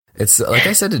It's like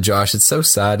I said to Josh, it's so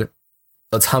sad.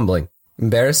 It's humbling.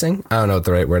 Embarrassing? I don't know what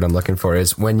the right word I'm looking for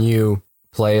is when you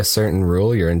play a certain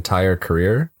rule your entire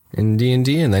career in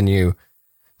D&D and then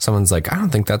someone's like, I don't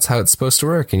think that's how it's supposed to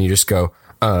work. And you just go,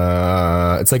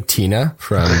 it's like Tina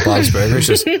from Bob's Burgers.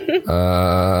 Just, Are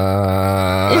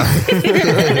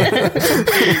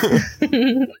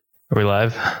we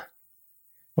live?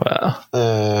 Wow.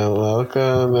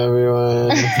 Welcome,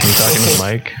 everyone. Are you talking to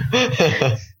Mike?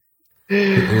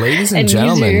 Ladies and Use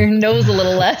gentlemen. your nose a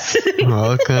little less.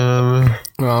 Welcome.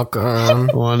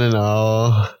 One and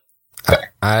all.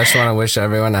 I just want to wish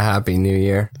everyone a happy new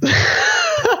year.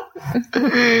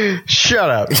 Shut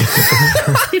up.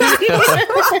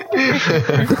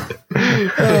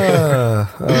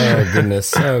 Oh,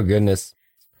 goodness. Oh, goodness.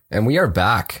 And we are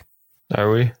back. Are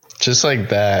we? Just like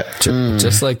that.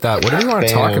 Just like that. What do we want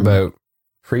to talk Bam. about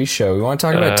pre-show? We want to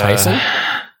talk about Tyson?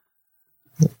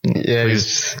 Yeah.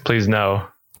 Please no.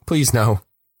 Please no.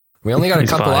 We only got a He's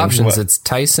couple fine. options. What? It's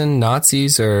Tyson,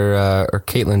 Nazis, or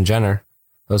Caitlyn Jenner.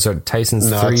 Those are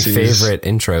Tyson's Nazis. 3 favorite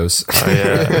intros. Oh,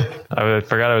 yeah. I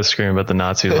forgot I was screaming about the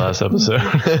Nazis last episode.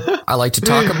 I like to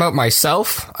talk about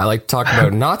myself. I like to talk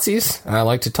about Nazis. And I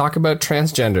like to talk about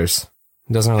transgenders.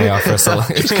 It doesn't really offer us a lot.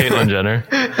 Just Caitlyn Jenner.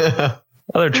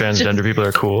 Other transgender people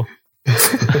are cool.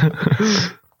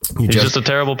 He's just a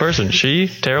terrible person. She,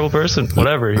 terrible person.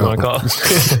 Whatever you want to call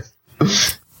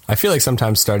it. I feel like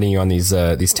sometimes starting you on these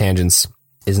tangents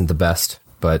isn't the best,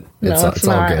 but it's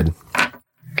all not. good.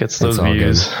 Gets those all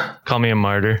views. Call me a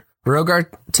martyr. Rogar,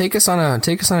 take us on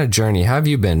a journey. How have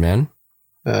you been, man?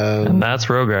 And that's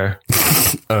Rogar.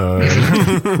 Well,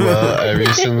 I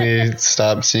recently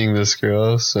stopped seeing this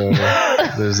girl, so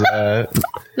there's that.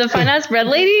 The fine ass bread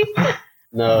lady?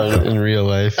 No, in real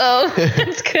life. Oh,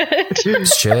 that's good.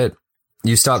 Shit.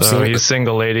 You stopped So seeing. he's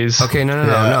single, ladies. Okay,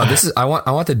 no. This is I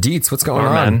want the deets. What's going Or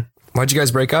on? men. Why'd you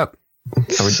guys break up? Are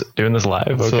we doing this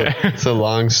live? Okay. It's a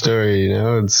long story, you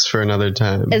know? It's for another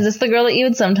time. Is this the girl that you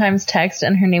would sometimes text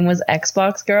and her name was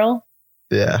Xbox Girl?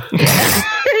 Yeah.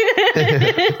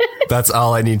 That's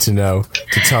all I need to know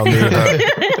to tell me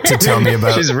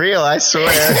about. She's real, I swear.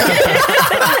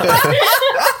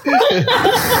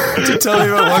 To tell me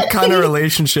about what kind of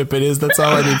relationship it is. That's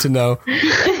all I need to know.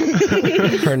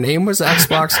 Her name was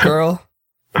Xbox Girl.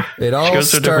 It all She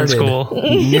goes to a different started school.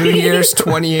 New Year's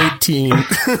 2018.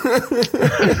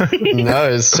 No,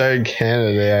 it started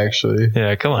Canada, actually.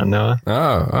 Yeah, come on, Noah. Oh.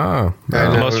 I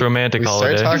The know, most romantic we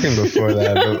holiday. started talking before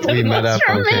that, but we met up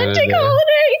on Canada Romantic Day.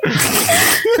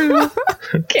 holiday.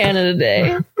 Canada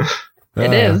Day.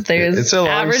 It is. There's It's a long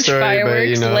average story, but, fireworks,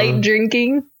 you know, light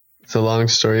drinking. It's a long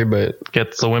story, but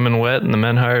Gets the women wet and the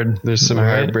men hard. there's some All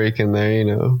right. heartbreak in there, you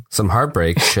know. Some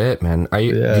heartbreak. Shit, man. Do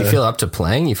you Yeah. feel up to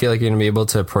playing? You feel like you're going to be able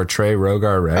to portray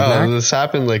Rogar Oh, Ragnar? this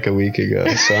happened like a week ago,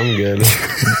 so I'm good.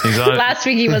 He's on. Last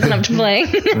week he wasn't up to playing.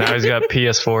 Now he's got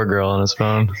PS4 girl on his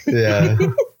phone. Yeah,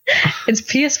 It's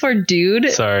PS4 dude.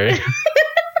 Sorry,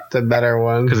 the better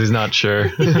one. because he's not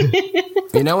sure.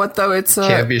 You know what, though? It's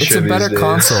Can't be it's sure a better these days.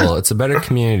 console. It's a better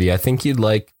community. I think you'd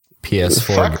like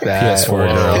PS4. Fuck that.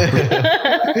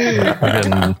 PS4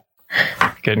 girl.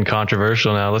 We're getting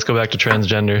controversial now. Let's go back to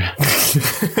transgender.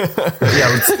 Yeah,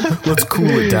 let's cool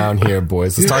it down here,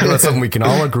 boys. Let's talk about something we can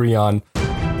all agree on.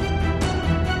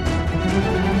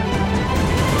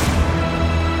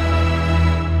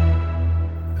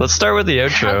 Let's start with the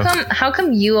outro. How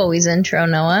come you always intro,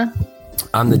 Noah?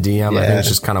 I'm the DM. I think Yeah. it's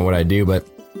just kind of what I do, but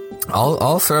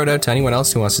I'll throw it out to anyone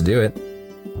else who wants to do it.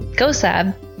 Go,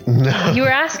 Sab. No. You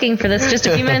were asking for this just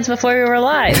a few minutes before we were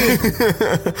live.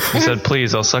 He said,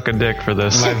 "Please, I'll suck a dick for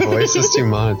this." My voice is too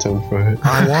monotone for it.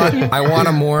 I want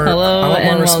a more Hello I want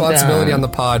more and responsibility welcome. on the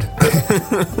pod. All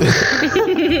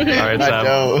right, Sam.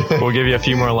 don't. We'll give you a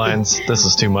few more lines. This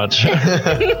is too much.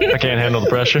 I can't handle the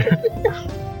pressure.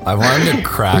 I want him to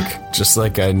crack just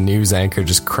like a news anchor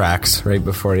just cracks right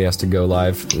before he has to go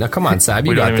live. Now come on, Sab,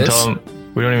 you We got don't even this. tell him.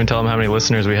 We don't even tell him how many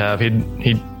listeners we have.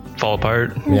 He'd fall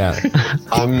apart. Yeah.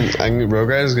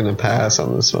 Rogar is gonna pass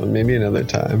on this one. Maybe another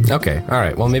time. Okay. All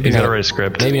right. Well, maybe He's got to another, write a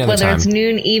script. maybe another Whether time. it's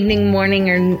noon, evening, morning,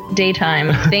 or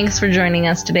daytime. Thanks for joining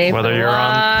us today Whether for you're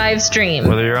on- live stream.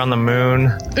 Whether you're on the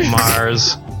moon,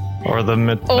 Mars, or the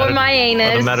Or my or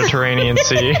anus. the Mediterranean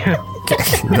Sea.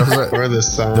 Or the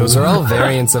sun. Those are all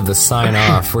variants of the sign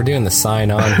off. We're doing the sign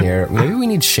on here. Maybe we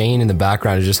need Shane in the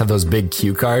background to just have those big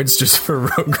cue cards just for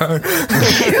Rogar.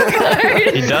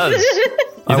 He does.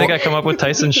 You think I come up with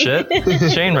Tyson's shit?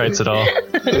 Shane writes it all.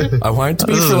 I want it to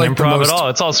be This for isn't like the improv most. at all.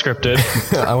 It's all scripted.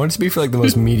 I want it to be for like the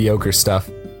most mediocre stuff,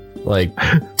 like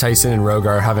Tyson and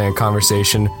Rogar having a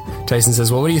conversation. Tyson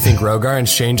says, well, what do you think, Rogar? And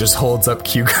Shane just holds up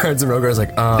cue cards, and Rogar's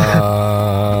like,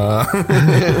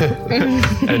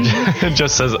 It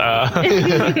just says,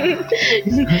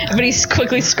 But he's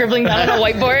quickly scribbling down on a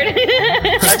whiteboard.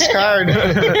 Next card.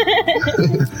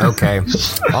 Okay.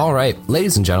 All right.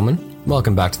 Ladies and gentlemen,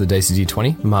 welcome back to the Dicey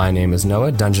D20. My name is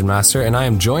Noah, Dungeon Master, and I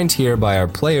am joined here by our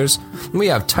players. We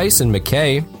have Tyson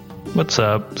McKay. what's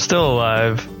up? Still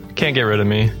alive. Can't get rid of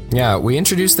me. Yeah, we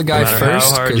introduced the guy No matter first.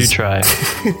 how hard you try.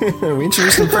 We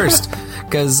introduced him first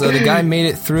because the guy made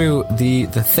it through the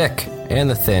thick and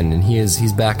the thin, and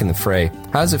he's back in the fray.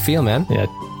 How does it feel, man? Yeah.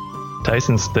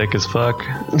 Tyson's thick as fuck.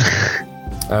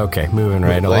 Okay, moving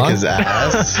right along. Like his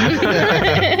ass.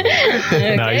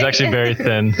 No, he's actually very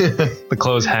thin. The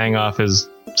clothes hang off his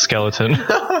skeleton.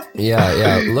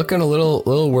 Yeah, looking a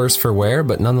little worse for wear,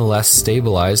 but nonetheless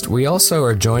stabilized. We also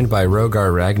are joined by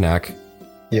Rogar Ragnak.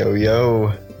 Yo,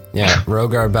 yo. Yeah,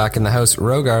 Rogar back in the house.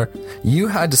 Rogar, you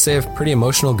had to say a pretty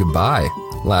emotional goodbye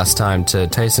last time to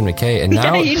Tyson McKay, and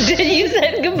now Yeah, you did. You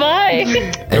said goodbye.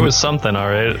 It was something, all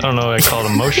right. I don't know what I call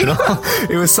it emotional.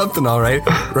 it was something, all right.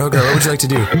 Rogar, what would you like to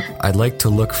do? I'd like to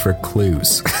look for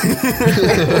clues.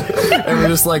 And we're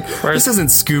just like, this isn't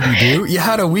Scooby-Doo. You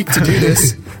had a week to do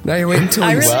this. Now you're waiting until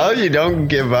he's... Well, you don't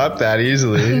give up that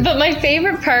easily. But my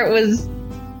favorite part was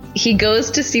he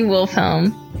goes to see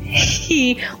Wolfhelm.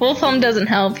 Wolfhelm doesn't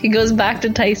help. He goes back to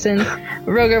Tyson.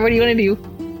 Rogar, what do you want to do?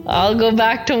 I'll go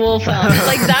back to Wolfhelm.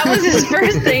 Like, that was his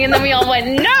first thing, and then we all went,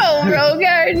 no,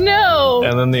 Rogar, no.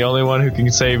 And then the only one who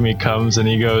can save me comes and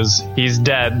he goes, he's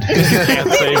dead. You can't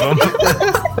save him.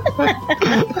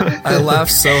 I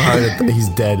laughed so hard at he's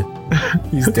dead.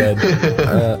 He's dead.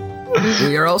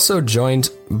 We are also joined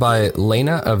by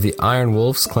Lena of the Iron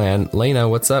Wolves clan. Lena,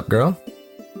 what's up, girl?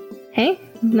 Hey,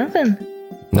 nothing.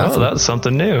 Nothing. Oh, that's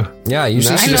something new. Yeah,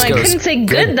 usually I she know, just I goes, couldn't say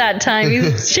good that time.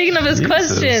 He's shaking up his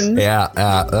questions. Yeah,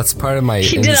 that's part of my...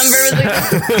 He did on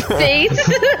Burber's face.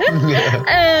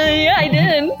 Yeah, I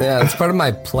did. Yeah, that's part of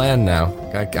my plan now.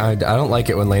 I don't like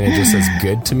it when Lena just says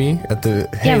good to me at the...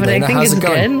 Hey, Yeah, but I Lena, think how's it's it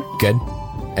going? Good.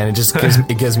 And it just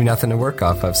gives me nothing to work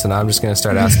off of. So now I'm just going to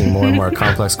start asking more and more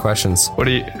complex questions. What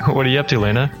are you up to,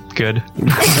 Lena? Good.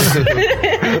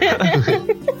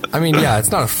 I mean, yeah,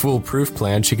 it's not a foolproof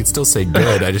plan. She could still say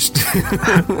good. I just...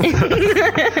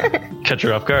 Catch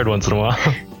her off guard once in a while.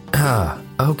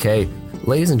 Okay.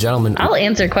 Ladies and gentlemen... I'll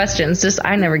answer questions, just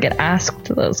I never get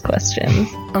asked those questions.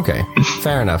 Okay,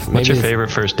 fair enough. What's your favorite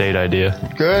first date idea?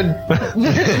 Good.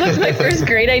 What's my first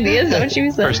great idea? Is that what you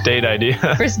said? First date idea.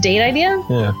 First date idea?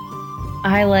 Yeah.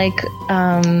 I like,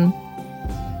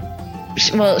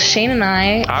 well, Shane and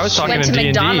I was talking went to to D&D.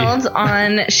 McDonald's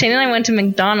Shane and I went to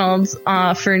McDonald's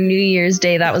for New Year's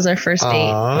Day. That was our first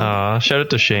date. Aw. Shout out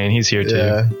to Shane. He's here too.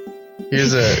 Yeah.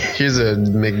 Here's a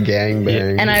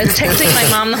McGangbang. And I was texting my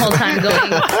mom the whole time going,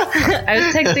 I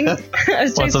was texting.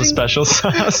 Want some special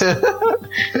sauce? Ew.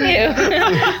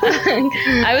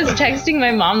 I was texting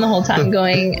my mom the whole time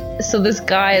going, so this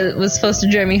guy was supposed to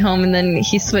drive me home and then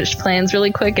he switched plans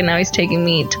really quick and now he's taking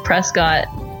me to Prescott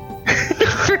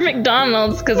for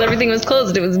McDonald's because everything was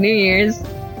closed. It was New Year's.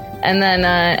 And then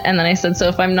I said, so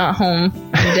if I'm not home,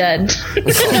 I'm dead.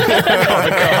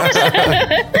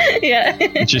 Yeah.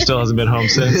 And she still hasn't been home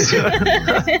since. Help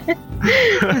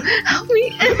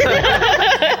me.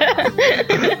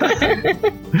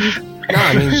 No,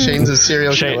 I mean, Shane's a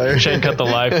serial killer. Shane cut the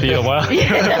live feed a while. I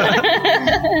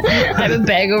have a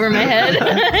bag over my head.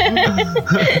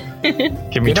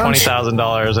 Give me Good on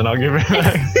 $20,000 and I'll give it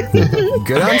back.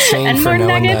 good on Shane And for more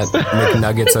knowing nuggets. that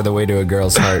McNuggets are the way to a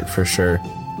girl's heart, for sure.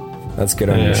 That's good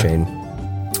on you, Yeah. Shane.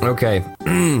 Okay.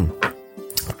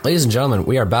 Ladies and gentlemen,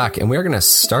 we are back, and we're going to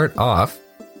start off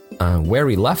where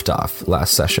we left off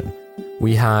last session.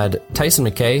 We had Tyson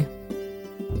McKay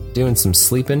doing some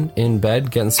sleeping in bed,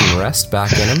 getting some rest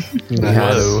back in him. We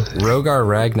had Rogar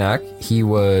Ragnak. He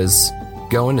was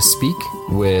going to speak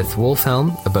with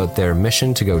Wolfhelm about their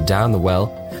mission to go down the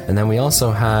well. And then we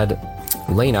also had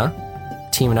Lena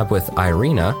teaming up with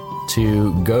Irina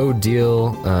to go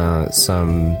deal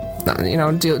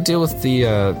deal with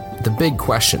the big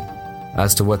question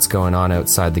as to what's going on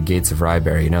outside the gates of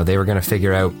Ryberry. You know, they were going to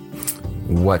figure out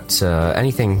what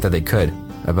anything that they could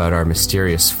about our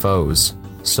mysterious foes.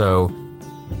 So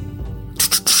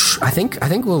I think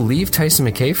we'll leave Tyson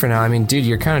McKay for now. I mean, dude,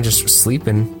 you're kind of just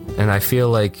sleeping, and I feel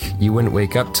like you wouldn't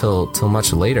wake up till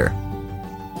much later.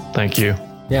 Thank you.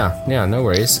 Yeah, no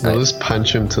worries. We'll just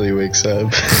punch him till he wakes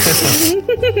up.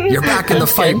 You're back in the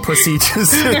fight, pussy.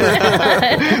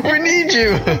 We need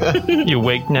you. You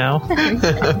wake now?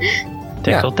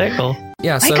 Tickle, tickle.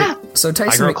 Yeah, so So I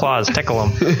Tyson, grow claws, tickle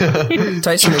them.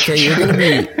 Tyson McKay,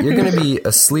 you're gonna be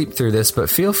asleep through this, but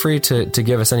feel free to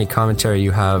give us any commentary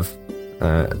you have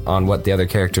on what the other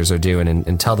characters are doing,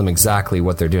 and tell them exactly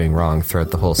what they're doing wrong throughout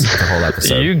the whole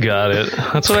episode. You got it.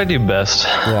 That's what I do best.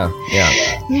 Yeah.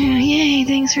 Yay,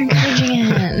 thanks for encouraging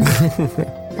it.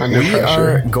 Under We pressure.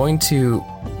 are going to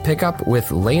pick up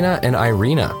with Lena and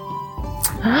Irina.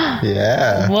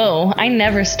 Yeah. Whoa, I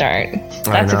never start.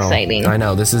 That's exciting. I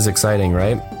know, this is exciting,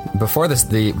 right? Before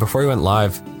we went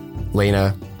live,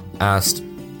 Lena asked,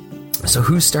 "So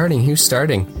who's starting?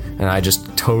 And I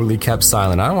just totally kept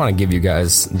silent. I don't want to give you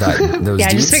guys those Yeah, I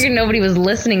deeds. just figured nobody was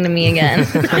listening to me again.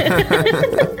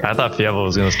 I thought Fievel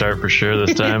was going to start for sure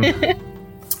this time.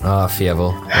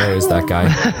 Fievel, where is that guy?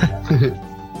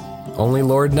 Only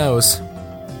Lord knows.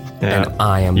 Yeah. And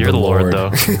I am You're the the Lord,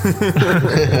 Lord.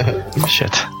 though.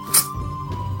 Shit.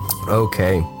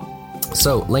 Okay.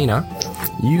 So, Lena,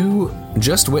 you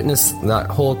just witnessed that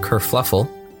whole kerfluffle,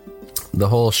 the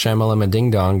whole shamalama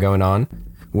ding dong going on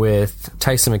with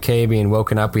Tyson McKay being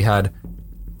woken up. We had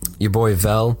your boy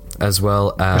Vel as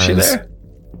well as. Was she there?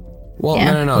 Well,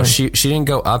 Yeah. no. She didn't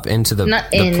go up into the Not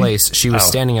the in. place. She was Oh.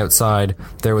 standing outside.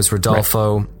 There was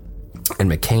Rodolfo and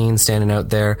McCain standing out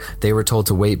there. They were told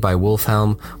to wait by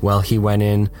Wolfhelm while he went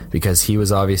in, because he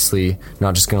was obviously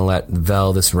not just going to let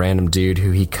Vel, this random dude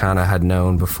who he kind of had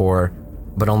known before,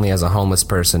 but only as a homeless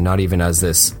person, not even as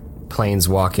this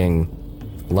planes-walking,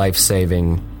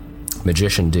 life-saving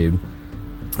magician dude.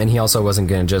 And he also wasn't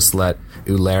going to just let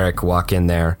Ularic walk in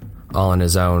there all on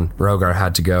his own. Rogar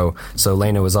had to go. So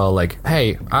Lena was all like,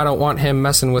 hey, I don't want him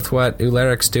messing with what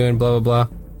Ularic's doing, blah, blah,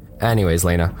 blah. Anyways,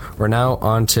 Lena, we're now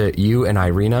on to you and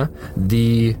Irina.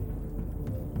 The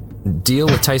deal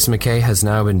with Tyson McKay has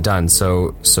now been done.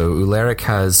 So Ularic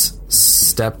has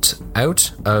stepped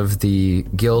out of the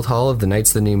guild hall of the Knights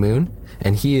of the New Moon,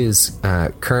 and he is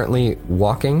currently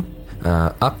walking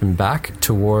up and back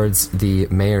towards the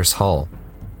mayor's hall.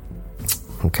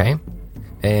 Okay.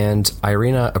 And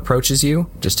Irina approaches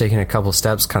you, just taking a couple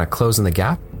steps, kind of closing the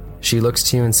gap. She looks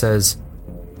to you and says,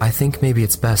 I think maybe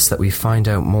it's best that we find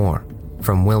out more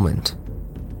from Wilmond,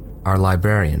 our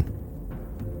librarian.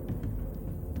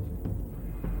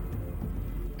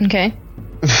 Okay.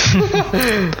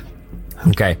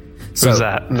 Okay. So, Who's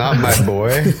that? Not my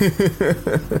boy.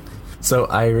 So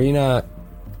Irina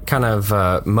kind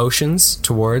of motions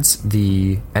towards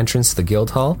the entrance to the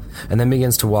guild hall and then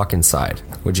begins to walk inside.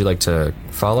 Would you like to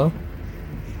follow?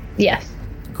 Yes.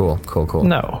 Cool.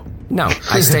 No. No,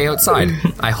 I stay outside.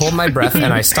 I hold my breath and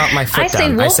I stomp my foot I say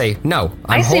down. I say, no,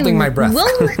 I'm holding my breath.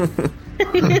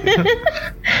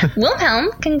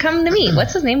 Wilhelm can come to me.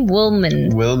 What's his name?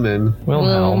 Wilman.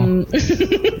 Wilhelm.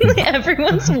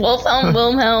 Everyone's Wilhelm.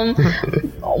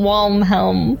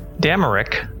 Walmhelm.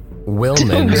 Damarick.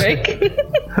 Wilmond. Rick.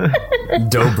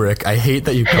 Dobrik. I hate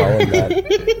that you call him that.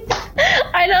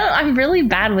 I'm really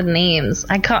bad with names.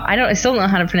 I still don't know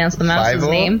how to pronounce the mouse's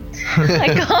Fievel? name. I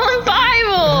call him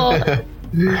Fievel.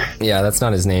 Yeah, that's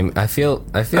not his name. I feel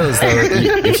as though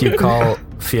if you call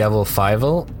Fievel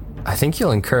Fievel, I think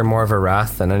you'll incur more of a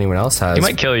wrath than anyone else has. He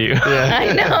might kill you.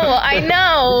 I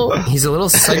know. He's a little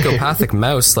psychopathic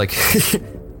mouse. Like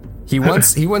he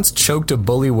once choked a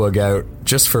bullywug out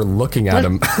just for looking at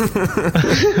him.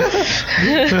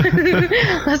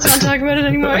 Let's not talk about it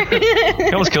anymore.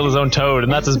 He almost killed his own toad,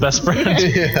 and that's his best friend.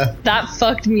 That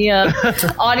fucked me up.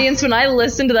 Audience, when I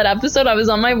listened to that episode, I was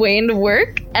on my way into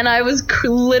work, and I was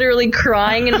literally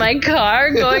crying in my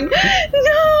car, going,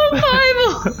 "No,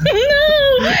 Bible,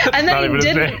 no!" And Not then even he his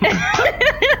didn't. name.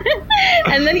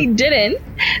 And then he didn't.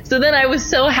 So then I was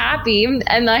so happy,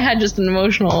 and I had just an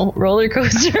emotional roller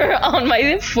coaster on my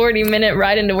 40-minute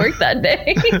ride into work that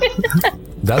day.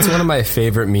 That's one of my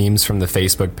favorite memes from the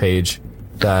Facebook page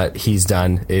that he's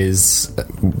done is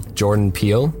Jordan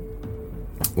Peele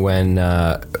when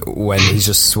he's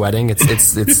just sweating. It's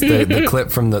the clip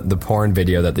from the porn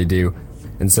video that they do,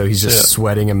 and so he's just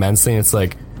sweating immensely. And it's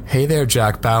like, hey there,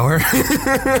 Jack Bauer.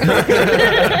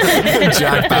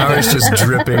 Jack Bauer's just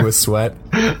dripping with sweat.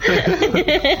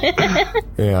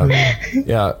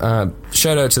 Yeah.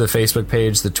 Shout out to the Facebook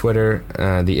page, the Twitter,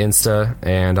 the Insta,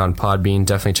 and on Podbean.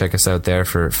 Definitely check us out there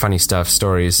for funny stuff,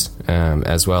 stories,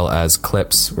 as well as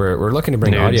clips. We're looking to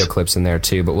bring Nudes. audio clips in there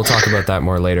too, but we'll talk about that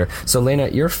more later. So, Lena,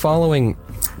 you're following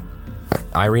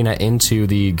Irina into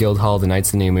the Guild Hall of the Knights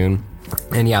of the New Moon.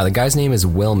 And yeah, the guy's name is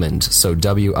Wilmond, so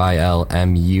Wilmund.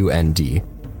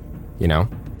 You know?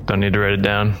 Don't need to write it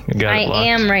down. You got I it locked.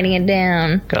 am writing it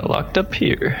down. Got locked up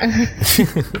here.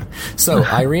 So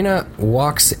Irina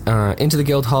walks into the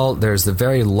guild hall. There's the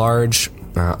very large,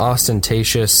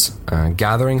 ostentatious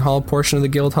gathering hall portion of the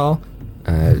guild hall.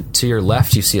 To your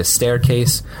left, you see a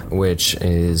staircase, which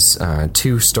is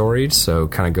 2-storied, so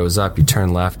kind of goes up. You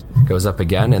turn left, goes up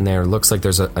again, and there looks like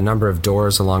there's a number of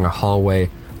doors along a hallway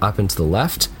up and to the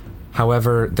left.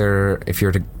 However, if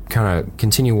you're to kind of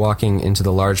continue walking into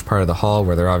the large part of the hall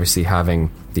where they're obviously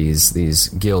having these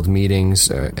guild meetings,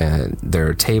 there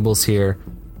are tables here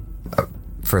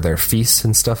for their feasts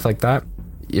and stuff like that.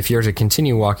 If you're to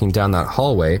continue walking down that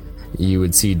hallway, you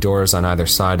would see doors on either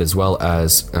side, as well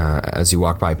as you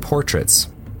walk by, portraits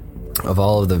of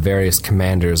all of the various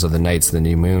commanders of the Knights of the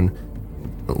New Moon.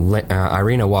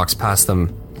 Irina walks past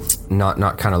them,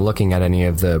 not kind of looking at any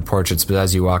of the portraits, but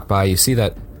as you walk by, you see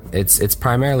that it's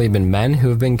primarily been men who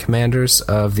have been commanders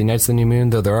of the Knights of the New Moon,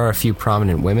 though there are a few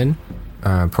prominent women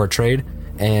portrayed,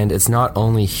 and it's not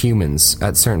only humans.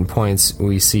 At certain points,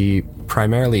 we see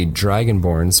primarily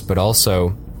dragonborns, but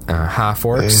also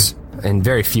half-orcs, and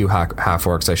very few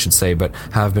half-orcs, I should say, but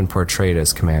have been portrayed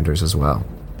as commanders as well.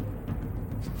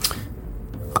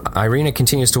 Irina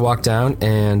continues to walk down,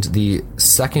 and the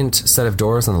second set of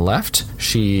doors on the left,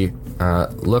 she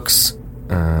looks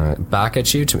back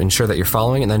at you to ensure that you're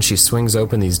following, and then she swings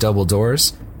open these double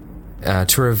doors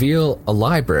to reveal a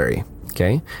library.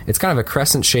 Okay, it's kind of a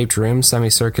crescent-shaped room,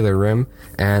 semicircular room,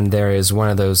 and there is one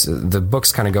of those, the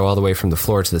books kind of go all the way from the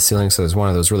floor to the ceiling, so there's one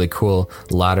of those really cool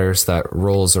ladders that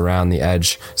rolls around the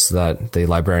edge so that the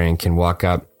librarian can walk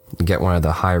up and get one of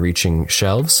the high-reaching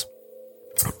shelves.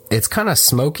 It's kind of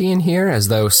smoky in here, as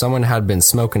though someone had been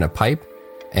smoking a pipe,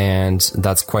 and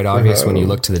that's quite obvious when you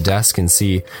look to the desk and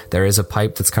see there is a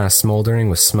pipe that's kind of smoldering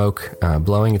with smoke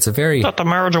blowing. It's a very... Is that the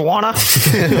marijuana?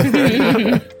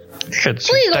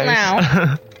 It's legal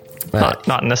now.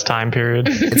 Not in this time period.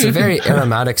 It's a very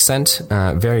aromatic scent,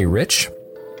 very rich.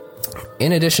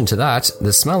 In addition to that,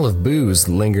 the smell of booze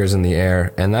lingers in the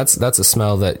air, and that's a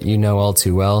smell that you know all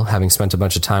too well, having spent a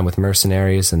bunch of time with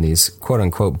mercenaries and these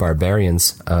quote-unquote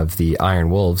barbarians of the Iron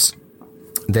Wolves.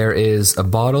 There is a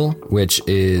bottle which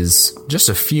is just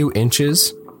a few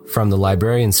inches from the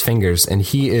librarian's fingers, and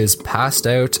he is passed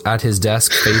out at his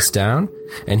desk face down,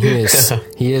 and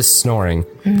he is snoring.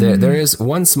 There is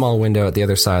one small window at the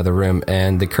other side of the room,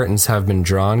 and the curtains have been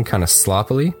drawn kind of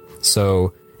sloppily,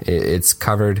 so it's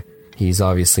covered. He's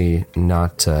obviously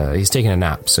not, he's taking a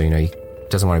nap, so, he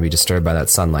doesn't want to be disturbed by that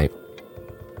sunlight.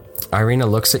 Irina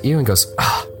looks at you and goes,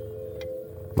 ah,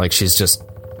 like she's just,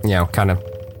 kind of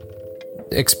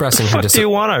expressing her What do you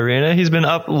want, Irina? He's been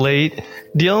up late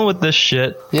dealing with this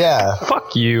shit. Yeah.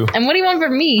 Fuck you. And what do you want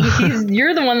from me?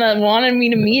 You're the one that wanted me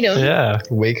to meet him. Yeah.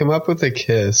 Wake him up with a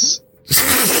kiss.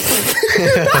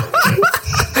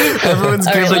 Everyone's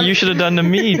Feels giving, like you should have done to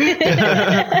me.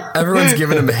 everyone's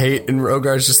giving him hate, and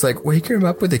Rogar's just like, wake him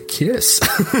up with a kiss.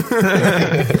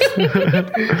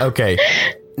 Okay.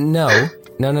 No.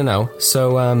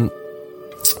 So,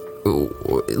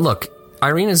 look,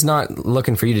 Irina's not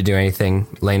looking for you to do anything,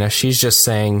 Lena. She's just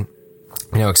saying,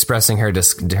 expressing her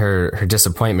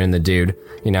disappointment in the dude.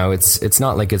 It's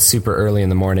not like it's super early in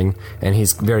the morning, and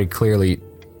he's very clearly,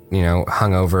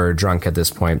 hungover or drunk at this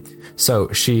point.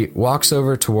 So she walks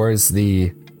over towards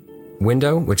the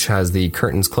window, which has the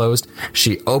curtains closed.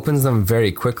 She opens them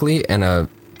very quickly, and a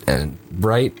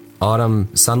bright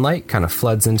autumn sunlight kind of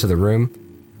floods into the room,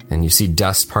 and you see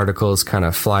dust particles kind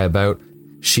of fly about.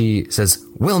 She says,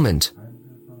 Wilmond,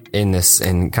 in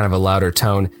kind of a louder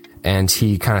tone, and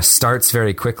he kind of starts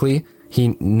very quickly.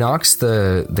 He knocks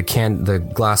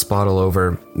the glass bottle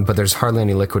over, but there's hardly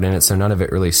any liquid in it, so none of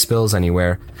it really spills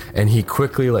anywhere. And he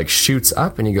quickly shoots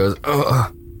up, and he goes,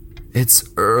 "Oh, it's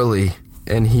early."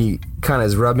 And he kind of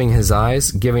is rubbing his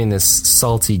eyes, giving this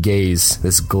salty gaze,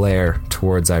 this glare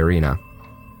towards Irina.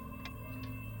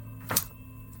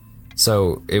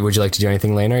 So, would you like to do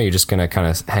anything, Lena, or are you just gonna kind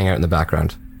of hang out in the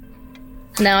background?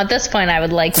 Now, at this point, I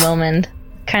would like Wilmond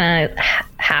kind of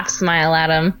half smile at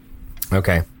him.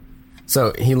 Okay.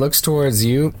 So he looks towards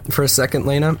you for a second,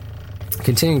 Lena,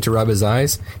 continuing to rub his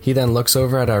eyes. He then looks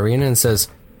over at Irina and says,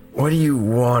 "What do you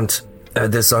want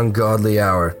at this ungodly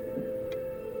hour?"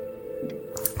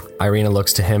 Irina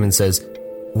looks to him and says,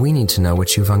 "We need to know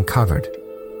what you've uncovered."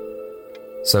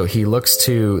 So he looks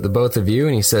to the both of you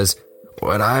and he says,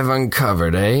 "What I've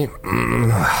uncovered, eh?"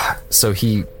 So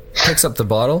he picks up the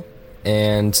bottle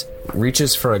and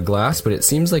reaches for a glass, but it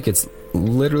seems like it's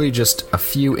literally just a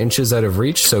few inches out of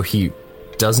reach, so he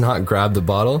does not grab the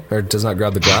bottle, or does not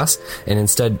grab the glass, and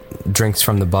instead drinks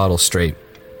from the bottle straight.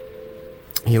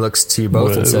 He looks to you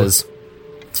both and says,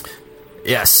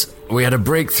 "Yes, we had a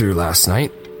breakthrough last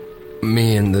night.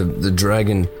 Me and the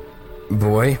dragon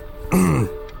boy."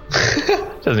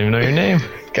 Doesn't even know your name.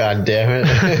 God damn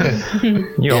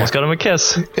it. You almost got him a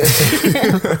kiss.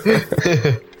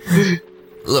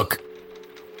 "Look,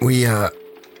 We,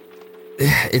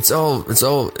 it's all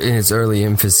in its early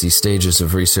infancy stages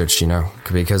of research, you know,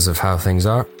 because of how things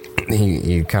are.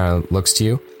 He kind of looks to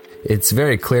you. It's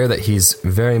very clear that he's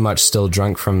very much still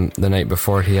drunk from the night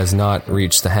before. He has not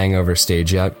reached the hangover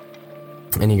stage yet.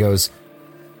 And he goes,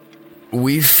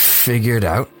 we've figured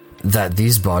out that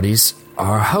these bodies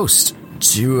are host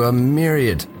to a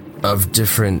myriad of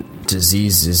different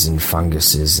diseases and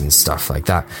funguses and stuff like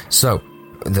that. So,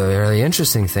 the really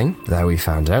interesting thing that we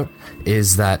found out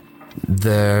is that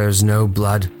there's no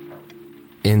blood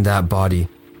in that body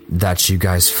that you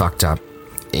guys fucked up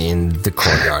in the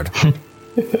courtyard.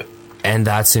 And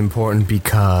that's important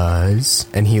because...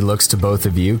 And he looks to both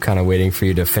of you, kind of waiting for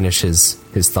you to finish his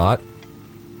thought.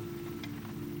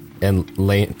 And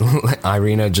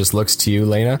Irina just looks to you,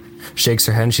 Lena, shakes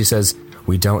her head, and she says,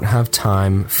 we don't have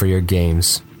time for your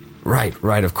games.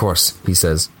 Right, of course, he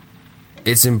says.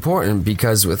 It's important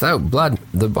because without blood,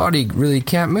 the body really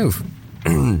can't move.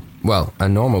 Well, a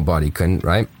normal body couldn't,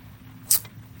 right?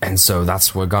 And so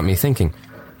that's what got me thinking.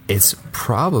 It's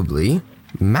probably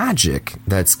magic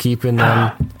that's keeping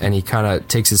them. And he kind of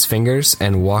takes his fingers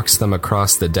and walks them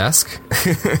across the desk.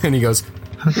 And he goes,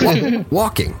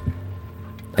 walking.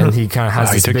 And he kind of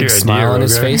has this big smile on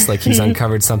his face, like he's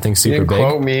uncovered something super big.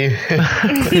 Quote me.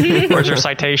 Where's your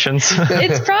citations?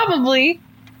 It's probably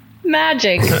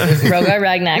magic. Rogar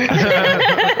Ragnak.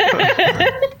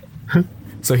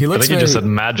 So he looks I think you just said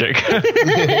magic.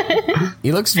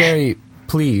 He looks very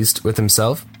pleased with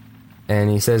himself. And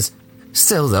he says,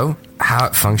 still though, how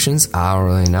it functions, I don't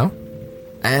really know.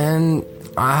 And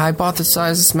I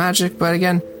hypothesize it's magic, but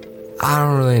again, I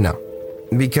don't really know.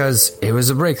 Because it was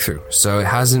a breakthrough, so it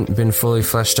hasn't been fully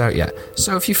fleshed out yet.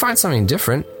 So if you find something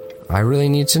different, I really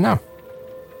need to know.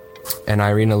 And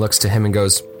Irina looks to him and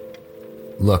goes,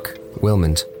 look,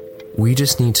 Wilmond, we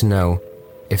just need to know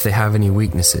if they have any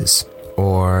weaknesses,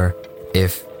 or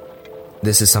if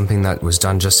this is something that was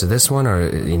done just to this one,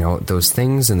 or, you know, those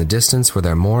things in the distance, were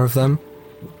there more of them?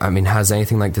 I mean, has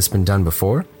anything like this been done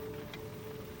before?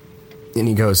 And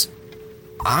he goes,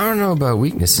 I don't know about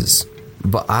weaknesses,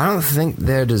 but I don't think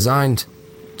they're designed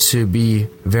to be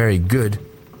very good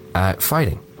at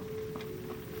fighting.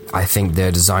 I think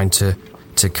they're designed to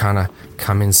kind of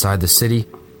come inside the city.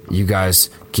 You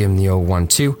guys give them the old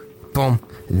 1-2, boom,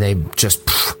 and they just...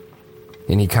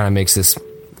 And he kind of makes this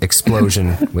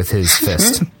explosion with his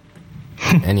fist.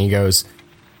 And he goes,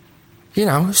 you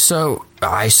know, so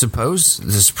I suppose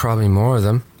there's probably more of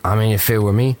them. I mean, if it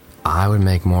were me, I would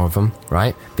make more of them,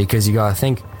 right? Because you gotta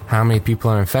think, how many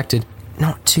people are infected?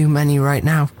 Not too many right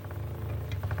now.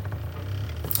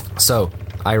 So,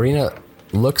 Irina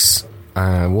looks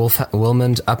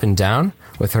Wilmond up and down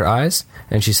with her eyes,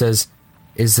 and she says,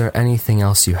 is there anything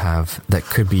else you have that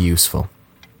could be useful?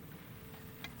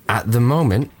 At the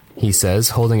moment, he says,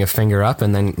 holding a finger up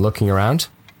and then looking around,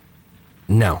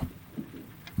 no.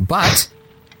 But,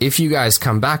 if you guys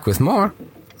come back with more,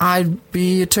 I'd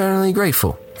be eternally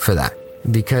grateful for that.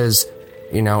 Because,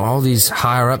 you know, all these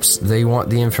higher-ups, they want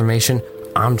the information.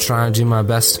 I'm trying to do my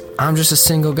best. I'm just a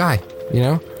single guy, you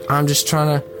know? I'm just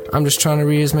trying to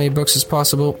read as many books as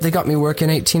possible. They got me working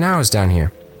 18 hours down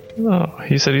here. Oh,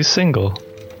 he said he's single.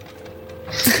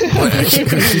 What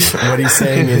he's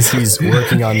saying is he's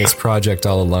working on this project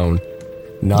all alone.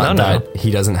 Not that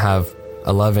he doesn't have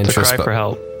a love interest. To cry for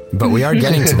help. But we are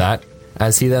getting to that,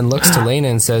 as he then looks to Lena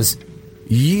and says,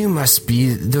 you must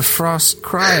be the Frost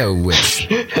Cryo Witch.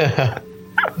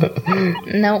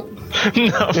 Nope.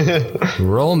 No.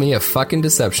 Roll me a fucking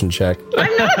deception check.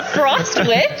 I'm not a Frost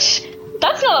Witch.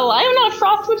 That's not a lie. I'm not a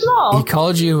Frost Witch at all. He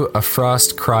called you a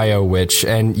Frost Cryo Witch,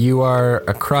 and you are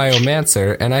a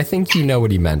Cryomancer, and I think you know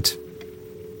what he meant.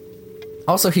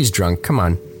 Also, he's drunk. Come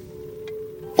on.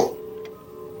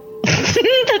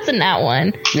 That's a nat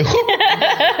one.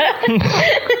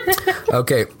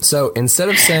 Okay, so instead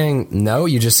of saying no,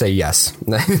 you just say yes.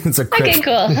 It's a crit. Okay,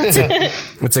 cool.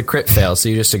 It's a crit fail, so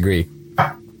you just agree.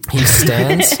 He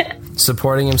stands,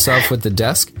 supporting himself with the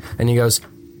desk, and he goes,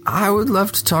 I would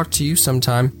love to talk to you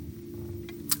sometime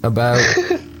about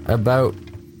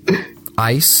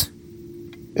ice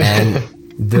and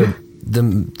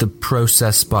the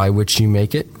process by which you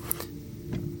make it,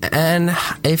 and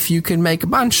if you could make a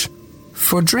bunch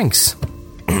for drinks.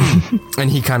 And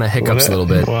he kind of hiccups a little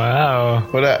bit. Wow.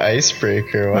 What an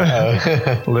icebreaker.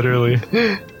 Wow. Literally.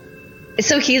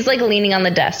 So he's like leaning on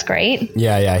the desk, right?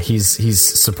 Yeah, he's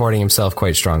supporting himself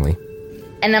quite strongly.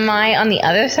 And am I on the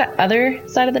other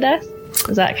side of the desk?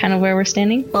 Is that kind of where we're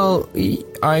standing? Well,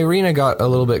 Irina got a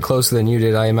little bit closer than you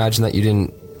did. I imagine that you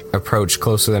didn't approach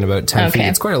closer than about 10 feet.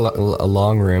 It's quite a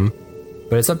long room,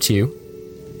 but it's up to you.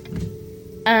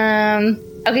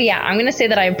 Okay, yeah, I'm gonna say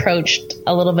that I approached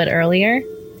a little bit earlier,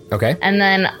 Okay. and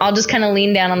then I'll just kind of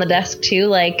lean down on the desk too,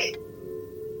 like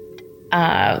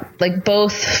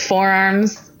both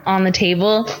forearms on the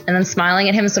table, and then smiling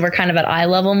at him, so we're kind of at eye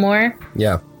level more.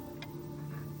 Yeah.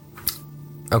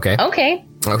 Okay. Okay.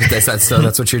 Okay, so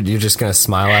that's what you're just gonna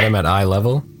smile at him at eye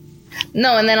level?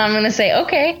 No, and then I'm gonna say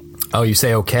okay. Oh, you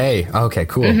say okay. Okay,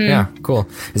 cool. Mm-hmm. Yeah, cool.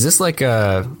 Is this like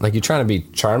you trying to be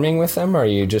charming with them, or are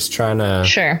you just trying to?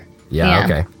 Sure. Yeah.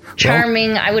 Okay.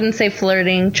 Charming. I wouldn't say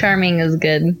flirting. Charming is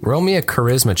good. Roll me a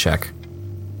charisma check.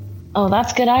 Oh,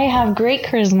 that's good. I have great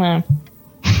charisma.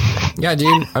 Yeah,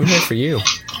 dude, I'm here for you.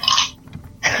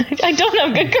 I don't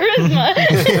have good charisma.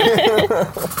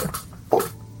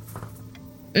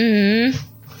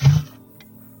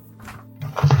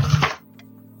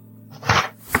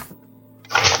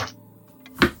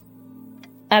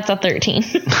 That's a 13.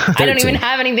 I don't even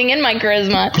have anything in my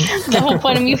charisma. The whole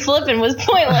point of me flipping was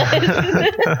pointless.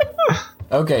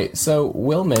 Okay, so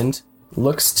Wilmond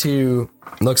looks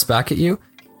back at you.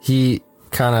 He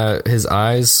kind of, his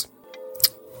eyes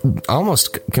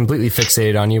almost completely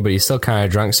fixated on you, but he's still kind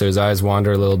of drunk, so his eyes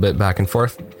wander a little bit back and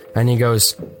forth. And he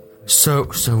goes, So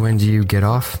when do you get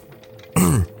off?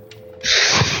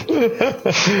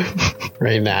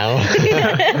 Right now.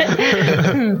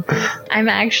 I'm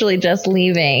actually just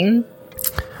leaving.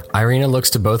 Irina looks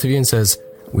to both of you and says,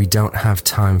 We don't have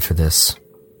time for this.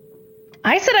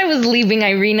 I said I was leaving,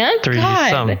 Irina.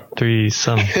 God.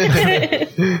 Threesome.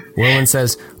 Wilmond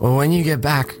says, Well, when you get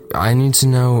back, I need to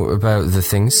know about the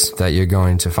things that you're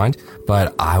going to find,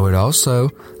 but I would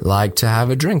also like to have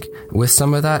a drink with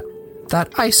some of that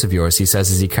ice of yours, he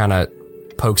says as he kind of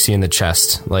pokes you in the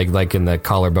chest, like in the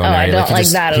collarbone area. I don't like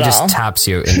that at all. He just taps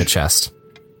you in the chest.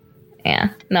 Yeah.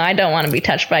 No, I don't want to be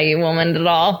touched by you, woman, at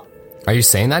all. Are you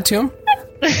saying that to him?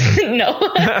 No.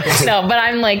 No, but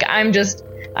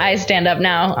I stand up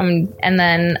now. And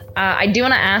then I do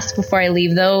want to ask before I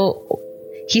leave, though.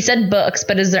 He said books,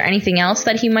 but is there anything else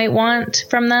that he might want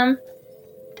from them?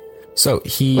 So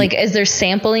is there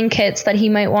sampling kits that he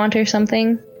might want or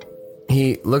something?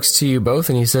 He looks to you both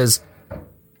and he says,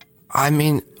 I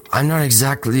mean, I'm not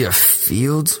exactly a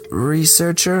field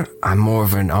researcher. I'm more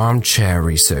of an armchair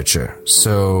researcher.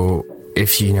 So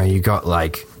if you got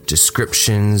like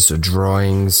descriptions or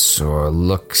drawings or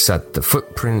looks at the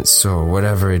footprints or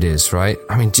whatever it is, right?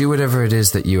 I mean, do whatever it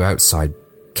is that you outside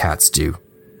cats do.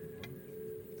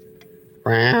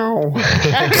 Wow.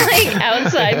 Like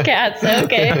outside cats,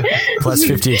 okay. Plus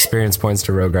 50 experience points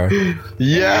to Rogar.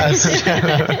 Yes.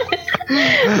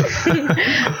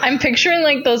 I'm picturing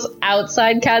like those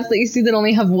outside cats that you see that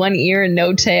only have one ear and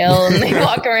no tail, and they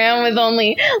walk around with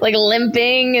only like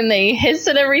limping and they hiss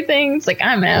at everything. It's like,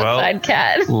 I'm an outside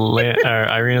cat.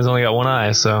 Irina's only got one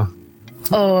eye, so.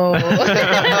 Oh.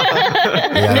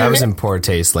 Yeah, that was in poor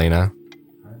taste, Lena.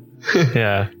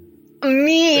 Yeah.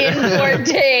 Me and poor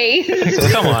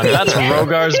taste. Come on, that's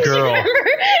Rogar's girl.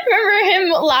 Remember him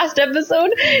last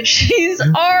episode? She's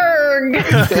ARG.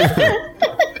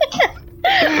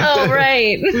 Oh,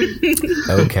 right.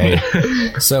 Okay.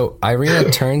 So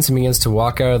Irina turns and begins to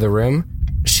walk out of the room.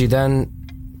 She then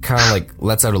kind of like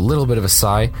lets out a little bit of a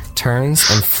sigh, turns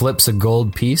and flips a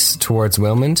gold piece towards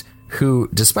Wilmond, who,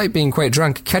 despite being quite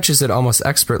drunk, catches it almost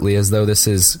expertly as though this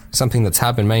is something that's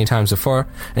happened many times before.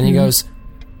 And he goes,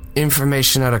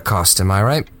 Information at a cost, am I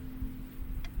right?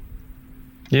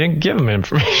 You didn't give him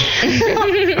information.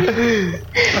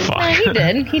 Fuck.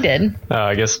 He did. Oh,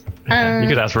 I guess you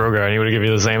could ask Rogar and he would have given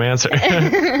you the same answer.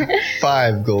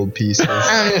 5 gold pieces.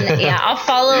 Yeah, I'll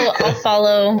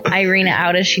follow Irina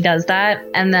out as she does that,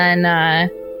 and then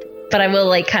but I will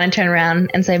like kind of turn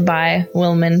around and say bye,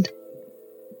 Wilmond.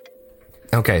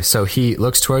 Okay, so he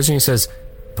looks towards you and he says,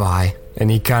 Bye. And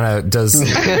he kind of does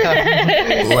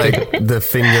like the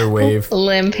finger wave.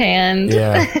 Limp hand.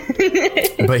 Yeah.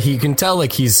 But you can tell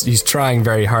like he's trying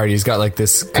very hard. He's got like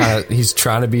this kind of, he's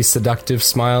trying to be seductive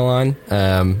smile on.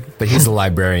 But he's a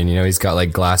librarian, he's got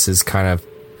like glasses kind of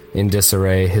in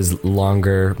disarray, his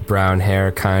longer brown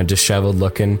hair kind of disheveled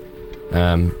looking.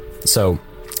 So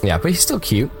yeah, but he's still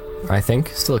cute, I think.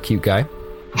 Still a cute guy.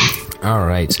 All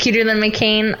right. Cuter than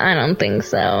McCain? I don't think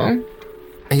so.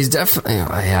 He's definitely,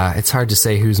 yeah, it's hard to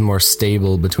say who's more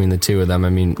stable between the two of them. I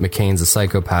mean, McCain's a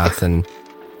psychopath and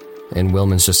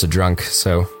Wilman's just a drunk,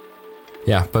 so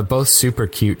yeah, but both super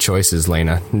cute choices,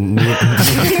 Lena.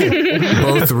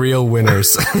 Both real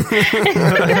winners. Well,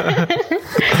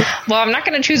 I'm not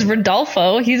going to choose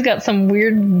Rodolfo. He's got some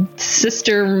weird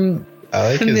sister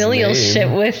familial shit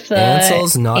with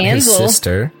Ansel's not Ansel. his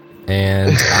sister.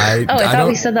 And I thought don't,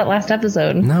 we said that last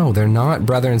episode. no, they're not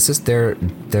brother and sister.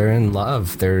 They're in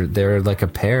love. They're like a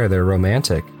pair. They're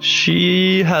romantic.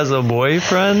 She has a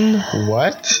boyfriend?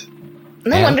 What?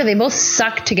 No Yeah. wonder they both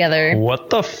suck together. What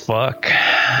the fuck?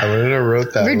 I wouldn't have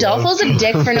wrote that. Rodolfo's a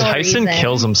dick for no Tyson reason.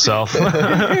 kills himself.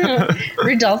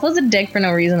 Rodolfo's a dick for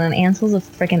no reason, and Ansel's a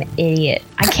freaking idiot.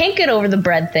 I can't get over the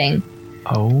bread thing.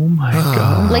 Oh my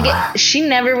god. Like, she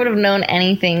never would have known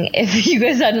anything if you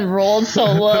guys hadn't rolled so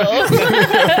low. What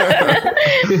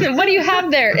do you have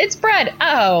there? It's bread.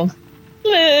 Oh.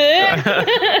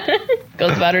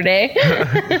 Goes about her day.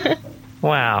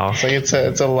 Wow. It's like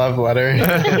it's a love letter.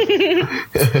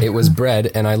 It was bread,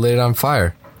 and I lit it on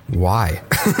fire. Why?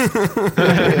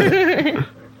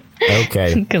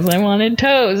 Okay. Because I wanted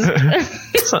toast.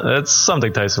 That's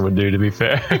something Tyson would do, to be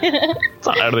fair. It's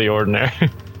not out of the ordinary.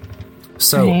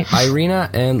 So, Right. Irina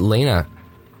and Lena,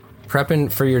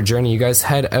 prepping for your journey, you guys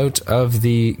head out of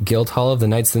the Guild Hall of the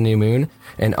Knights of the New Moon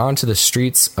and onto the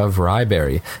streets of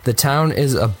Ryberry. The town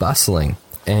is a-bustling,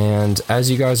 and as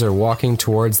you guys are walking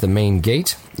towards the main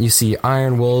gate, you see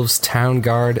Iron Wolves, Town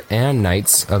Guard, and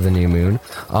Knights of the New Moon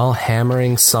all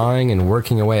hammering, sawing, and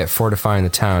working away at fortifying the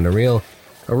town. A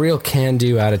real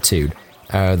can-do attitude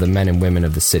out of the men and women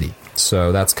of the city.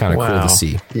 So that's kind of cool Wow. to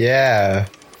see. Yeah.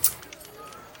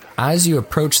 As you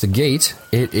approach the gate,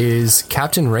 it is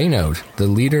Captain Raynaud, the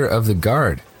leader of the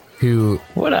guard, who,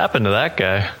 What happened to that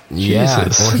guy? yeah,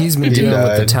 Jesus. well, he's been dealing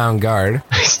with the died. town guard.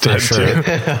 He's for dead sure.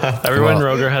 too. Everyone Well-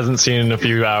 Roger hasn't seen in a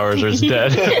few hours or is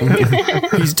dead.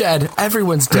 He's dead.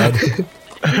 Everyone's dead.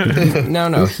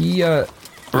 No, he Roger,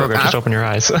 just open your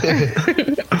eyes.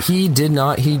 he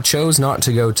chose not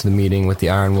to go to the meeting with the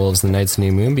Iron Wolves and the Knights of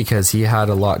New Moon because he had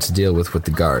a lot to deal with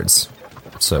the guards.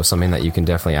 So something that you can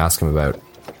definitely ask him about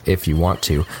if you want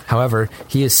to. However,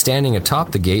 he is standing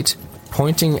atop the gate,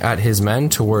 pointing at his men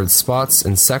towards spots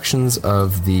and sections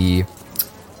of the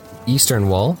eastern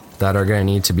wall that are going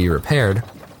to need to be repaired.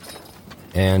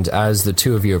 And as the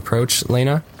two of you approach,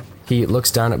 Lena, he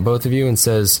looks down at both of you and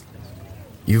says,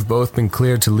 "You've both been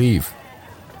cleared to leave."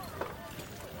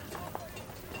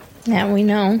 Yeah, we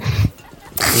know.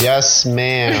 Yes,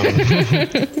 ma'am.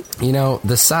 You know,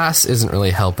 the sass isn't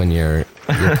really helping your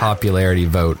popularity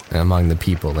vote among the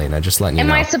people, Lena. Just letting you Am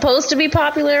know. I supposed to be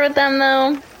popular with them,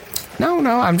 though? No,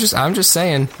 I'm just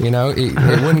saying. You know, it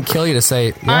wouldn't kill you to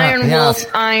say Iron Wolf,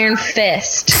 Iron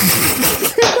Fist.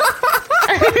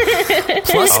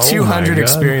 plus Oh 200 my God.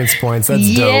 experience points.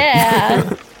 That's dope.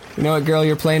 Yeah. You know what, girl?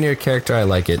 You're playing your character. I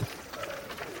like it.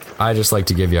 I just like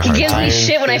to give you a He hard gives time. me Iron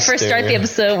shit when I first start the Fister.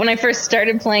 episode. When I first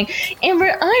started playing,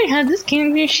 Amber, I had this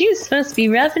character. She was supposed to be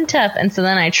rough and tough. And so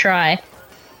then I try.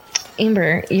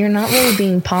 Amber, you're not really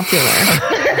being popular.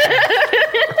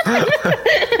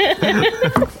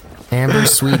 Amber,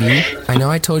 sweetie, I know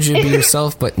I told you to be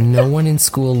yourself, but no one in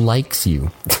school likes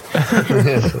you. Stop!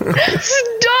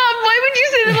 Why would you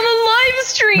say that on the live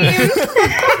stream?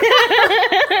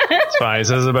 It's fine. He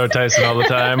says it about Tyson all the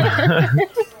time.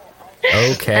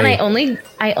 Okay. And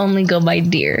I only go by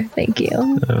deer. Thank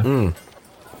you.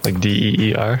 Like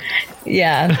DEER.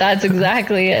 Yeah, that's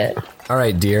exactly it. All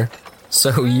right, dear.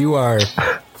 So you are...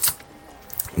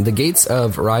 The gates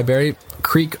of Ryberry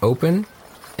creak open,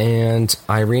 and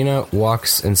Irina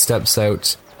walks and steps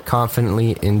out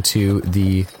confidently into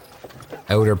the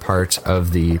outer part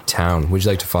of the town. Would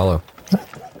you like to follow?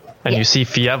 And you see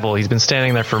Fievel. He's been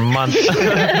standing there for months.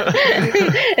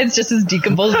 It's just his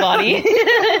decomposed body.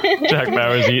 Jack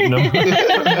Bauer's eating him.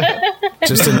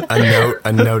 Just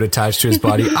a note attached to his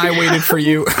body. I waited for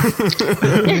you.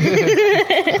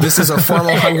 This is a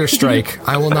formal hunger strike.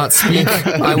 I will not speak.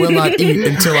 I will not eat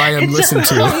until I am listened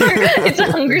to. It's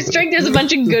a hunger strike. There's a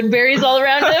bunch of good berries all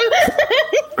around him.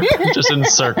 Just in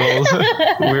circles.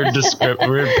 Weird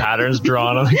patterns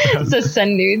drawn on the ground. So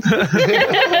sun dudes.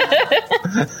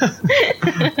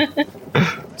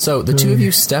 So the two of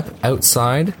you step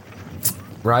outside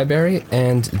Ryberry,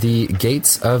 and the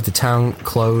gates of the town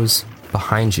close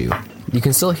behind you. You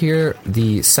can still hear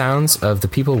the sounds of the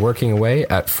people working away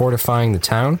at fortifying the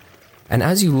town. And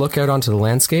as you look out onto the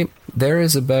landscape, there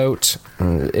is about,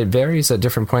 it varies at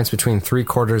different points between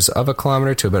 3/4 of a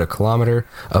kilometer to about a kilometer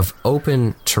of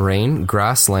open terrain,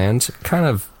 grassland, kind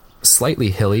of slightly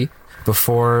hilly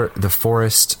before the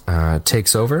forest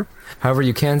takes over. However,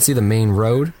 you can see the main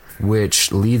road,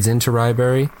 which leads into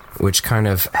Ryberry, which kind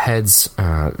of heads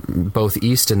both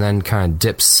east and then kind of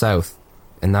dips south.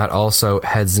 And that also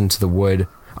heads into the wood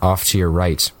off to your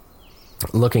right.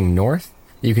 Looking north,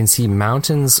 you can see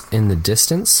mountains in the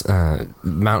distance,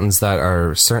 mountains that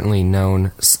are certainly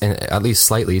known, at least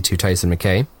slightly, to Tyson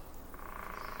McKay,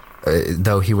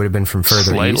 though he would have been from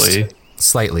further Slightly. east.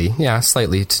 Slightly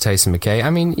to Tyson McKay. I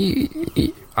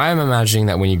mean, I'm imagining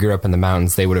that when you grew up in the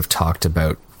mountains, they would have talked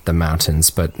about the mountains,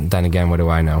 but then again, what do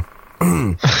I know?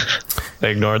 They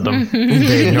ignored them.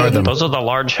 They ignored them. Those are the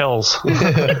large hills.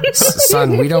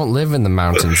 Son, we don't live in the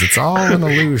mountains. It's all an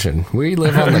illusion. We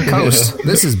live on the coast.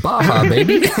 This is Baja,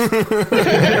 baby.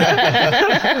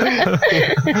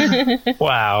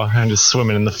 Wow, I'm just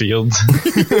swimming in the fields.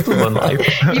 One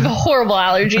life. You have a horrible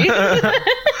allergy.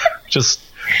 Just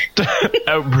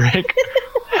outbreak.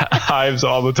 Hives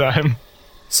all the time.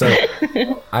 So,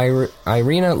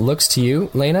 Irina looks to you,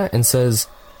 Lena, and says,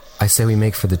 I say we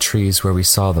make for the trees where we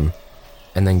saw them,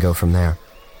 and then go from there.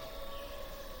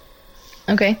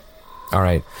 Okay. All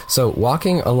right. So,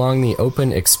 walking along the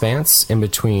open expanse in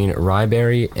between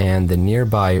Ryeberry and the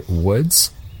nearby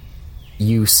woods,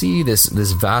 you see this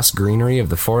vast greenery of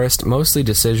the forest, mostly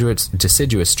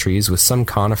deciduous trees with some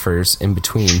conifers in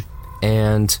between.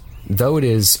 And though it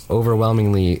is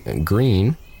overwhelmingly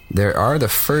green, there are the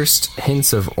first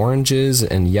hints of oranges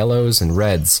and yellows and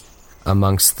reds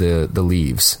amongst the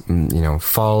leaves. You know,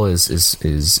 fall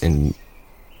is in,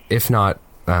 if not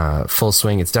full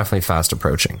swing, it's definitely fast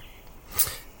approaching.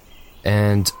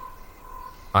 And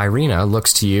Irina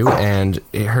looks to you, and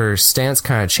her stance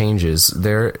kind of changes.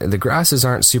 The grasses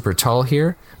aren't super tall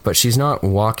here, but she's not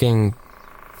walking,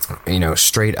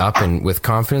 straight up and with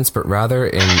confidence, but rather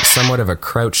in somewhat of a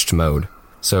crouched mode.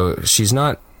 So she's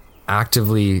not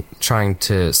actively trying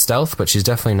to stealth, but she's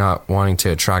definitely not wanting to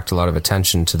attract a lot of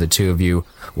attention to the two of you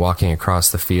walking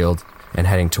across the field and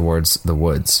heading towards the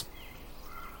woods.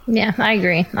 Yeah, I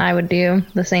agree. I would do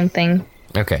the same thing.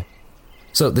 Okay.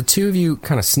 So the two of you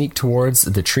kind of sneak towards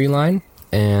the tree line,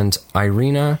 and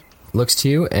Irina looks to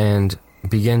you and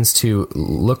begins to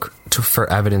look for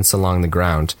evidence along the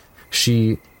ground.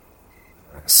 She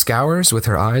scours with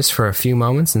her eyes for a few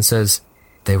moments and says,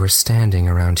 "They were standing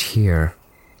around here."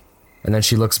 And then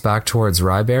she looks back towards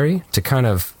Ryeberry to kind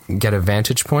of get a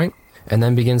vantage point, and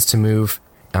then begins to move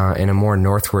in a more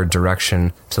northward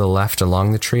direction to the left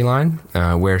along the tree line,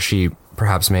 where she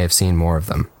perhaps may have seen more of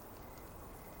them.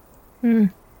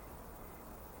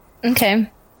 Okay.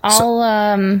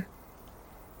 I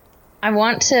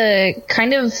want to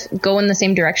kind of go in the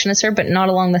same direction as her, but not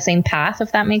along the same path,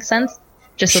 if that makes sense.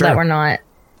 Just so Sure. that we're not...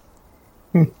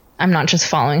 I'm not just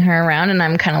following her around, and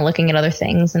I'm kind of looking at other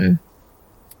things and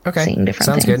seeing different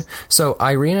Sounds things. good. So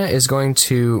Irina is going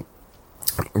to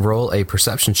roll a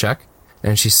perception check,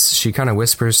 and she kind of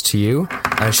whispers to you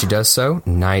as she does so.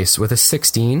 Nice. With a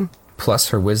 16 plus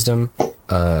her wisdom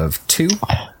of 2,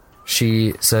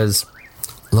 she says,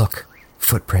 "Look,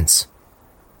 footprints,"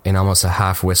 in almost a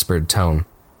half-whispered tone.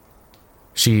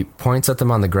 She points at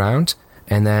them on the ground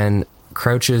and then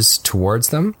crouches towards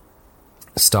them,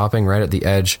 stopping right at the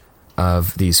edge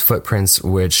of these footprints,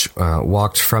 which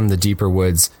walked from the deeper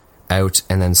woods out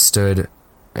and then stood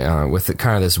with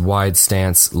kind of this wide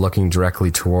stance looking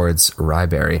directly towards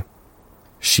Ryeberry.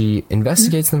 She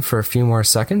investigates them for a few more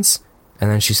seconds, and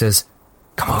then she says,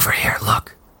 "Come over here,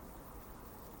 look."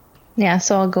 Yeah,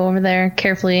 so I'll go over there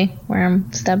carefully where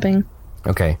I'm stepping.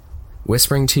 Okay.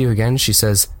 Whispering to you again, she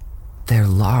says, "They're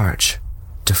large,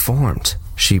 deformed."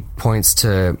 She points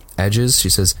to edges. She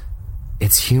says,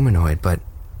 "It's humanoid, but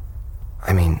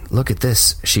I mean, look at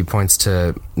this." She points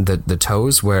to the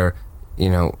toes where,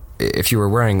 if you were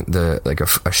wearing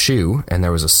a shoe and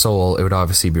there was a sole, it would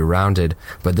obviously be rounded,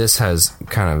 but this has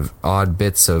kind of odd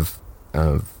bits of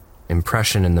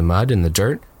impression in the mud, in the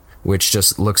dirt, which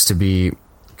just looks to be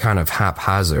kind of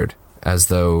haphazard, as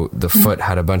though the foot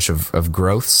had a bunch of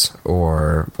growths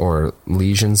or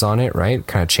lesions on it, right?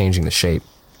 Kind of changing the shape.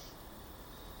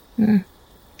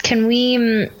 Can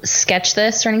we sketch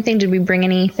this or anything? Did we bring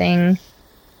anything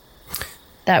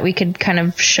that we could kind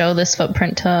of show this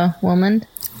footprint to Wilmond?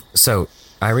 So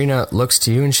Irina looks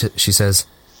to you and she says,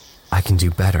 "I can do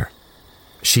better."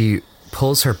 She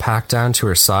pulls her pack down to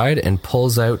her side and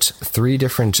pulls out 3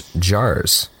 different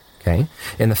jars. Okay.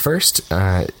 In the first,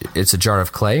 it's a jar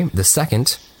of clay. The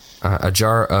second, a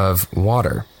jar of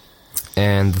water.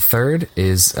 And the third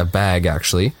is a bag,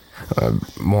 actually,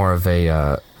 more of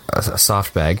a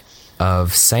soft bag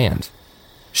of sand.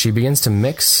 She begins to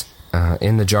mix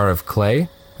in the jar of clay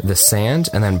the sand,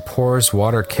 and then pours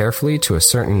water carefully to a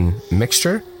certain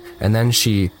mixture, and then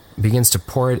she begins to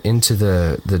pour it into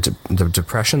the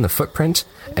depression, the footprint,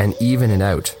 and even it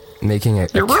out, making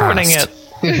it. You're ruining it.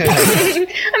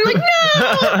 I'm like,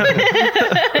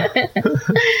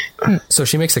 no! So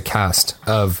she makes a cast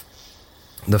of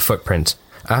the footprint.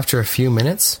 After a few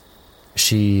minutes,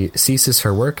 she ceases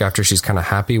her work after she's kind of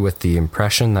happy with the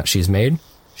impression that she's made.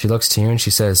 She looks to you and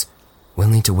she says, "We'll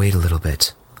need to wait a little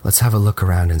bit. Let's have a look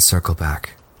around and circle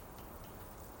back."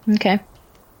 Okay.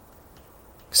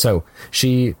 So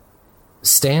she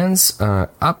stands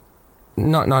up,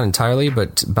 not entirely,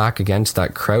 but back again to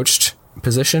that crouched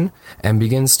position, and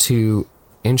begins to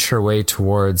inch her way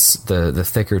towards the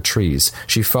thicker trees.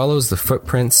 She follows the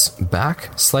footprints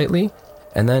back slightly,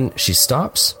 and then she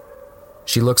stops.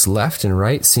 She looks left and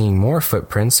right, seeing more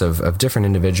footprints of different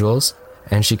individuals,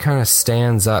 and she kind of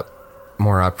stands up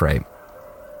more upright.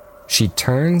 She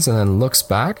turns and then looks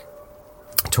back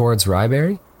towards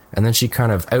Ryberry, and then she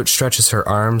kind of outstretches her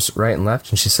arms right and left,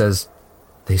 and she says,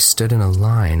 "They stood in a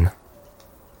line.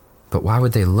 But why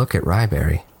would they look at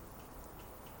Ryberry?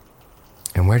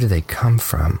 And where do they come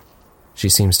from?" She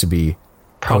seems to be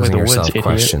Probably posing the woods, herself idiot.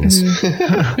 questions.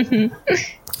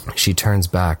 She turns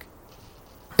back.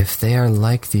 "If they are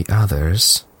like the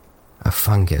others, a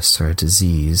fungus or a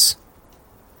disease,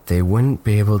 they wouldn't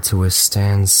be able to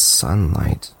withstand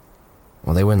sunlight.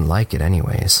 Well, they wouldn't like it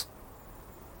anyways."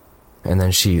 And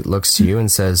then she looks to you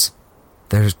and says,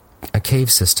 "There's a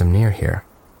cave system near here.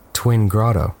 Twin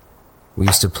Grotto. We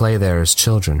used to play there as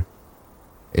children.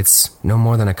 It's no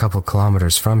more than a couple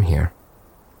kilometers from here."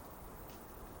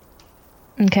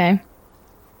 Okay.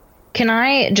 Can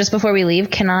I, just before we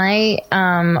leave, can I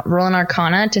roll an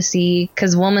Arcana to see,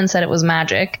 because Woman said it was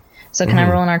magic, so can I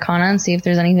roll an Arcana and see if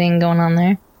there's anything going on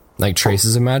there? Like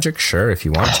traces of magic? Sure, if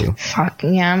you want to. Fuck,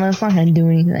 yeah, but it's not going to do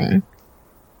anything.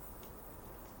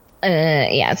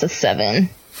 Yeah, it's a 7.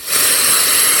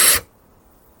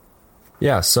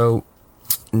 Yeah, so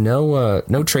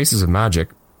no traces of magic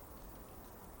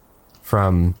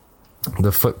from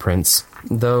the footprints,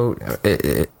 though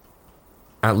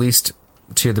at least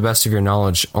to the best of your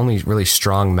knowledge, only really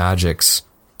strong magics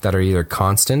that are either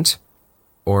constant,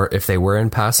 or if they were in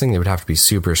passing, they would have to be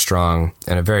super strong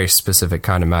and a very specific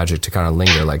kind of magic to kind of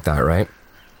linger like that, right?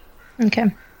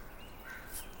 Okay.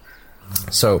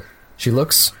 So she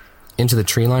looks into the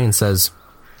tree line and says,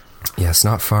 "Yes,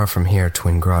 not far from here,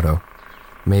 Twin Grotto.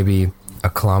 Maybe a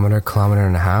kilometer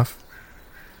and a half.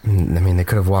 I mean, they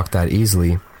could have walked that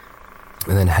easily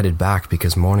and then headed back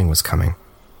because morning was coming."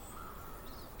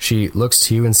 She looks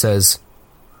to you and says,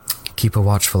 "Keep a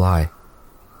watchful eye."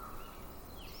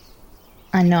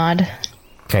 I nod.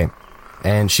 Okay.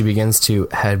 And she begins to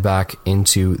head back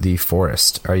into the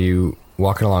forest. Are you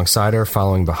walking alongside her,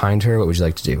 following behind her? What would you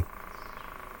like to do?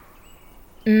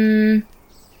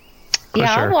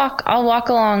 Yeah, her. I'll walk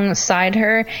alongside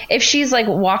her. If she's like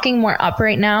walking more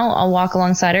upright now, I'll walk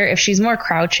alongside her. If she's more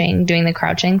crouching, doing the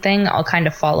crouching thing, I'll kind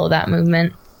of follow that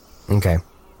movement. Okay.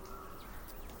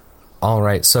 All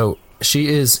right. So she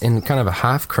is in kind of a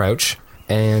half crouch,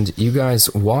 and you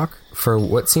guys walk for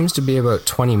what seems to be about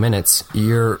 20 minutes.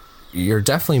 You're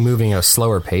definitely moving at a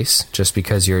slower pace, just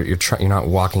because you're not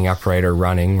walking upright or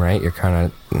running, right? You're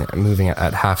kind of moving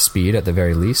at half speed at the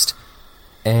very least,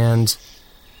 and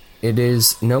it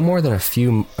is no more than a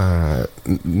few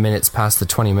minutes past the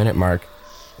 20-minute mark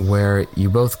where you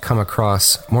both come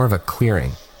across more of a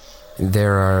clearing.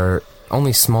 There are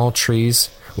only small trees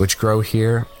which grow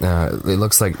here. It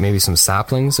looks like maybe some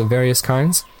saplings of various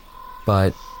kinds,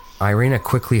 but Irina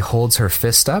quickly holds her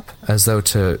fist up as though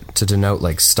to denote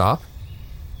like stop,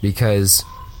 because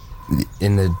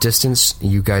in the distance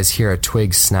you guys hear a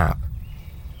twig snap.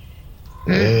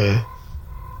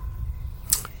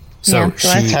 So I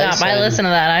she stop. I listen to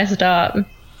that. I stop.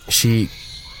 She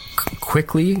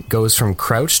quickly goes from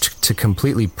crouched to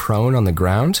completely prone on the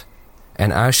ground,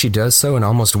 and as she does so in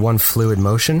almost one fluid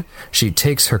motion, she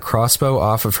takes her crossbow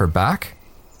off of her back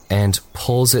and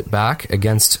pulls it back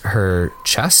against her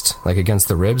chest, like against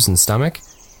the ribs and stomach,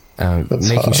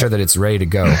 making sure that it's ready to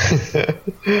go.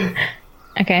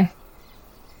 Okay.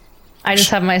 I just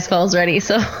have my spells ready,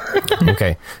 so.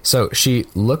 Okay, so she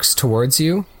looks towards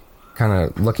you, kind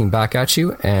of looking back at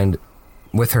you, and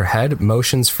with her head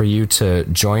motions for you to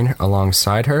join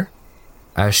alongside her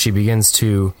as she begins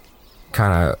to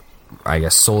kind of, I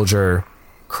guess, soldier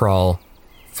crawl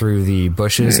through the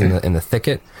bushes in the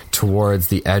thicket towards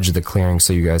the edge of the clearing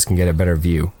so you guys can get a better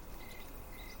view.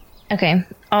 Okay.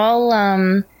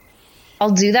 I'll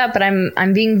do that, but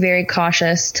I'm being very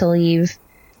cautious to leave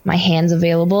my hands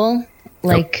available.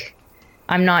 Like,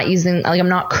 I'm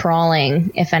not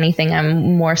crawling. If anything,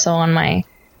 I'm more so on my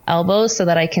elbows so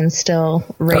that I can still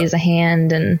raise a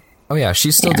hand and. Oh yeah,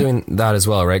 she's still doing that as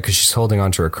well, right? Because she's holding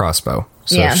onto her crossbow.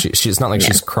 So she's not like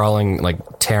she's crawling, like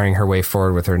tearing her way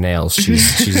forward with her nails.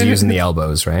 She's using the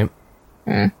elbows, right?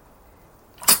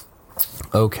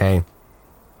 Okay.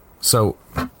 So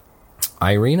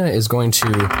Irina is going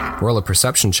to roll a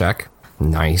perception check.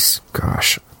 Nice.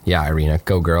 Gosh. Yeah, Irina,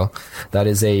 go girl. That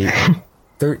is a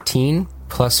 13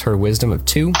 plus her wisdom of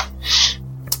 2.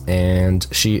 and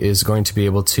she is going to be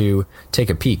able to take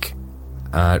a peek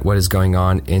at what is going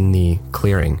on in the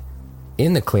clearing.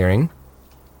 In the clearing,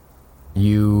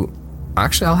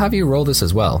 I'll have you roll this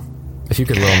as well. If you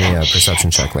could roll me a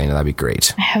perception check, Lena, that'd be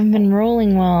great. I haven't been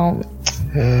rolling well.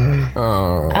 It's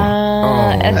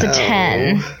a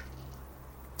 10.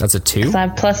 That's a 2? So I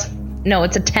have no,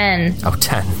 it's a 10. Oh,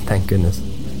 10. Thank goodness.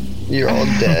 You're all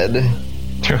dead.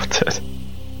 You're all dead.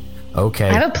 Okay.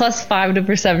 I have a +5 to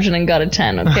perception and got a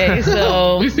 10, okay?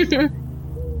 So...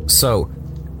 So,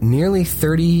 nearly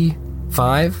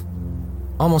 35,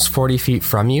 almost 40 feet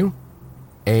from you,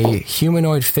 a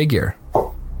humanoid figure,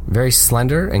 very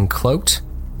slender and cloaked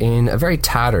in a very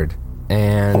tattered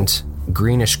and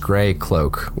greenish gray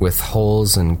cloak with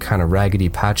holes and kind of raggedy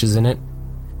patches in it,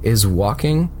 is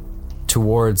walking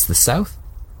towards the south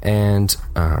and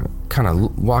kind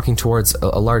of walking towards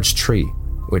a large tree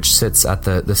which sits at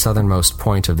the southernmost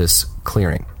point of this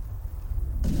clearing.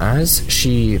 As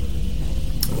she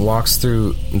walks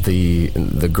through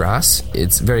the grass,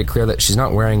 it's very clear that she's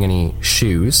not wearing any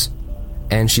shoes,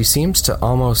 and she seems to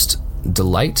almost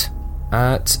delight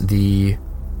at the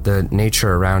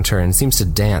nature around her and seems to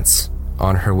dance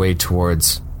on her way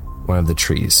towards one of the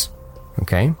trees.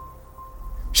 Okay?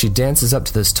 She dances up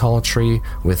to this tall tree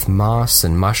with moss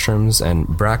and mushrooms and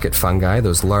bracket fungi,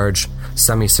 those large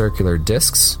semicircular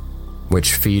discs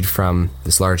which feed from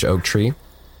this large oak tree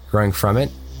growing from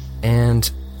it, and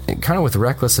kind of with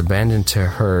reckless abandon to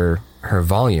her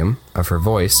volume of her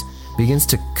voice, begins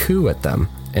to coo at them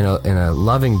in a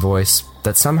loving voice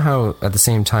that somehow at the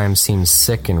same time seems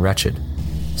sick and wretched.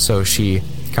 So she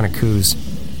kind of coos,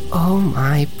 "Oh,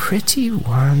 my pretty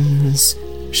ones,"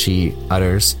 she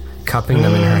utters, cupping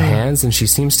them in her hands, and she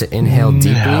seems to inhale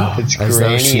deeply. It's as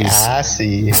Granny though she's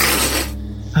Assy.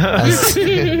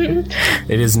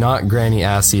 It is not Granny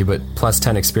Assy, but plus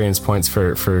 10 experience points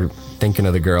for thinking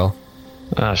of the girl.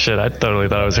 Oh shit, I totally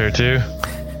thought it was her too.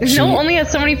 No, only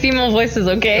has so many female voices,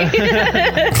 okay?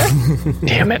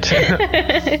 Damn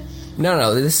it.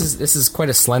 No, this is quite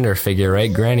a slender figure,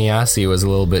 right? Granny Assy was a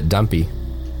little bit dumpy.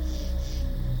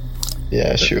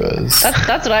 Yeah, she was.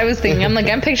 That's what I was thinking.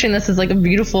 I'm picturing this as like a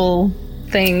beautiful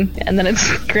thing, and then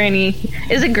it's Granny.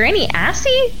 Is it Granny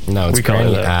Assy? No, it's We call her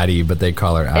Granny that. Addie, but they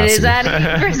call her Assy. It is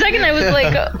Addie. For a second, I was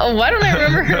like, oh, why don't I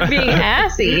remember her being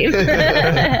Assy?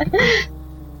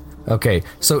 Okay,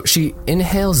 so she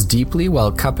inhales deeply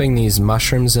while cupping these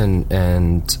mushrooms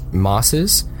and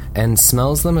mosses, and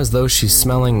smells them as though she's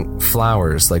smelling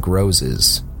flowers like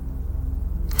roses.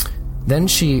 Then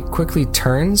she quickly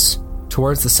turns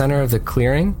towards the center of the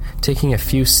clearing, taking a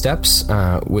few steps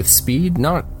with speed,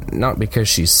 not because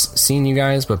she's seen you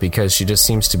guys, but because she just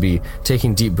seems to be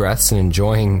taking deep breaths and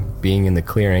enjoying being in the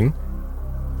clearing.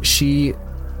 She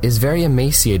is very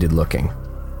emaciated looking,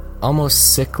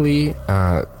 almost sickly,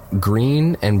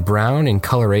 green and brown in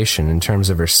coloration in terms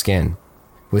of her skin,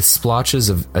 with splotches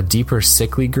of a deeper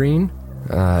sickly green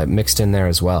mixed in there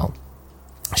as well.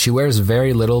 She wears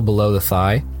very little below the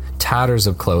thigh, tatters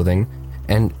of clothing,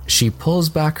 and she pulls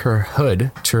back her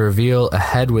hood to reveal a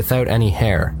head without any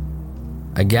hair.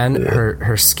 Again,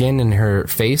 her skin and her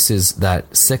face is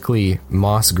that sickly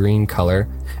moss green color,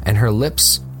 and her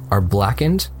lips are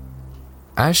blackened.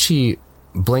 As she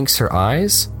blinks her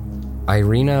eyes,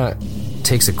 Irina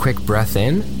takes a quick breath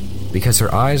in, because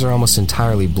her eyes are almost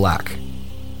entirely black,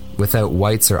 without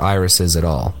whites or irises at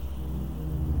all.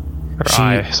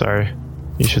 Sorry.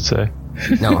 You should say.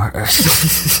 No,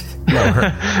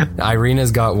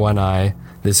 Irina's got one eye.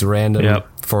 This random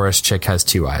forest chick has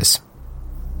two eyes.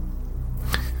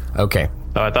 Okay.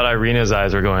 Oh, I thought Irina's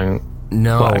eyes were going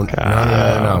No,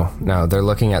 black. no. They're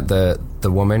looking at the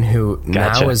woman who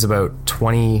Gotcha. now is about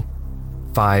 20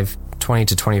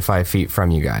 to 25 feet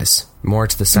from you guys, more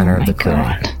to the center of the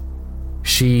clearing.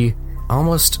 She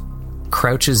almost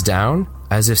crouches down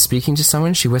as if speaking to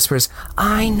someone. She whispers,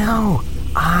 I know.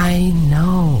 I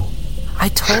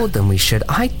told them we should.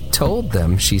 I told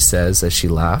them, she says as she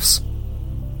laughs.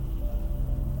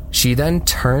 She then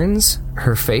turns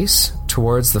her face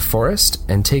towards the forest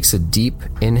and takes a deep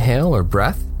inhale or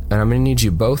breath, and I'm going to need you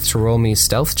both to roll me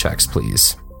stealth checks,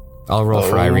 please. I'll roll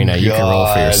for Irina. You can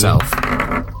roll for yourself.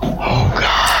 Oh,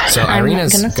 God. So I'm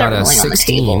Irina's gonna start got a rolling on the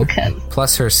 16 table, 'cause-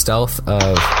 plus her stealth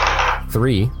of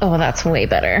 3. Oh, that's way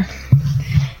better.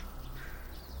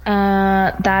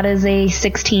 That is a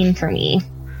 16 for me.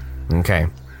 Okay.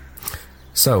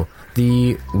 So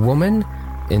the woman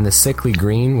in the sickly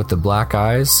green with the black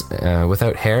eyes,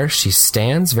 without hair, she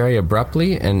stands very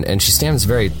abruptly, and she stands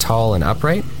very tall and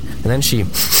upright, and then she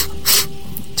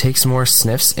takes more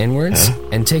sniffs inwards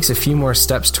and takes a few more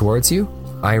steps towards you.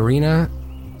 Irina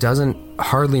doesn't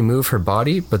hardly move her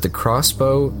body, but the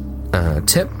crossbow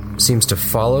tip seems to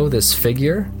follow this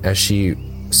figure as she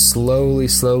slowly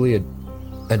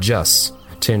adjusts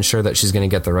to ensure that she's going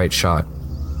to get the right shot.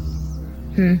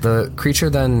 The creature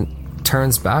then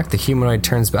turns back, the humanoid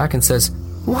turns back and says,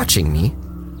 watching me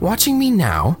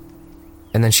now.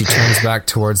 And then she turns back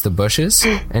towards the bushes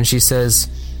and she says,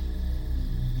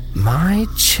 my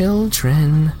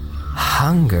children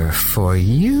hunger for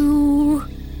you.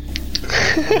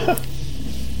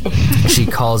 She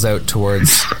calls out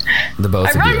towards the both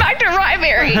of you. Run back to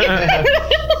Ryberry.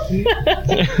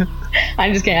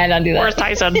 I'm just kidding. I don't do that. Where's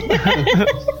Tyson?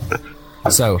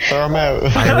 So, Throw him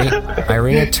out.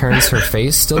 Irina turns her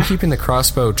face, still keeping the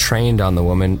crossbow trained on the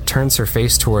woman, turns her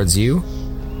face towards you,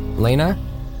 Lena,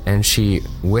 and she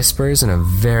whispers in a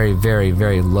very, very,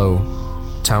 very low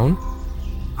tone,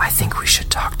 I think we should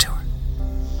talk to her.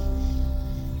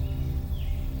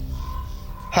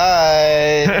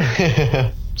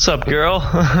 Hi. What's up, girl?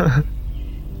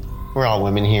 We're all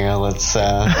women here. Let's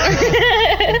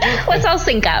Let's all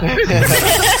sync up.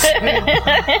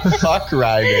 fuck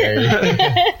Ryberry.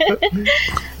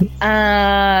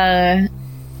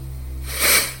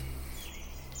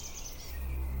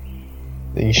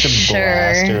 You should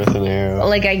blast her with an arrow.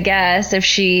 Like, I guess if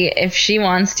she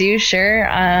wants to, sure.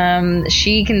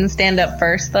 She can stand up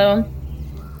first, though.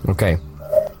 Okay.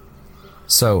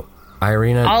 So,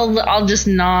 Irina... I'll just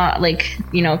not, like,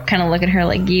 you know, kind of look at her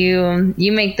like, you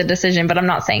make the decision, but I'm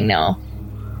not saying no.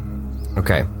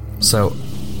 Okay. So,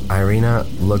 Irina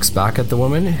looks back at the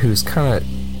woman who's kind of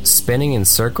spinning in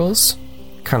circles,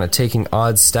 kind of taking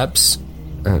odd steps,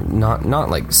 not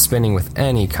like spinning with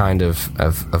any kind of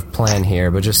plan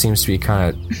here, but just seems to be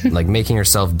kind of like making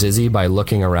herself dizzy by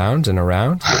looking around and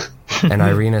around. And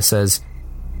Irina says,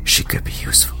 she could be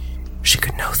useful. She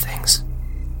could know things.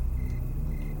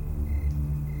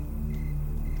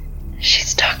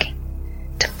 She's talking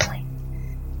to Blaine.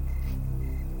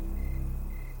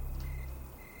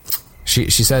 She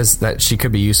says that she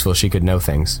could be useful. She could know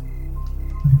things.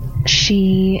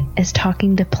 She is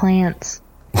talking to plants.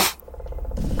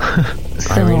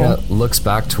 Irina looks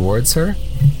back towards her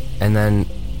and then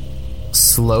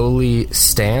slowly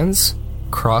stands,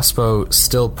 crossbow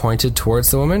still pointed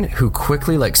towards the woman, who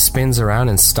quickly like spins around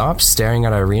and stops, staring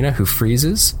at Irina, who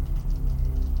freezes.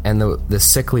 And the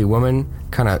sickly woman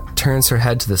kind of turns her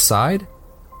head to the side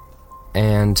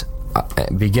and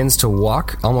begins to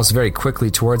walk almost very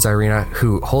quickly towards Irina,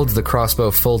 who holds the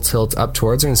crossbow full tilt up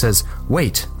towards her and says,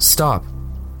 wait, stop.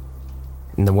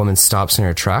 And the woman stops in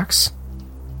her tracks.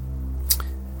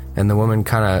 And the woman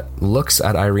kind of looks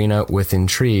at Irina with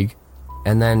intrigue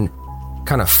and then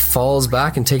kind of falls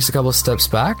back and takes a couple steps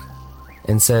back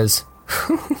and says,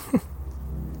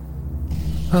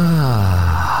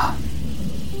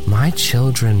 my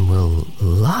children will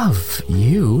love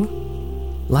you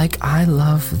like I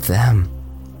love them.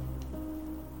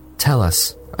 Tell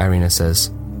us, Irina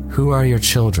says, who are your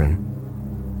children?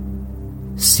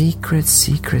 Secrets,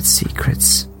 secrets,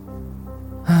 secrets.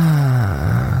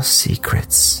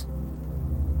 Secrets.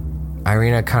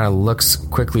 Irina kind of looks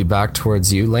quickly back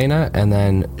towards you, Lena, and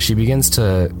then she begins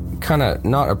to kind of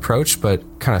not approach, but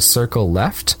kind of circle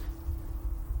left.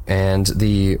 And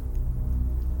the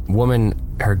woman,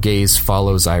 her gaze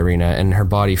follows Irina, and her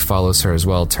body follows her as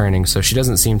well, turning, so she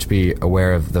doesn't seem to be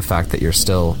aware of the fact that you're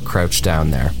still crouched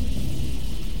down there.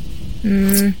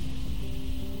 No,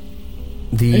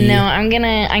 I'm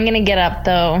gonna get up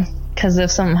though, because if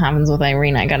something happens with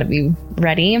Irina, I gotta be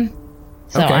ready.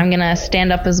 So Okay. I'm gonna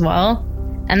stand up as well,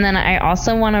 and then I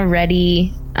also want to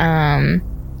ready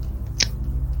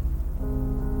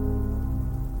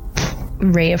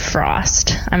Ray of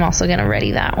Frost. I'm also gonna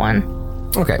ready that one.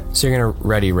 Okay, so you're gonna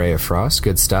ready Ray of Frost.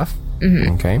 Good stuff.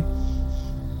 Okay.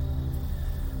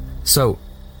 So,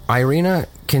 Irina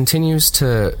continues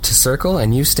to circle,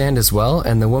 and you stand as well,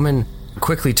 and the woman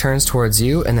quickly turns towards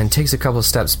you and then takes a couple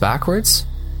steps backwards.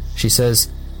 She says,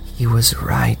 he was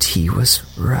right, he was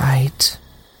right.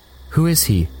 Who is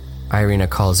he? Irina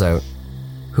calls out.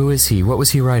 Who is he? What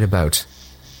was he right about?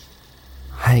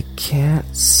 I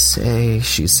can't say,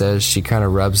 she says. She kind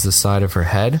of rubs the side of her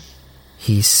head.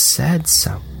 He said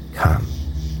so. Come.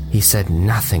 He said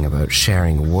nothing about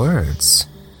sharing words.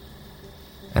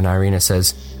 And Irina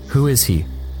says, who is he?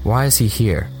 Why is he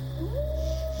here?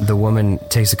 The woman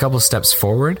takes a couple steps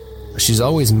forward. She's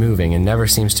always moving and never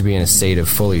seems to be in a state of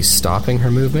fully stopping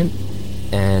her movement.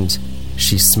 And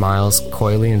she smiles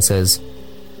coyly and says,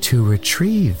 to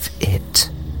retrieve it.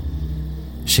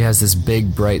 She has this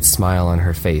big, bright smile on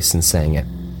her face in saying it.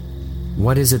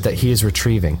 What is it that he is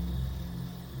retrieving?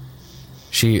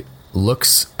 She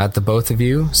looks at the both of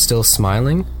you, still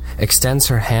smiling, extends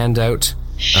her hand out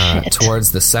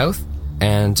towards the south,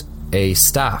 and a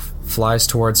staff flies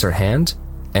towards her hand,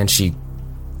 and she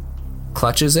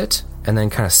clutches it and then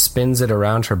kind of spins it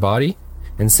around her body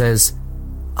and says,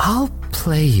 "I'll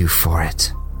play you for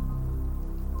it."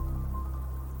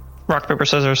 Rock, paper,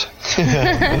 scissors.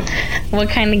 What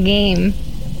kind of game?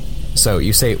 So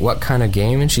you say, "What kind of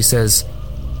game?" And she says,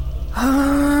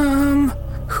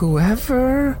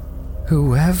 whoever.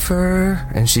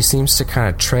 And she seems to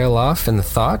kind of trail off in the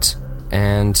thought,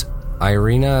 and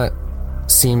Irina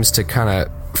seems to kind of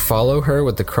follow her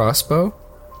with the crossbow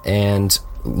and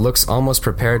looks almost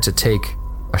prepared to take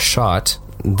a shot,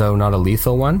 though not a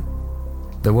lethal one.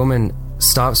 The woman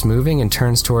stops moving and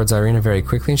turns towards Irina very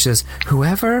quickly, and she says,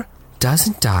 "Whoever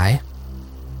doesn't die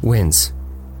wins."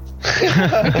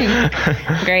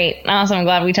 Great. Awesome. I'm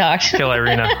glad we talked. Kill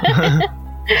Irina.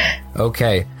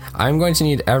 Okay, I'm going to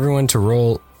need everyone to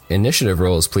roll initiative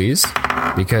rolls, please,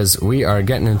 because we are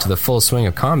getting into the full swing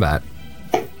of combat.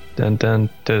 Dun dun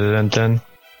dun dun dun.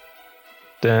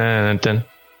 Dun dun.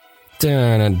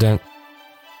 Dun, dun, dun.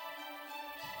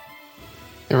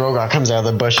 And Rogar comes out of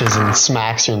the bushes and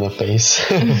smacks you in the face.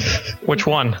 Which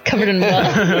one? Covered in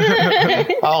blood.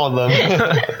 All of them.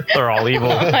 They're all evil.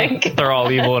 My God. They're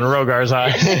all evil in Rogar's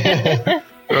eyes.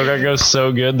 Rogar goes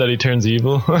so good that he turns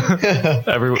evil.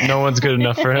 No one's good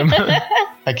enough for him.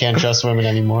 I can't trust women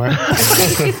anymore.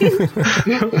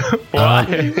 Why?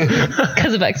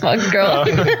 Because of Xbox Girl.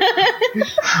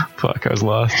 Fuck, I was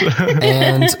lost.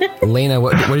 And Lena,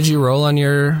 what did you roll on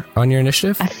your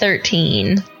initiative? A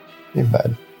 13. You're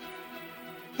bad.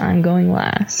 I'm going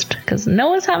last because no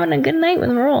one's having a good night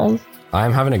with rolls.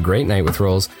 I'm having a great night with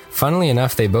rolls. Funnily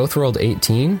enough, they both rolled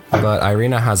 18, but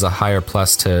Irina has a higher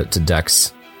plus to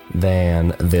Dex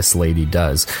than this lady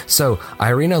does. So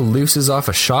Irina looses off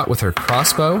a shot with her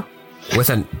crossbow with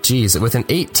an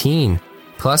 18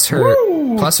 plus her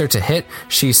to hit.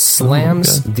 She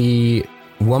slams the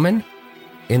woman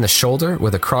in the shoulder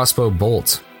with a crossbow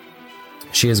bolt.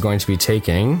 She is going to be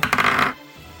taking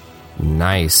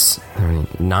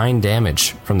 9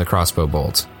 damage from the crossbow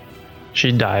bolt.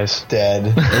 She dies. Dead.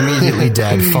 Immediately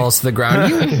dead, falls to the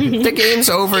ground. The game's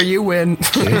over, you win.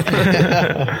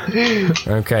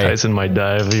 Okay. Tyson might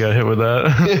die if he got hit with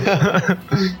that.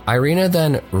 Irina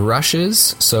then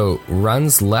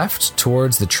runs left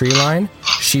towards the tree line.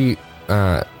 She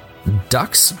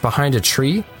ducks behind a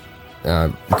tree,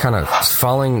 kind of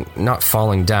not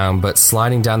falling down, but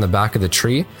sliding down the back of the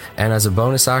tree, and as a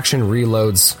bonus action,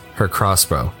 reloads her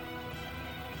crossbow.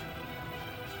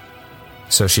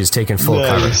 So she's taken full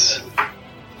Nice. cover.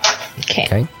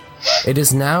 Okay. It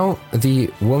is now the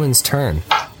woman's turn.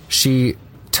 She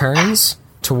turns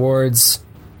towards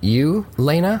you,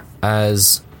 Lena,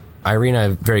 as Irina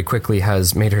very quickly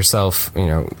has made herself,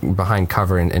 behind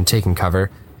cover and taken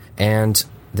cover. And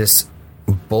this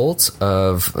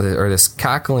this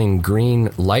cackling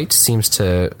green light seems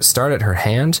to start at her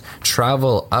hand,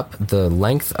 travel up the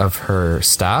length of her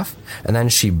staff, and then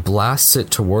she blasts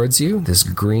it towards you, this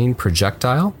green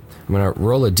projectile. I'm going to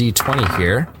roll a d20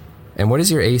 here. And what is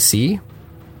your AC?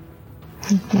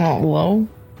 Low.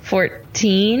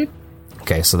 14.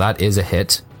 Okay, so that is a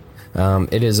hit.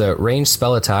 It is a ranged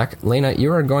spell attack. Lena,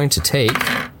 you are going to take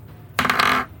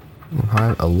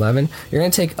 11. You're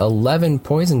going to take 11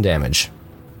 poison damage.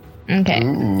 Okay.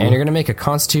 And you're going to make a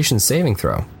Constitution saving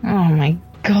throw. Oh my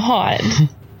God.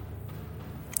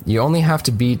 You only have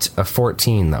to beat a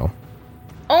 14, though.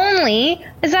 Only?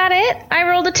 Is that it? I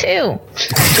rolled a 2.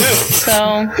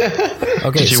 So.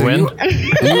 Okay, Did you so win?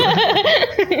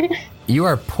 You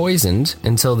are poisoned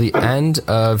until the end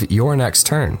of your next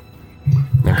turn.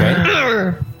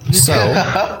 Okay? So,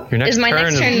 Your next Is my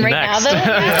next turn right now, though?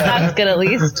 That's good, at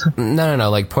least. no,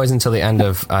 like poison till the end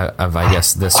of I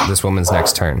guess this woman's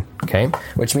next turn. Okay,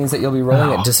 which means that you'll be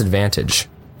rolling at disadvantage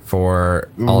for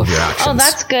all of your actions. Oh,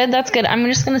 that's good. That's good. I'm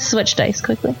just gonna switch dice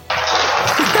quickly.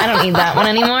 I don't need that one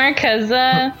anymore because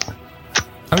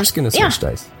I'm just gonna switch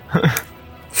dice.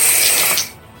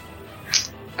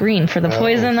 green for the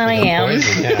poison that I am.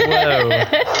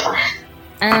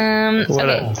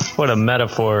 Whoa. What a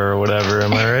metaphor or whatever,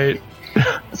 am I right?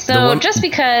 So just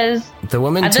because the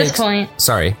woman at this point,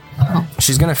 sorry,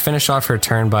 she's going to finish off her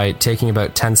turn by taking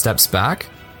about 10 steps back,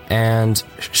 and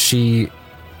she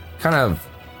kind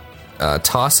of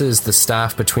tosses the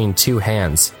staff between two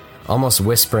hands, almost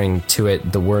whispering to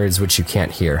it the words which you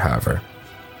can't hear, however.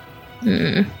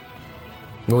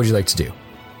 What would you like to do?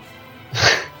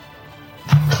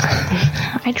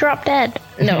 I dropped dead.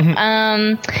 No.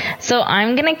 So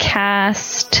I'm gonna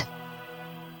cast.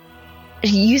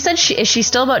 You said is she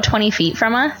still about 20 feet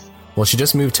from us? Well, she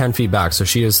just moved 10 feet back, so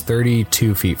she is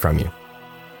 32 feet from you.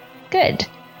 Good.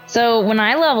 So when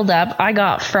I leveled up, I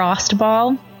got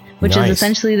Frostball, which Nice. is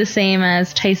essentially the same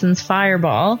as Tyson's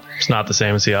Fireball. It's not the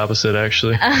same. It's the opposite,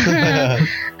 actually.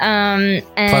 And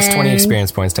Plus 20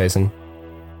 experience points, Tyson.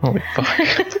 Holy fuck.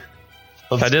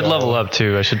 I did level up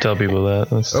too. I should tell people that.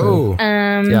 That's, Oh.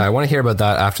 Um, Yeah, I want to hear about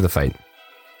that after the fight.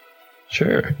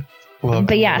 sure.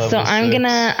 But yeah, so I'm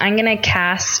gonna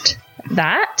cast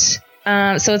that.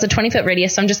 So it's a 20-foot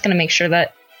radius. So I'm just gonna make sure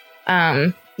that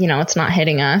it's not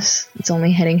hitting us. It's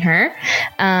only hitting her.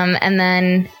 And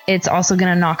then it's also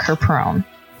gonna knock her prone.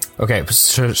 Okay,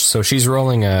 so she's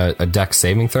rolling a dex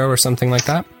saving throw or something like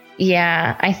that?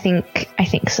 Yeah, I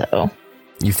think so.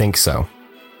 You think so?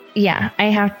 Yeah, I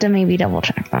have to maybe double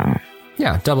check that.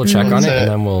 Yeah, double check on What's it, it?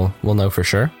 and then we'll know for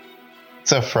sure.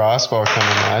 It's a frostball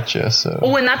coming at you, so.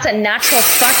 Oh, and that's a natural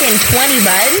fucking 20,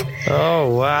 bud.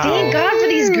 Oh, wow. Thank God for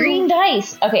these green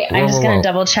dice. Okay, I'm just whoa, gonna whoa.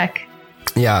 double check.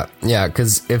 Yeah,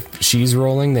 because if she's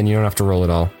rolling, then you don't have to roll at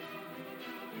all.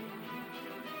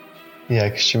 Yeah,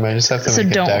 because you might just have to So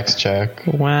make a don't. dex check.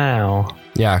 Wow.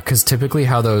 Yeah, because typically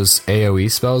how those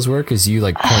AoE spells work is you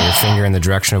like point your finger in the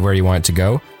direction of where you want it to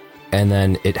go, and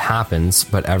then it happens,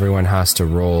 but everyone has to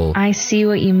roll. I see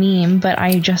what you mean, but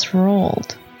I just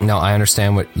rolled. No, I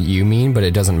understand what you mean, but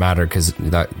it doesn't matter because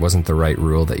that wasn't the right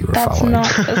rule that you were That's following.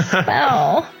 not the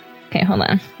spell. Okay, hold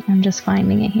on. I'm just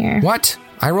finding it here. What?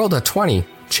 I rolled a 20.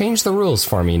 Change the rules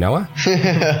for me, Noah. You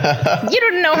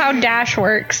don't know how dash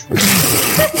works.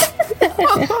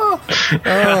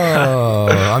 Oh,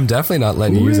 I'm definitely not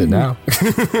letting you use it now.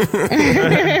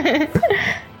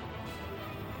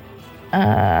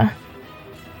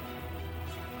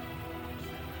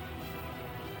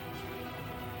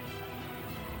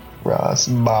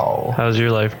 Frostball. How's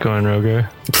your life going, Rogar?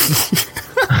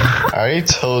 I already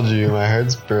told you, my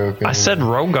heart's broken. I said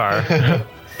Rogar.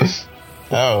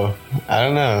 Oh, I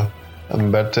don't know. I'm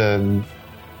about to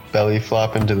belly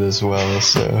flop into this well,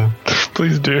 so.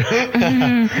 Please do.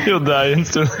 You'll die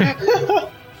instantly.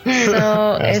 So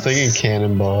I was thinking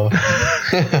cannonball.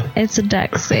 it's a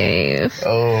dex save.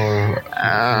 Oh,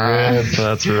 rip,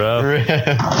 That's rough. rip.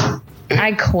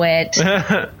 I quit.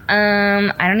 I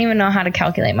don't even know how to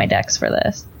calculate my dex for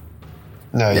this.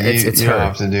 No, it's you her. don't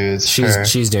have to do it. It's her.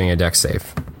 She's doing a dex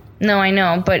save. No, I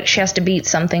know, but she has to beat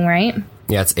something, right?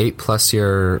 Yeah, it's 8 plus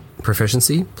your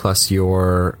proficiency plus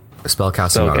your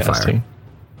spellcasting modifier.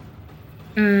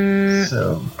 Spellcasting.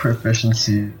 So,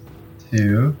 proficiency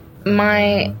 2.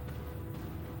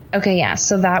 Okay, yeah,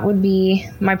 so that would be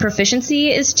my proficiency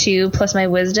is 2 plus my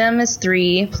wisdom is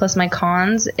 3 plus my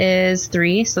cons is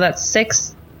 3, so that's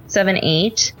 6, 7,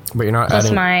 8 But you're not plus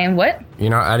adding. my what? You're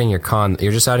not adding your con.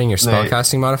 You're just adding your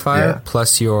spellcasting modifier yeah.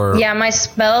 plus your. Yeah, my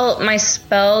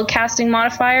spell casting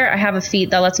modifier. I have a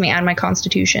feat that lets me add my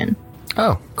Constitution,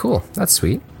 Oh, cool. That's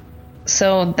sweet.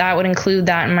 so that would include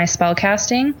that in my spell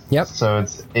casting. Yep. So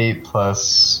it's 8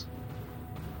 plus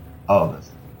all of this.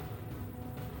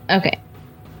 Okay.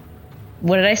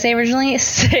 What did I say originally?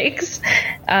 6.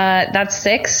 That's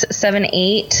 6, 7,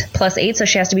 8 plus 8, so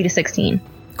she has to beat a 16.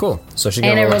 Cool. So she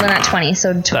And I rolled got. a nat 20,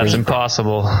 so 20. That's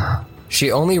impossible.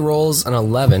 She only rolls an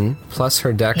 11 plus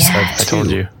her dex Yes. of 2. I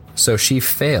told you. So she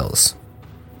fails.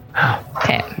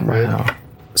 Okay. Wow.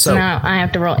 So Now I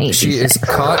have to roll 8. she is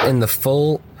caught in the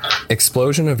full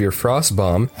explosion of your frost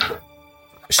bomb.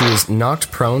 She is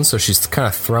knocked prone, so she's kind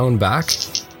of thrown back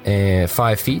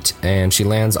 5 feet, and she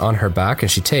lands on her back,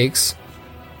 and she takes.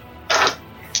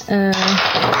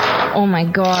 Oh my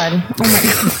god. Oh my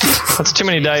god. That's too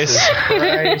many dice.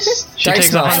 She Dice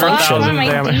takes malfunction. 100,000 my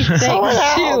damage.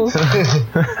 D6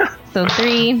 too. So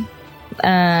 3,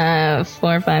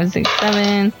 4, 5, 6,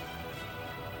 7,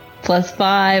 plus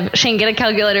 5. Shane, get a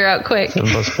calculator out quick. 7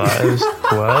 plus 5 is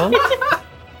 12.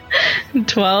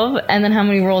 12. And then how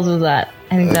many rolls was that?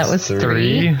 I think that was That's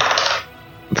 3. 3.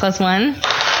 Plus 1.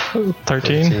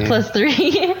 13. Plus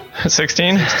 3.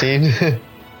 16. 16.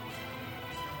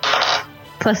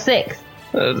 Plus 6.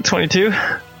 22.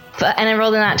 And I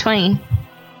rolled a nat 20.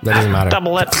 That doesn't matter.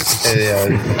 Double it.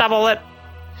 Yeah. Double it.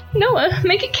 Noah,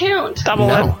 make it count. Double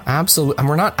it. No, absolutely. And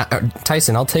we're not.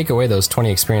 Tyson, I'll take away those 20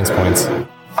 experience points.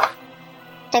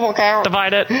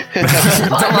 Divide it.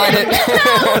 Divide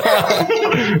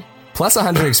it. Plus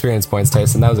 100 experience points,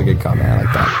 Tyson. That was a good comment. I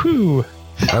like that. Whew.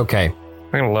 Okay.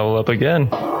 I'm going to level up again.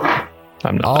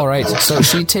 I'm not. All right. So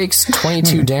she takes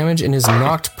 22 damage and is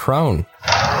knocked prone.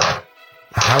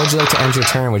 How would you like to end your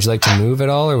turn? Would you like to move at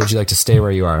all, or would you like to stay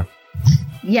where you are?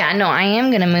 Yeah, no, I am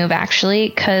going to move actually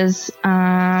because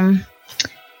I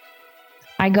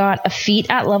got a feat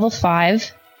at level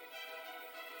 5.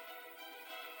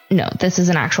 No, this is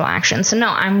an actual action. So no,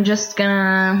 I'm just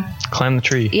gonna Climb the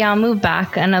tree. I'll move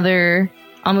back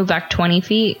 20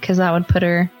 feet because that would put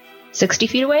her 60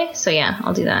 feet away. So yeah,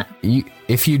 I'll do that.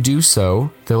 If you do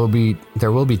so, there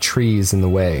will be trees in the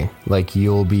way. Like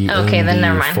you'll be Okay, in then the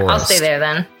never mind. I'll forest. stay there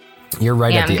then. You're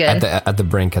right Yeah, at I'm good. at the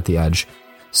brink, at the edge.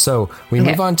 So we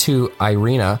Okay. move on to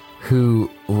Irina, who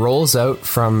rolls out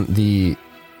from the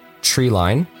tree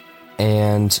line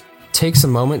and takes a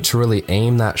moment to really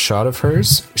aim that shot of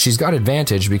hers. She's got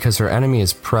advantage because her enemy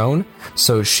is prone,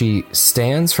 so she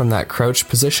stands from that crouched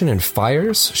position and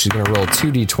fires. She's going to roll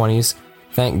 2 d20s.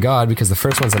 Thank God, because the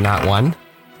first one's a nat 1,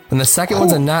 and the second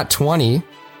one's a nat 20.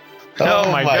 Oh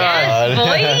my God.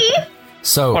 Boy!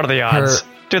 So What are the odds?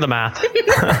 Do the math.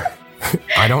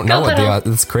 I don't know Go what the Fiddle. odds.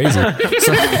 It's crazy.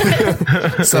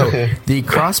 So the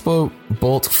crossbow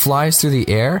bolt flies through the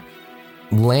air,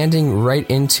 landing right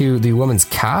into the woman's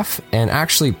calf and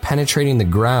actually penetrating the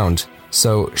ground.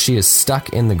 So she is stuck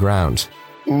in the ground.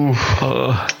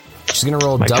 Ugh. She's gonna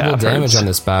roll My double calf damage hurts. on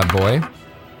this bad boy.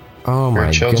 Oh Her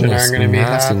my children goodness! aren't gonna be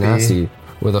nasty, happy. nasty.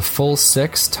 With a full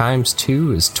 6 times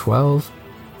 2 is 12,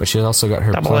 but she's also got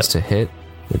her Double plus it. to hit,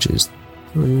 which is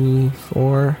 3,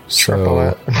 4. Triple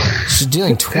So it. she's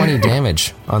dealing 20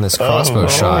 damage on this crossbow Oh.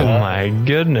 shot. Oh my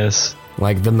goodness.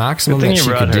 Like the maximum Good thing that you she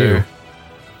brought could do. her.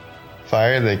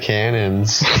 Fire the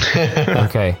cannons.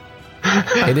 Okay.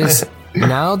 It is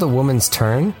now the woman's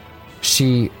turn.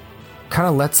 She kind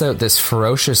of lets out this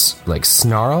ferocious like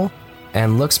snarl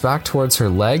and looks back towards her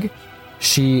leg.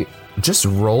 She just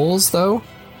rolls though,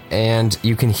 and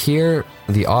you can hear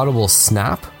the audible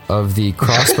snap of the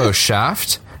crossbow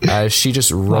shaft as she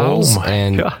just rolls my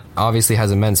and God. obviously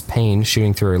has immense pain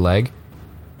shooting through her leg.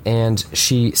 And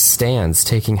she stands,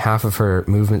 taking half of her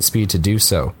movement speed to do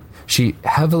so. She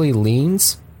heavily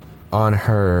leans on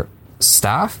her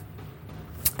staff,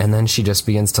 and then she just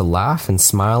begins to laugh and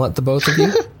smile at the both of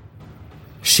you.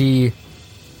 She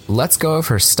lets go of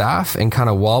her staff and kind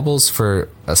of wobbles for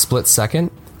a split second,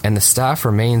 and the staff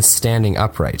remains standing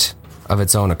upright of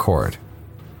its own accord.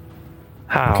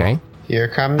 How? Okay? Here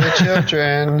come the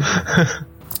children.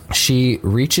 She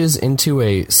reaches into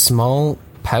a small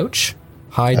pouch,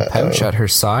 hide pouch at her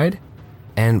side,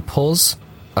 and pulls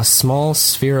a small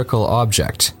spherical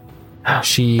object.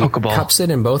 She Pokeball. cups it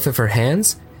in both of her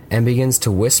hands and begins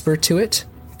to whisper to it,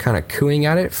 kind of cooing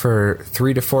at it for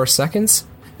 3 to 4 seconds,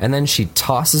 and then she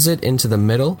tosses it into the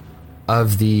middle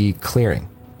of the clearing.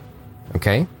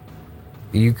 Okay?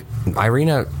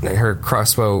 Irina, her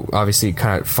crossbow obviously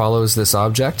kind of follows this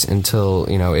object until,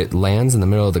 it lands in the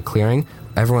middle of the clearing.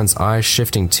 Everyone's eyes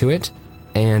shifting to it,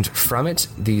 and from it,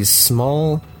 these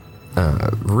small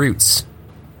roots,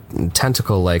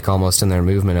 tentacle-like almost in their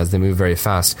movement as they move very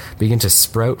fast, begin to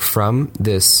sprout from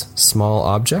this small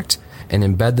object and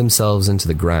embed themselves into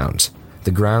the ground.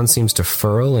 The ground seems to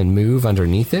furl and move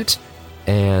underneath it,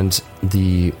 and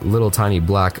the little tiny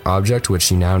black object, which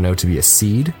you now know to be a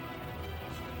seed,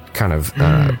 kind of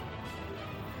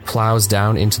plows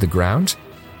down into the ground.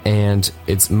 And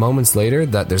it's moments later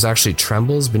that there's actually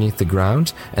trembles beneath the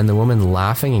ground, and the woman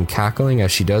laughing and cackling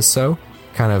as she does so,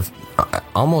 kind of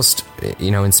almost,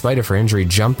 in spite of her injury,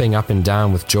 jumping up and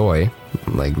down with joy,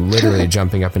 like literally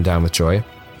jumping up and down with joy.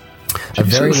 A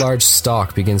very large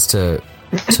stalk begins to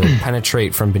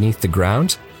penetrate from beneath the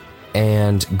ground,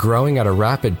 and growing at a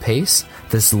rapid pace,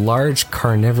 this large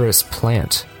carnivorous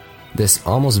plant, this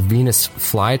almost Venus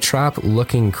flytrap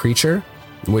looking creature,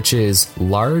 which is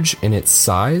large in its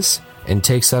size and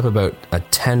takes up about a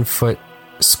 10-foot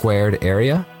squared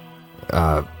area,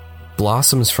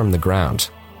 blossoms from the ground.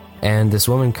 And this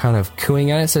woman kind of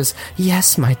cooing at it says,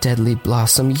 "Yes, my deadly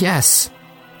blossom, yes."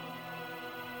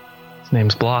 His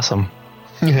name's Blossom.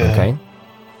 Okay.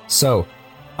 So,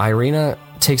 Irina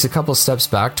takes a couple steps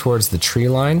back towards the tree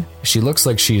line. She looks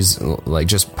like she's like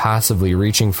just passively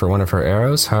reaching for one of her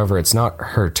arrows. However, it's not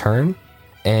her turn.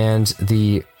 And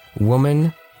the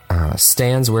woman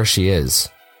stands where she is,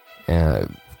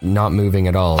 not moving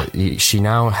at all. She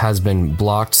now has been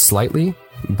blocked slightly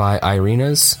by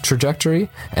Irina's trajectory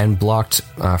and blocked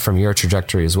from your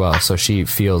trajectory as well. So she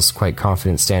feels quite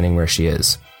confident standing where she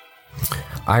is.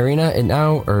 Irina,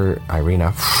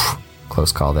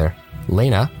 close call there.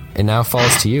 Lena, it now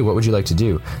falls to you. What would you like to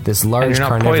do? This large you're not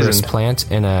carnivorous poisoned.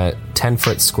 plant in a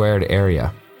 10-foot squared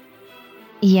area.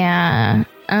 Yeah,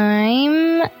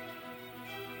 I'm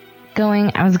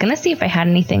going. I was gonna see if I had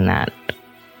anything that.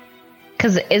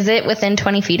 Because is it within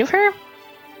 20 feet of her?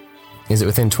 Is it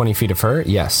within 20 feet of her?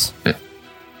 Yes.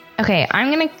 Okay,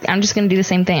 I'm just gonna do the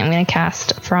same thing. I'm gonna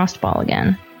cast Frostball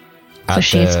again. So At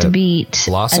she has the to beat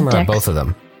Blossom a or at dex- both of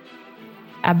them?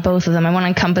 At both of them. I want to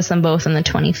encompass them both in the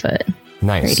 20-foot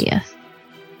Nice. radius.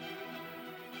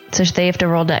 So they have to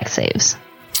roll dex saves.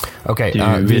 Okay,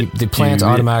 Do the plant it.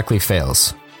 automatically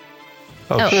fails.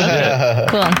 Oh, shit.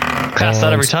 Cool. Pass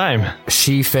that every time.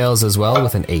 She fails as well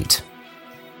with an 8.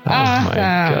 Oh my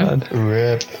god.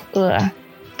 Rip. Ugh.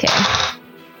 Okay.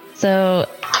 So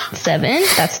 7.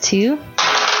 That's 2.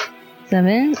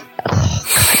 7. Oh,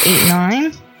 God, 8,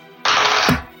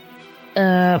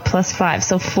 9. Plus 5.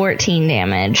 So 14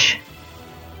 damage.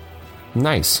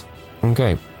 Nice.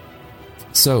 Okay.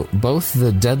 So both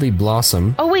the Deadly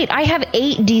Blossom. Oh, wait. I have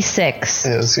 8d6.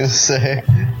 Yeah, I was gonna say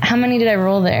How many did I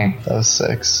roll there? that was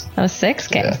 6. That was 6?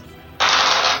 Okay. Yeah.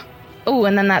 Oh,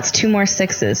 and then that's 2 more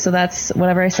 6s. So that's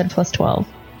whatever I said plus 12.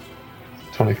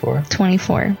 24.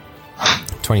 24.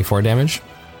 24 damage?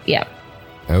 Yeah.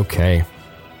 Okay.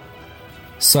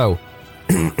 So,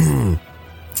 and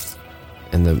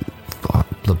the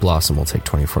Blossom will take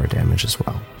 24 damage as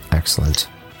well. Excellent.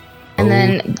 And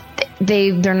then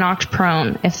they're knocked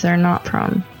prone if they're not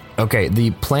prone. Okay,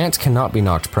 the plant cannot be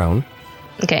knocked prone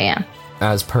Okay, yeah.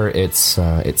 as per its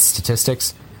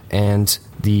statistics, and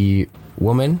the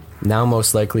woman, now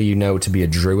most likely you know to be a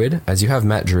druid, as you have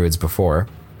met druids before,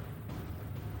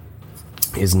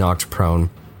 is knocked prone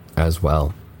as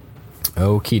well.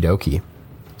 Okie dokie.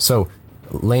 So,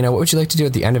 Lena, what would you like to do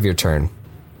at the end of your turn?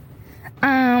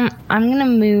 I'm gonna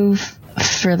move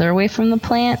further away from the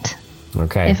plant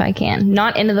Okay. if I can.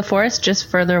 Not into the forest, just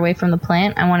further away from the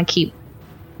plant. I want to keep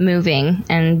moving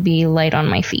and be light on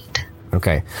my feet.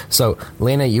 Okay. So,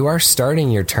 Lena, you are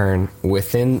starting your turn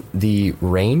within the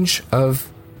range of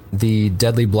the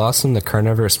Deadly Blossom, the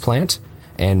carnivorous plant,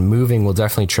 and moving will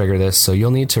definitely trigger this, so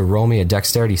you'll need to roll me a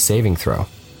dexterity saving throw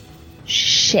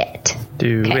Shit.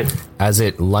 Do Okay. it. as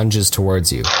it lunges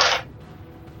towards you.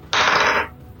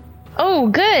 Oh,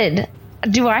 good.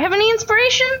 Do I have any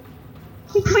inspiration?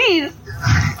 Please.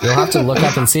 You'll have to look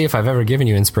up and see if I've ever given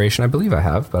you inspiration. I believe I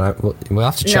have, but we'll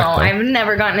have to check. No, though. I've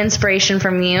never gotten inspiration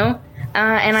from you.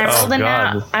 And I rolled a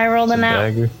nat. God. I rolled a nat.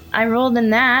 Dagger. I rolled a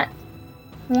nat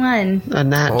 1. A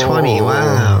nat Oh. 20.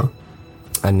 Wow.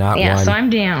 A nat Yeah, one. so I'm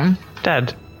down.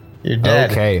 Dead. You're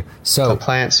dead. Okay, The so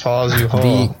plant swallows you whole.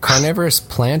 the carnivorous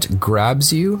plant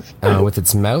grabs you with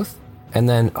its mouth and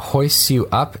then hoists you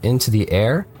up into the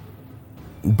air.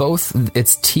 Both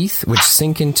its teeth, which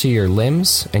sink into your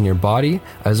limbs and your body,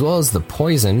 as well as the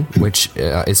poison, which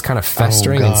is kind of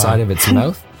festering God. inside of its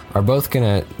mouth, are both going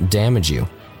to damage you.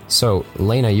 So,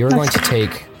 Lena, you're going to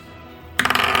take...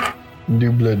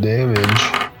 Double damage.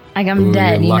 Like I'm Ooh,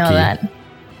 dead, you're you know lucky. that.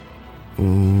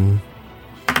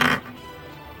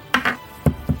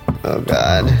 Oh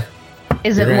god.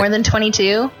 Is it You're more gonna- than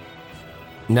 22?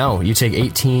 No, you take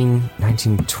 18,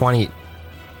 19, 20...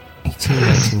 18,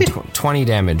 19, 20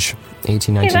 damage.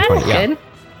 18, 19, Hey, 20. that's Yeah.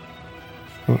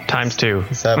 good. Times 2.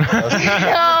 Is that plus, is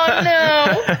Oh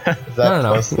no. that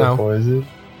No, plus the no. poison?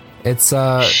 It's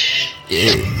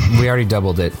we already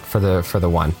doubled it for the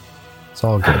one. It's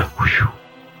all good.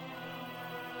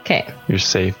 Okay. You're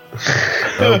safe.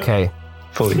 Okay.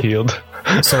 Fully healed.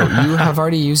 So you have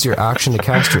already used your action to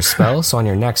cast your spell, so on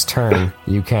your next turn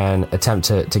you can attempt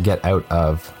to get out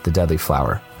of the deadly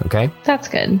flower. Okay? That's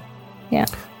good. Yeah.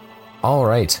 All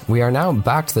right. We are now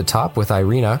back to the top with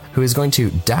Irina, who is going to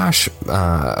dash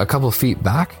a couple feet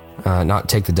back, not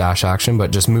take the dash action,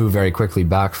 but just move very quickly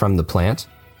back from the plant.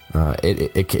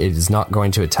 It is not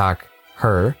going to attack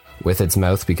her with its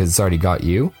mouth because it's already got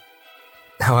you.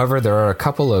 However, there are a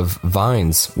couple of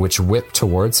vines which whip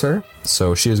towards her,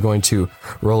 so she is going to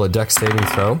roll a dex saving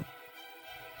throw.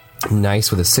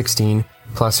 Nice, with a 16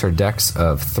 plus her dex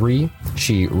of 3.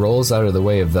 She rolls out of the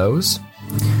way of those.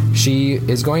 She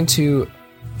is going to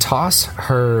toss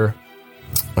her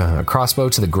crossbow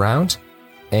to the ground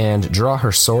and draw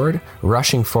her sword,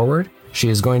 rushing forward. She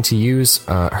is going to use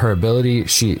her ability.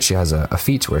 She has a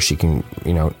feat where she can,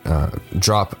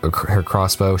 drop her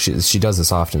crossbow. She does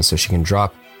this often, so she can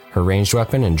drop her ranged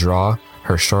weapon and draw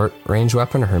her short range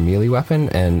weapon or her melee weapon,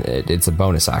 and it's a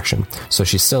bonus action. So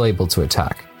she's still able to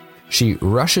attack. She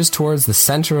rushes towards the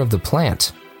center of the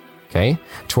plant, okay,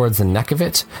 towards the neck of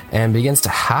it, and begins to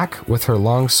hack with her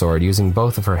longsword using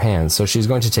both of her hands. So she's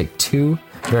going to take 2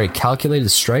 very calculated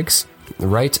strikes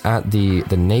right at the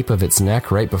nape of its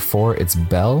neck, right before its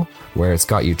bell, where it's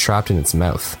got you trapped in its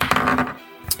mouth.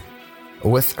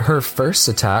 With her first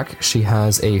attack, she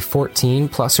has a 14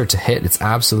 plus her to hit. It's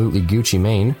absolutely Gucci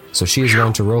Mane, so she is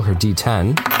going to roll her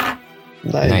d10.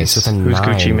 Nice, with a Who's 9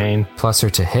 Gucci Mane? plus her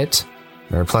to hit,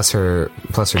 or plus her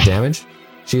damage.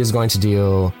 She is going to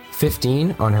deal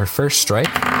 15 on her first strike.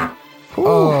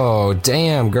 Oh,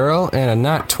 damn, girl, and a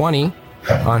nat 20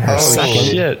 on her second.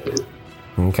 Shit.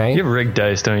 Okay. You have rigged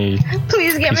dice, don't you?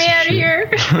 Please get me out of here.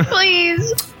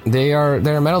 Please.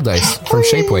 They're metal dice from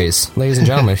Shapeways. Ladies and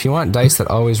gentlemen, if you want dice that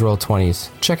always roll 20s,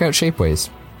 check out Shapeways.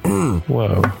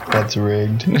 Whoa. That's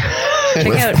rigged.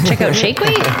 Check out shake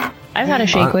weight. I've had a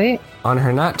shake weight. On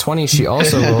her nat 20, she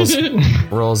also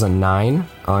rolls a 9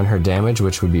 on her damage,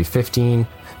 which would be 15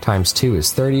 times 2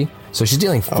 is 30. So she's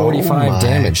dealing 45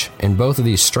 damage in both of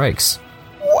these strikes.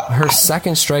 Her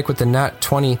second strike with the nat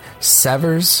 20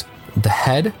 severs the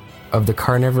head of the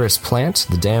carnivorous plant.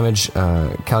 The damage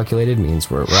calculated means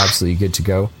we're absolutely good to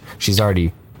go. She's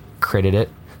already critted it.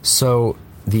 So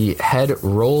the head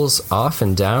rolls off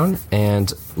and down,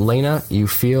 and Lena, you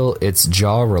feel its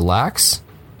jaw relax,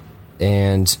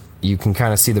 and you can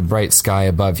kind of see the bright sky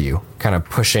above you, kind of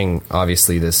pushing,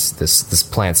 obviously, this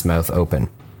plant's mouth open.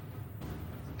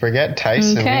 Forget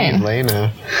Tyson, Okay. we need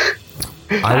Lena.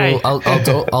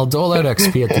 I'll dole out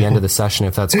XP at the end of the session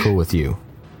if that's cool with you.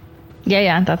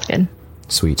 Yeah, that's good.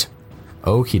 Sweet.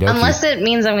 Okie dokie. Unless it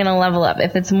means I'm gonna level up.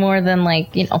 If it's more than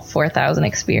 4,000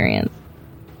 experience.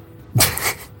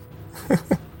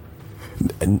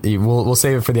 We'll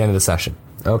save it for the end of the session.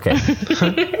 Okay.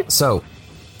 So,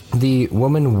 the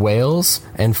woman wails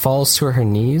and falls to her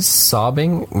knees,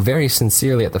 sobbing very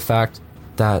sincerely at the fact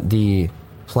that the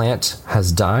plant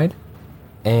has died.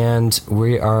 And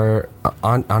we are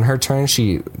on her turn.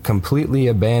 She completely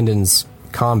abandons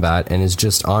combat and is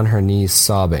just on her knees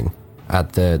sobbing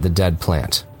at the dead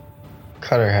plant.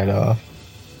 Cut her head off.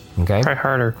 Okay. Try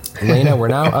harder. Lena, we're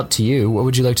now up to you. What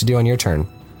would you like to do on your turn?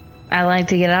 I like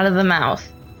to get out of the mouth.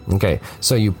 Okay,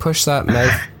 so you push that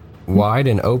mouth wide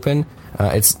and open.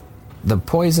 The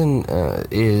poison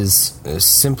is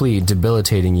simply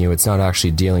debilitating you. It's not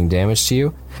actually dealing damage to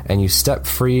you. And you step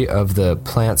free of the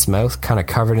plant's mouth, kind of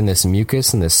covered in this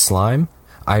mucus and this slime.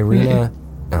 Irina,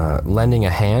 lending a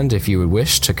hand, if you would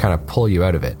wish, to kind of pull you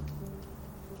out of it.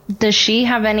 Does she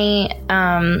have any?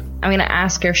 I'm gonna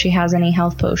ask her if she has any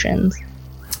health potions.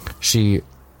 She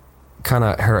kind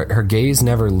of, her gaze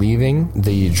never leaving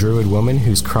the druid woman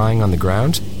who's crying on the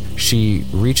ground. She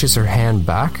reaches her hand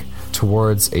back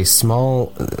towards a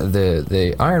small,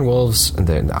 the Iron Wolves,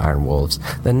 the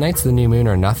Knights of the New Moon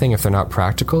are nothing if they're not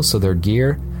practical, so their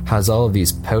gear has all of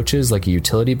these pouches like a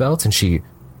utility belt, and she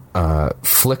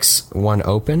flicks one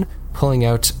open, pulling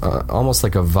out almost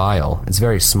like a vial. It's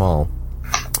very small,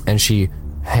 and she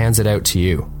hands it out to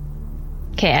you.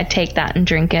 Okay, I take that and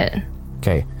drink it.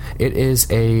 Okay, it is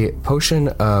a potion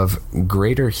of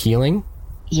greater healing.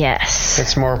 Yes.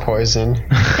 It's more poison.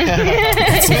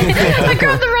 I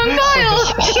grabbed the wrong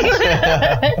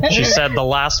vial. She said the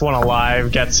last one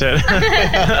alive gets it.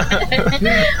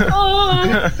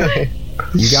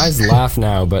 You guys laugh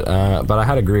now, but I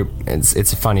had a group.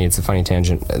 It's funny. It's a funny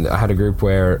tangent. I had a group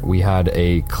where we had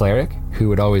a cleric who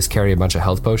would always carry a bunch of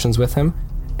health potions with him,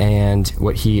 and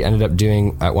what he ended up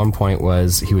doing at one point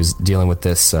was he was dealing with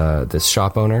this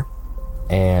shop owner,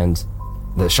 and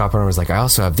the shop owner was like, "I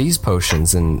also have these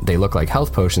potions, and they look like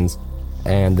health potions,"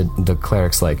 and the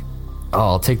cleric's like, "Oh,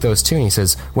 I'll take those too." And he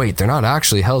says, "Wait, they're not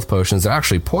actually health potions, they're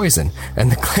actually poison."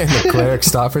 And the cleric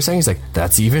stopped for a second. He's like,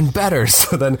 "That's even better."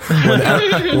 So then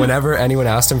whenever anyone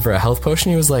asked him for a health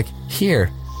potion, he was like, "Here,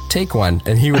 take one."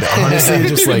 And he would honestly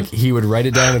just he would write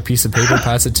it down on a piece of paper,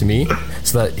 pass it to me,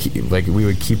 so that we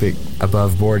would keep it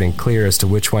above board and clear as to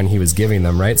which one he was giving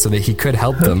them, right? So that he could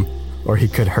help them or he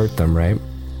could hurt them, right?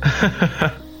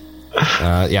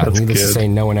 Needless to say,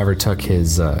 no one ever took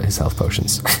his health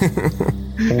potions.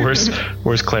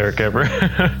 worst cleric ever.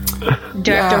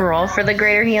 Do I have to roll for the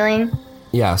greater healing?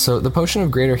 Yeah, so the potion of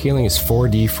greater healing is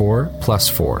 4d4 plus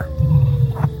 4.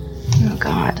 Oh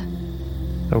god.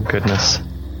 Oh goodness.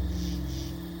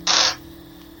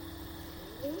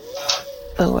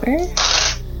 4.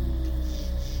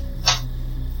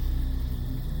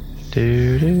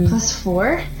 Plus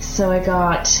 4. So I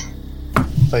got...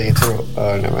 Oh, you threw...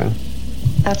 Oh, never mind.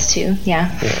 That's 2. Yeah.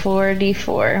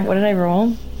 4d4. What did I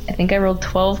roll? I think I rolled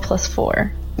 12 plus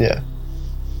 4. Yeah.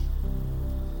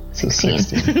 16.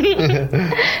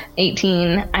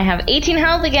 18. I have 18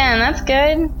 health again. That's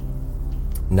good.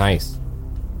 Nice.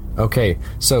 Okay,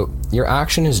 so your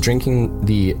action is drinking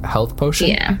the health potion.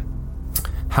 Yeah.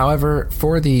 However,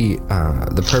 for the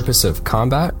purpose of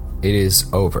combat, it is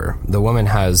over. The woman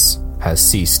has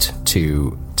ceased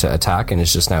to attack and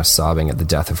is just now sobbing at the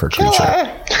death of her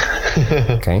creature.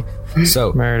 Okay,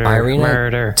 so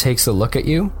Irina takes a look at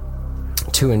you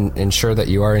to ensure that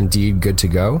you are indeed good to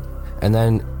go, and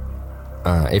then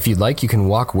if you'd like, you can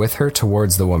walk with her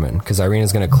towards the woman, because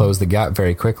Irina's going to close the gap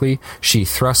very quickly. She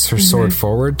thrusts her sword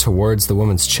forward towards the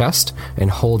woman's chest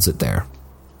and holds it there.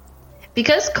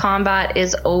 Because combat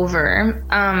is over,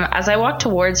 as I walk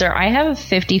towards her, I have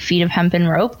 50 feet of hempen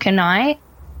rope. Can I,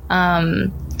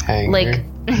 Hanger.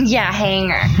 yeah,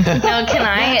 hanger. No,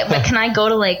 can I go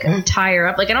to, like, tie her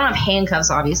up? Like, I don't have handcuffs,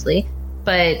 obviously,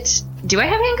 but do I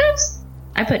have handcuffs?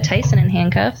 I put Tyson in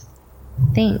handcuffs.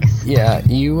 Thanks. Yeah,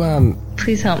 you,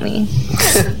 Please help me.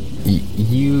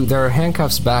 there are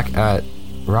handcuffs back at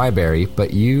Ryberry,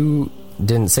 but you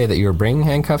didn't say that you were bringing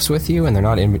handcuffs with you, and they're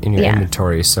not in your Yeah.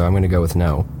 inventory, so I'm going to go with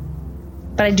no.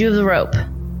 But I do have the rope.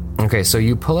 Okay, so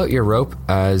you pull out your rope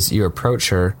as you approach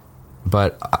her,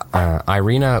 but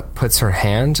Irina puts her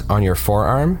hand on your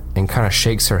forearm and kind of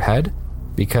shakes her head,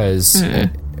 because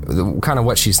kind of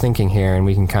what she's thinking here, and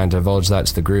we can kind of divulge that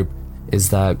to the group, is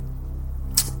that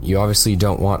you obviously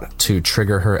don't want to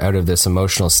trigger her out of this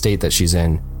emotional state that she's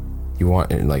in. You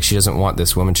want, like, she doesn't want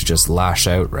this woman to just lash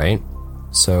out, right?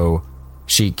 So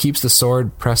she keeps the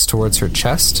sword pressed towards her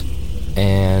chest,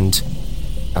 and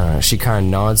she kind of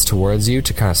nods towards you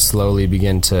to kind of slowly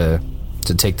begin to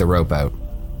take the rope out.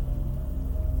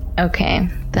 Okay.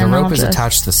 The Then rope I'll is just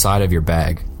attached to the side of your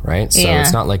bag, right? So Yeah.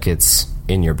 it's not like it's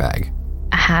in your bag.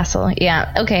 a hassle.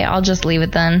 Yeah. Okay, I'll just leave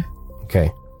it then.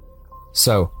 Okay.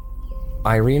 So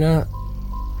Irina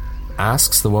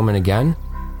asks the woman again,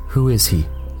 "Who is he?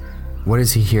 What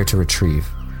is he here to retrieve?"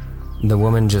 The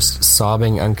woman, just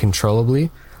sobbing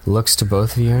uncontrollably, looks to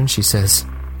both of you and she says,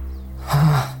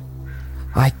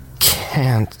 "I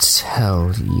can't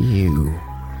tell you.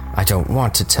 I don't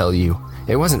want to tell you.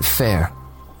 It wasn't fair."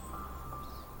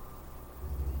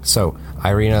 So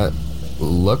Irina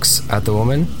looks at the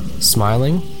woman,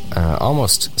 smiling,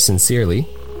 almost sincerely,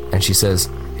 and she says,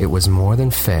 "It was more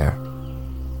than fair.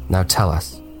 Now tell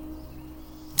us."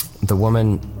 The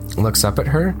woman looks up at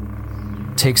her,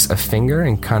 takes a finger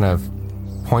and kind of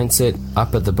points it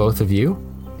up at the both of you.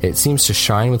 It seems to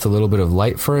shine with a little bit of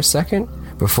light for a second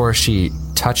before she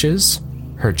touches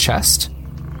her chest,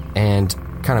 and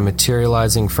kind of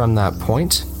materializing from that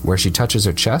point where she touches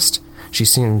her chest, she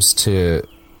seems to,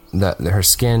 that her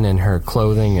skin and her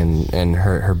clothing and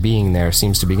her being there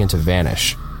seems to begin to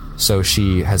vanish. So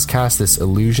she has cast this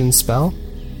illusion spell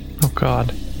Oh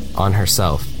God. on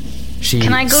herself.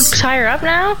 Can I go tie her up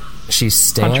now? She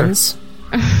stands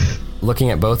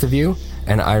looking at both of you,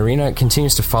 and Irina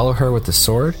continues to follow her with the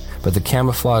sword, but the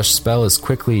camouflage spell is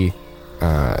quickly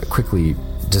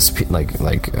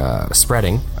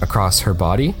spreading across her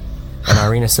body, and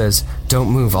Irina says, "Don't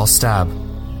move, I'll stab."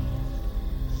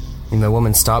 And the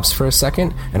woman stops for a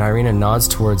second, and Irina nods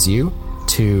towards you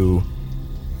to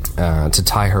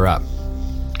tie her up.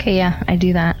 Okay, yeah, I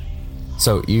do that.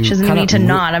 So you She doesn't kinda need to mo-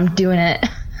 nod. I'm doing it.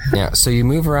 Yeah, so you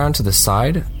move around to the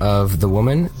side of the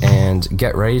woman and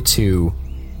get ready to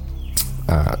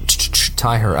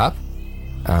tie her up.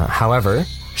 However,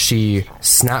 she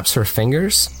snaps her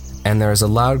fingers, and there's a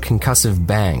loud concussive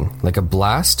bang, like a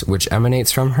blast, which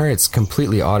emanates from her. It's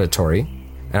completely auditory.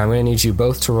 And I'm going to need you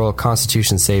both to roll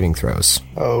Constitution saving throws.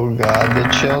 Oh God, the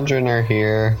children are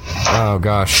here. Oh,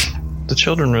 gosh. The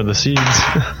children are the seeds.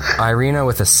 Irina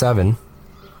with a 7.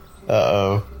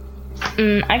 Uh-oh.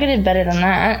 I could have better than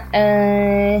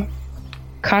that.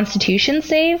 Constitution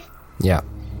save? Yeah.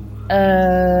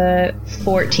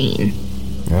 14.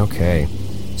 Okay.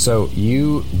 So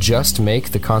you just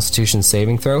make the Constitution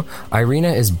saving throw. Irina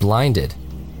is blinded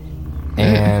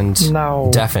and No.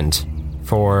 deafened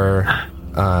for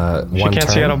She one can't turn.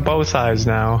 see out of both eyes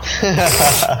now.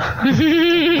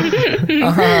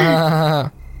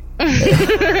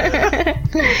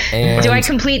 And Do I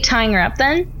complete tying her up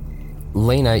then?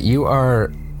 Lena, you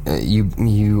are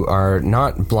you are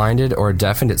not blinded or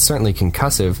deafened. It's certainly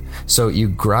concussive. So you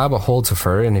grab a hold of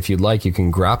her, and if you'd like, you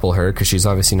can grapple her because she's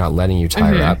obviously not letting you tie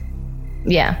her up.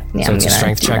 Yeah. So it's a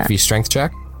strength check v strength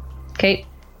check. Okay.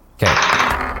 Okay.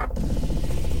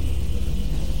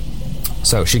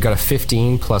 So she got a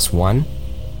 15 plus 1.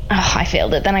 Oh, I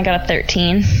failed it. Then I got a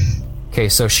 13. Okay,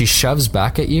 so she shoves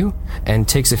back at you and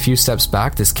takes a few steps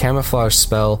back. This camouflage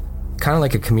spell, kind of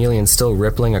like a chameleon, still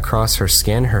rippling across her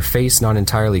skin. Her face not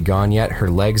entirely gone yet. Her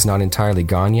legs not entirely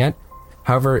gone yet.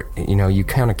 However, you know, you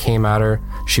kind of came at her.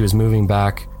 She was moving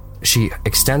back. She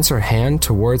extends her hand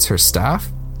towards her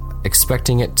staff,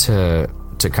 expecting it to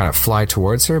kind of fly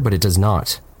towards her, but it does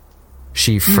not.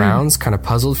 She frowns, kind of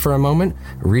puzzled for a moment,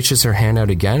 reaches her hand out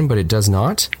again, but it does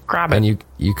not. Grab it. And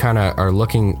you kind of are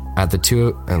looking at the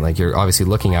two, and like you're obviously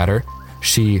looking at her.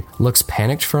 She looks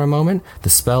panicked for a moment, the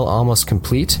spell almost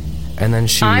complete, and then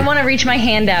she... I want to reach my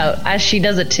hand out as she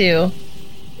does it too.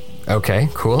 Okay,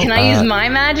 cool. Can I use my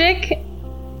magic?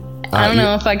 I don't you-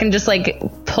 know if I can just like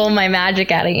pull my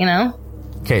magic at it, you know?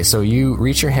 Okay, so you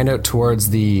reach your hand out towards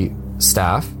the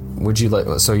staff, would you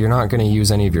like? So you're not going to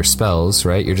use any of your spells,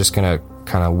 right? You're just going to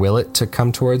kind of will it to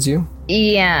come towards you.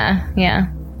 Yeah.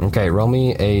 Okay, roll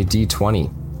me a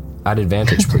d20 at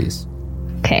advantage, please.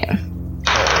 Okay.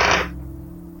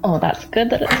 Oh, that's good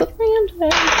that it's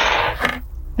advantage.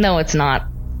 No, it's not.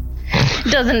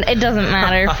 It doesn't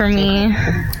matter for me.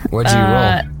 What'd you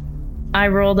roll? I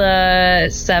rolled a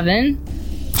 7.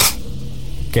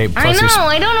 Okay, I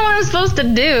don't know what I'm supposed to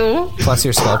do. plus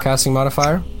your spellcasting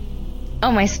modifier.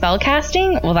 Oh, my spell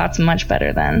casting? Well, that's much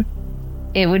better then.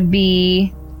 It would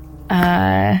be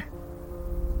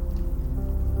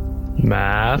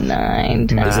Math. 9,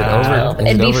 10. Is it over? Is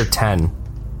It'd it be over 10?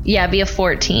 Yeah, it'd be a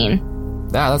 14.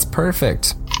 That's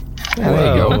perfect.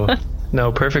 There you go.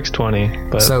 No, perfect's 20.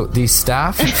 But So the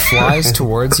staff flies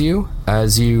towards you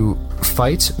as you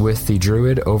fight with the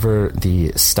druid over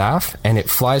the staff, and it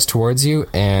flies towards you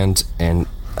and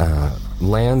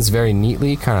lands very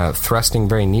neatly, kind of thrusting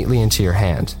very neatly into your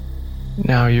hand.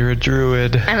 now you're a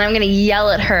druid. And I'm going to yell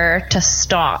at her to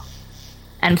stop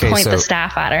and Okay, point so- the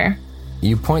staff at her.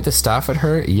 You point the staff at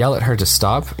her, yell at her to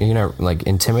stop. You're gonna like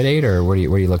intimidate, or what are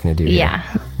you looking to do? here? Yeah.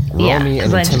 Roll me an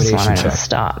because I just intimidation want her to check.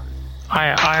 stop.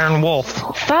 Iron Wolf.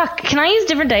 Fuck, can I use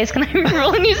different dice? Can I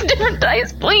roll and use different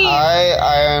dice, please?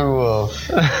 Iron Wolf.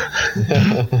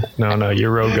 No, you're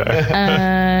rogue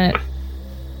guy.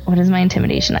 What is my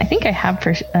intimidation? I think I have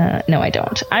no, I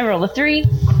don't. I rolled a 3.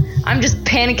 I'm just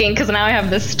panicking because now I have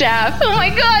the staff. Oh my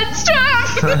god,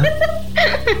 stop!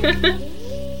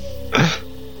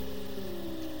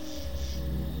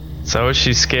 So is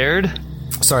she scared?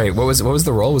 Sorry, what was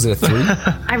the roll? Was it a 3?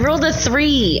 I rolled a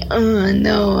 3.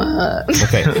 No.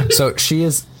 Okay, so she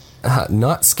is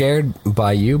not scared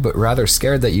by you, but rather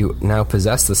scared that you now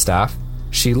possess the staff.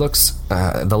 She looks,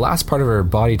 the last part of her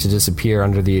body to disappear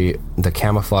under the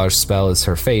camouflage spell is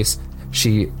her face.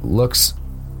 She looks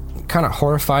kind of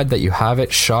horrified that you have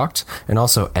it, shocked, and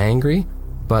also angry.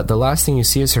 But the last thing you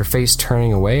see is her face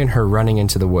turning away and her running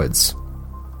into the woods.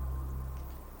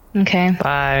 Okay,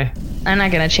 Bye. I'm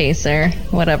not gonna chase her.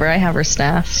 Whatever, I have her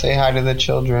staff. Say hi to the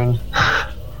children.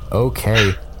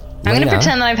 Okay. I'm gonna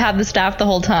pretend that I've had the staff the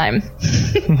whole time.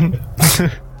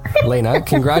 Lena,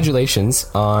 congratulations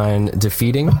on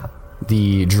defeating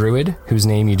the druid, whose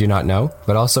name you do not know,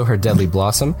 but also her Deadly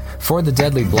Blossom. For the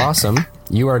Deadly Blossom,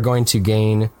 you are going to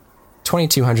gain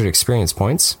 2,200 experience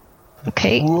points.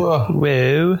 Okay.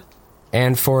 Whoa.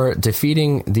 And for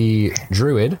defeating the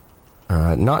druid,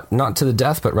 not to the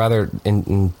death, but rather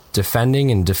in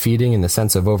defending and defeating in the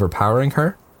sense of overpowering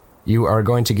her, you are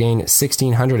going to gain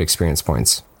 1,600 experience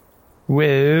points.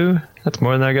 Whoa. That's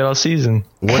more than I got all season.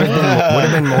 Would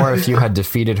have been more if you had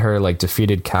defeated her, like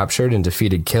defeated, captured, and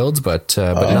defeated, killed, but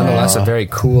nonetheless a very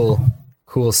cool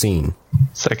scene.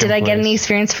 Second Did I get place. any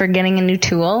experience for getting a new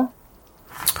tool?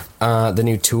 The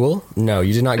new tool? No,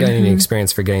 you did not get any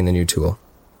experience for getting the new tool.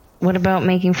 What about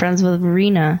making friends with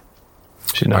Rena?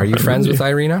 She's not Are you friends with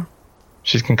Irina?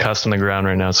 She's concussed on the ground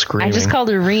right now, screaming. I just called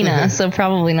her Rena, so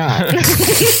probably not.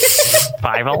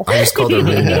 Fivel. I just called her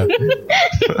Rena.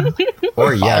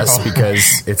 Or yes,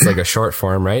 because it's like a short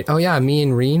form, right? Oh yeah, me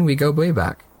and Reen, we go way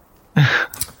back.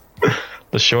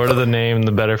 The shorter the name,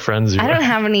 the better friends you I are. don't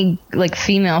have any like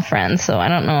female friends, so I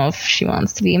don't know if she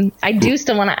wants to be. I do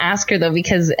still want to ask her though,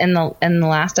 because in the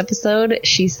last episode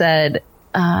she said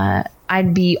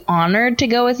I'd be honored to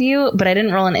go with you, but I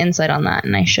didn't roll an insight on that,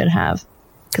 and I should have,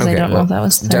 because I don't know if that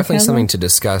was definitely sarcasm. something to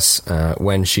discuss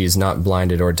when she's not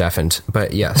blinded or deafened.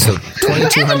 But yeah, so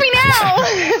Answer me now.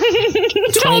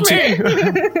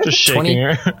 Just shaking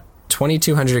her.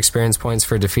 2,200 experience points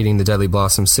for defeating the Deadly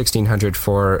Blossom, 1,600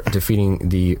 for defeating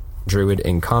the Druid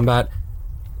in combat.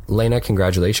 Lena,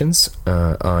 congratulations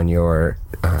on your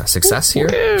success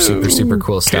here. Super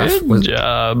cool stuff. Good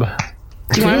job.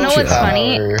 Do you want to know what's job.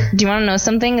 funny? Do you want to know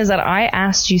something? Is that I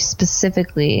asked you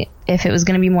specifically if it was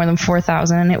going to be more than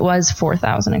 4,000, and it was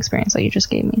 4,000 experience that you just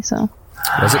gave me. So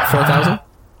Was it 4,000?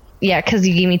 yeah, because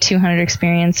you gave me 200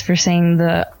 experience for saying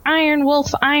the Iron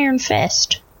Wolf Iron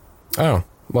Fist. Oh,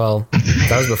 well,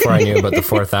 that was before I knew about the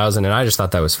 4,000, and I just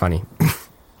thought that was funny.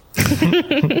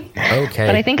 Okay.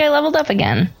 But I think I leveled up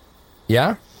again.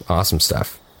 Yeah? Awesome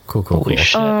stuff. Cool.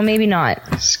 Shit. Oh, maybe not.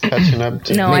 Just catching up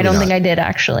to No, Maybe I don't not. think I did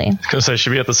actually. Because I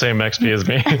should be at the same XP as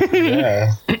me.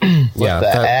 Yeah. Yeah, The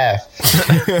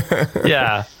that- F.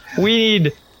 Yeah. We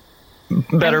need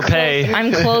better pay.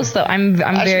 I'm close though. I'm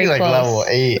I should very be like close. level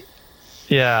 8.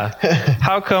 Yeah.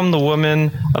 How come the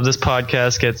woman of this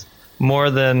podcast gets more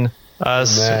than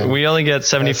us? Man. We only get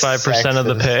 75% of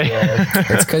the pay.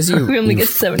 it's because you. We only get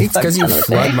It's because 75% you of the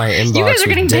flood pay. my inbox You guys are with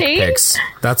getting dick paid? pics.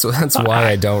 That's why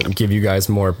I don't give you guys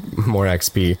more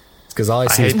XP. Because all I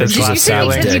see is hate this pictures Did of you say last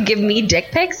Sav's because you dick. give me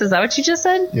dick pics? Is that what you just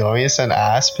said? You want me to send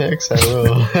ass pics? I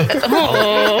will.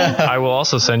 Oh, I will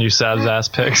also send you Sav's ass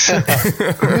pics. I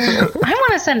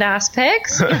want to send ass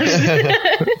pics.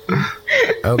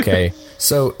 Okay,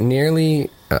 so nearly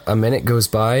a minute goes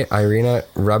by. Irina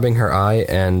rubbing her eye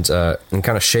and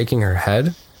kind of shaking her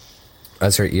head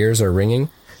as her ears are ringing.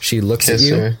 She looks Kiss at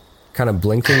you, her. kind of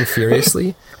blinking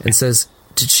furiously, and says,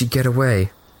 "Did she get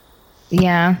away?"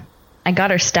 Yeah, I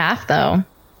got her staff though.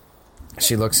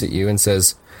 She looks at you and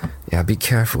says, "Yeah, be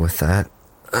careful with that."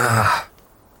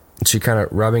 And she kind of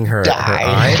rubbing her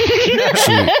eye.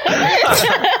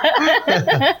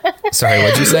 Sorry,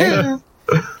 what'd you say?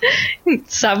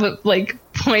 Sav like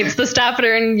points the staff at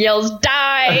her and yells,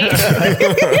 "Die!"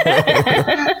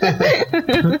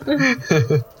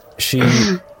 She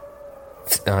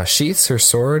sheaths her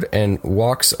sword and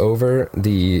walks over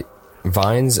the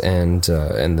vines and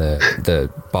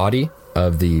the body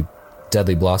of the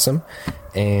deadly blossom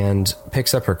and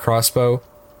picks up her crossbow,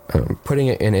 putting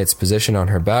it in its position on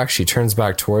her back. She turns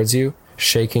back towards you,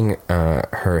 shaking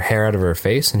her hair out of her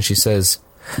face, and she says,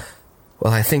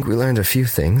 "Well, I think we learned a few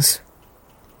things."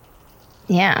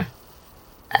 Yeah,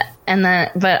 and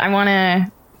then but I want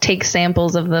to take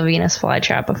samples of the Venus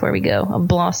flytrap before we go. A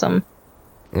blossom.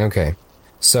 Okay.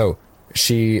 So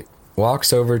she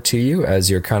walks over to you as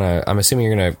you're kind of, I'm assuming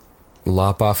you're going to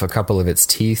lop off a couple of its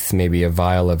teeth, maybe a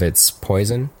vial of its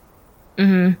poison.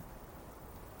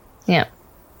 Yeah.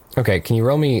 Okay, can you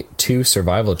roll me 2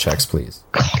 survival checks, please?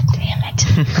 God damn it!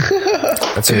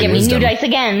 That's your Give me wisdom. new dice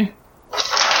again.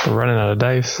 We're running out of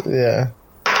dice. Yeah.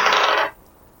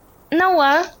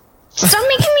 Noah, stop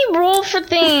making me roll for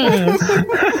things.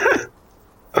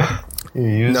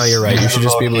 No, you're right. You should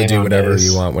just be able to do whatever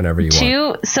you want whenever you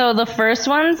want. 2. So the first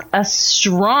one's a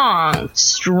strong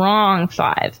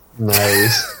 5.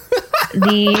 Nice.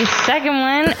 The second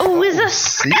one, is a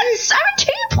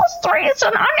 17 plus 3. It's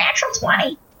an unnatural 20.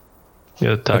 You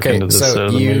gotta tuck Okay, into this so side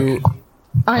of the mic. you...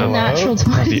 Unnatural On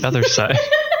 20. the other side.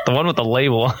 The one with the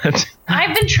label on it.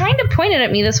 I've been trying to point it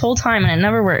at me this whole time and it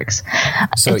never works.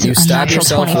 So It's you an stab unnatural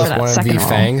yourself 20 for with that one of the second roll.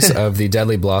 fangs of the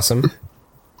deadly blossom,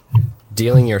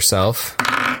 dealing yourself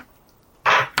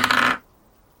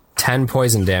 10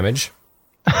 poison damage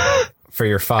for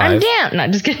your 5. I'm down. No,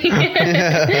 just kidding.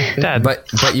 Dad. But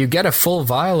you get a full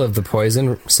vial of the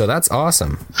poison, so that's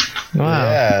awesome. Wow.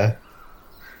 Yeah.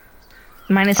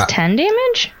 Minus 10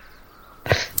 damage?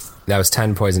 That was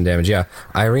 10 poison damage, yeah.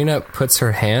 Irina puts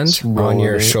her hand on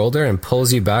your shoulder and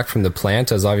pulls you back from the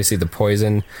plant, as obviously the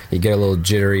poison, you get a little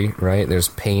jittery, right? There's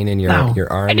pain in your arm,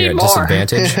 you're at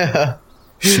disadvantage.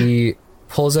 She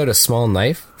pulls out a small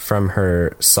knife from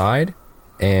her side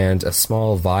and a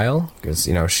small vial, because,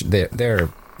 you know, they're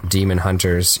demon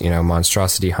hunters, you know,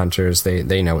 monstrosity hunters,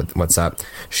 they know what's up.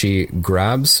 She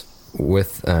grabs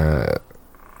with,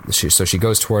 so she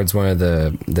goes towards one of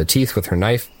the teeth with her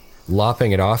knife,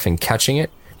 lopping it off and catching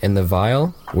it in the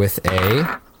vial with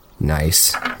a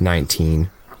nice 19.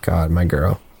 God, my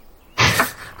girl.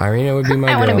 Irina would be my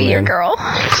girl. I want to be your man. girl.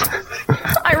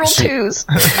 I roll 2s.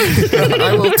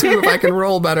 I will too if I can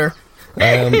roll better.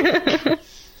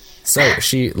 So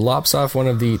she lops off one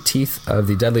of the teeth of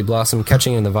the deadly blossom,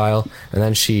 catching it in the vial, and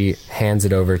then she hands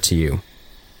it over to you.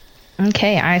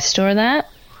 Okay, I store that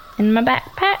in my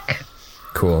backpack.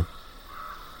 Cool.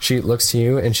 She looks to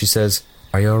you and she says,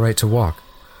 "Are you all right to walk?"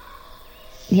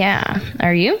 Yeah.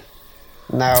 Are you?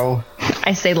 No.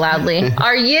 I say loudly.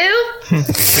 Are you?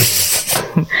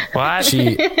 What?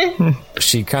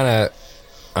 She kind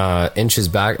of inches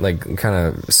back, like kind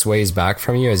of sways back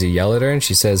from you as you yell at her, and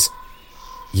she says,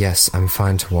 "Yes, I'm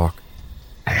fine to walk."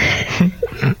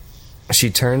 She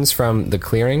turns from the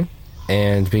clearing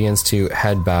and begins to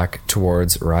head back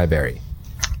towards Ryberry.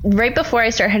 Right before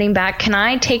I start heading back, can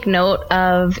I take note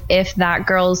of if that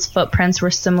girl's footprints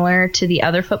were similar to the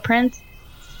other footprints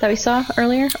that we saw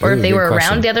earlier? Or Ooh, if they good were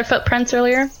question. around the other footprints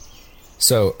earlier?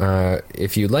 So,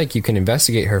 if you'd like, you can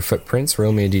investigate her footprints.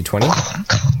 Roll me a d20.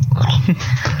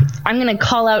 I'm going to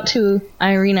call out to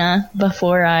Irina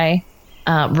before I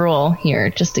roll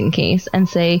here, just in case, and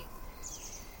say,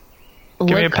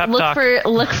 Give me a pep talk.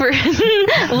 look for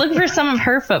look for some of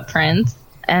her footprints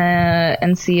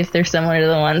and see if they're similar to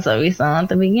the ones that we saw at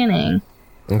the beginning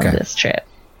Okay. of this trip.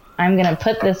 I'm going to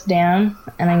put this down,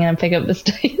 and I'm going to pick up this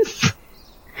dice.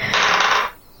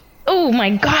 Oh my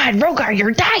god, Rogar,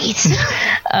 your dice!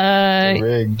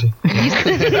 Rigged.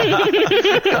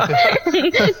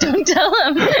 Don't tell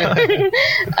him.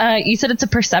 You said it's a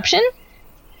perception?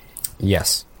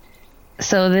 Yes.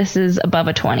 So this is above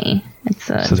a 20. It's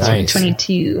a Nice.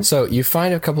 22. So you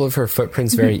find a couple of her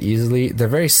footprints very easily. They're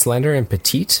very slender and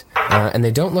petite, and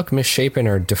they don't look misshapen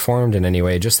or deformed in any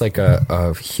way, just like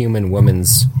a human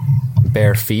woman's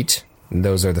bare feet.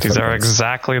 Those are the These are footprints.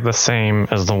 exactly the same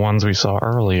as the ones we saw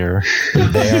earlier.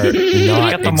 They are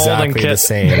not Get the molding exactly the kit.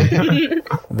 same.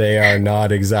 They are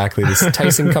not exactly the same.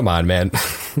 Tyson, come on, man.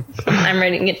 I'm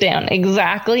writing it down.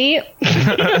 Exactly.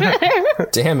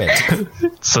 Damn it.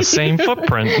 It's the same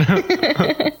footprint.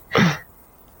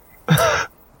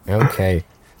 Okay.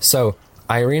 So,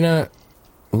 Irina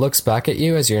looks back at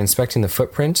you as you're inspecting the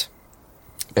footprint,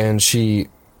 and she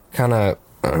kind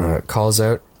of calls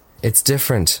out, "It's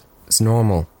different. It's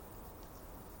normal."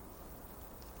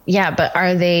 Yeah, but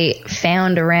are they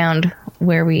found around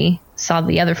where we saw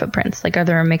the other footprints? Like, are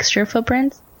there a mixture of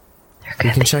footprints?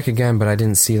 You can check again, but I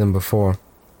didn't see them before.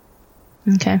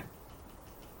 Okay.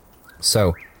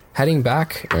 So, heading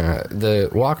back, the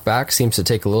walk back seems to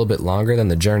take a little bit longer than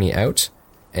the journey out,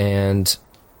 and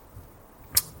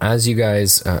as you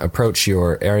guys approach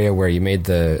your area where you made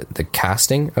the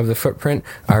casting of the footprint,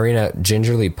 Irina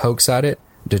gingerly pokes at it,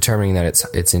 determining that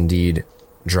it's indeed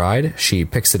dried. She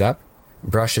picks it up,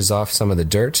 brushes off some of the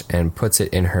dirt, and puts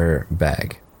it in her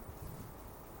bag.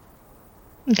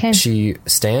 Okay. She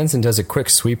stands and does a quick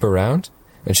sweep around,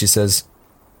 and she says,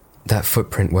 "That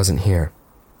footprint wasn't here."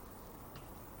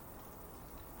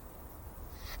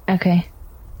 Okay.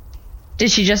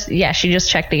 Did she just... Yeah, she just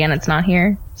checked again. It's not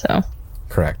here. So,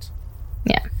 Correct.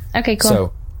 yeah. Okay,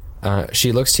 cool. So,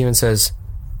 she looks to you and says,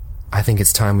 "I think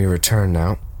it's time we return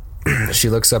now." She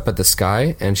looks up at the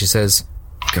sky and she says,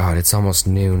 "God, it's almost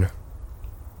noon."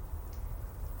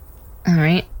 All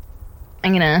right.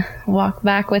 I'm going to walk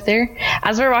back with her.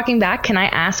 As we're walking back, can I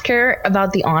ask her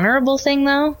about the honorable thing,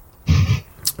 though?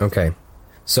 Okay.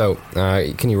 So,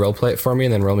 can you roleplay it for me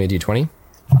and then roll me a d20?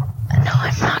 No,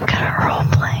 I'm not going to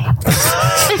roleplay.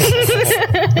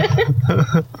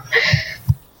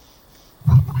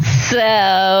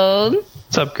 So...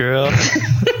 What's up, girl?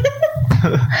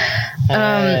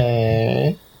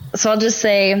 Hey. So I'll just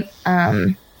say,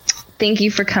 thank you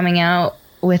for coming out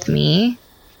with me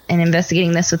and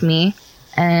investigating this with me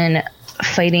and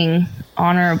fighting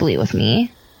honorably with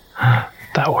me.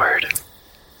 That word.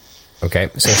 Okay,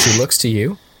 so she looks to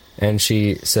you and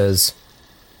she says,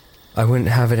 "I wouldn't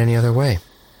have it any other way."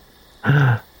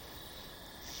 I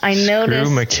Screw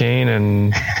noticed... McCain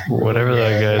and whatever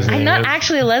that guy's name I'm not is.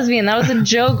 actually a lesbian. That was a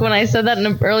joke when I said that in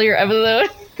an earlier episode.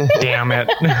 Damn it.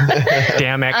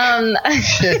 Damn it.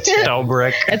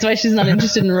 Dobrik. That's why she's not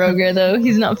interested in Roger, though.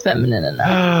 He's not feminine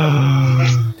enough.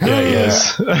 Yeah, he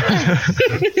is.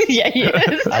 Yeah, he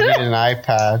is. I need an eye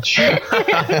patch. What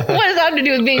does that have to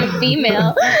do with being a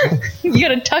female? You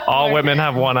gotta tuck All more. women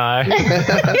have one eye.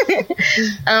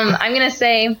 I'm gonna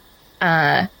say,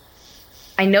 I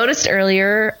noticed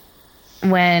earlier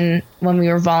when we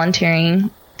were volunteering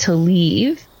to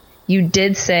leave, you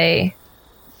did say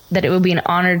that it would be an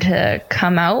honor to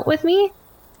come out with me.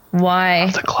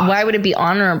 Why? closet. Why would it be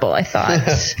honorable? I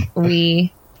thought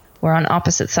we were on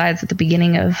opposite sides at the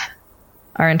beginning of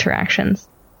our interactions.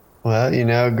 Well, you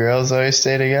know, girls always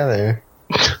stay together.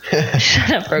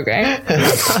 Shut up,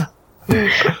 Roger.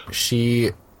 She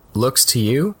looks to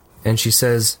you and she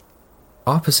says,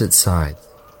 "Opposite sides.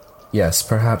 Yes,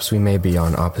 perhaps we may be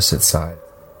on opposite sides.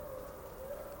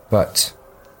 But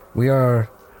we are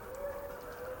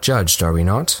judged, are we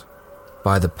not?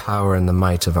 By the power and the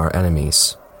might of our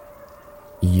enemies.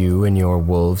 You and your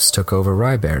wolves took over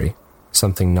Ryberry,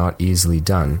 something not easily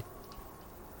done.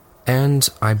 And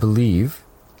I believe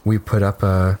we put up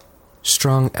a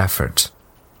strong effort.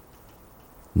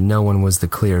 No one was the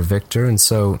clear victor, and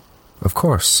so, of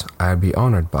course, I'd be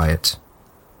honored by it."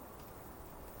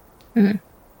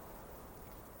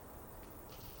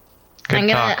 Good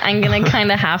talk. I'm gonna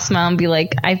kind of half smile and be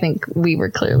like, I think we were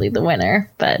clearly the winner,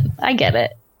 but I get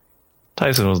it.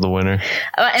 Tyson was the winner.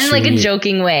 In like a She-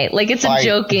 joking way. Like it's a Fight.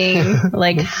 joking,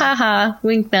 like, haha,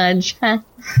 wink nudge. Huh.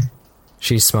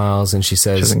 She smiles and she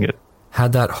says, Doesn't get.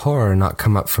 "Had that horror not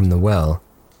come up from the well,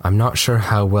 I'm not sure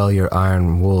how well your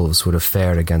iron wolves would have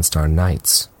fared against our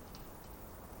knights.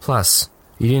 Plus,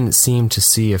 you didn't seem to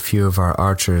see a few of our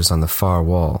archers on the far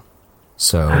wall.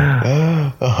 So,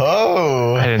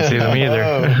 Oh! I didn't see them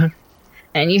either.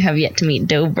 And you have yet to meet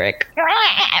Dobrik.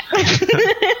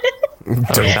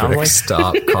 sound like?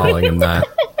 stop calling him that.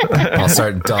 I'll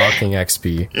start docking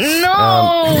XP.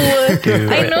 No!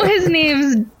 Dude. I know his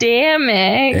name's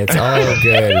Damek. It's all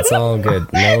good. It's all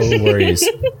good. No worries.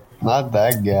 Not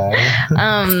that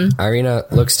guy. Irina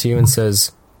looks to you and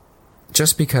says,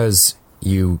 "Just because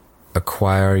you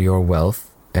acquire your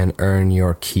wealth and earn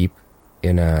your keep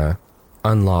in a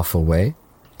unlawful way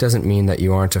doesn't mean that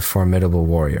you aren't a formidable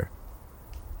warrior.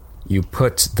 You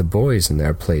put the boys in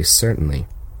their place, certainly.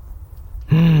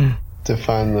 To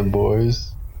find the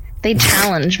boys. They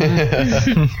challenge.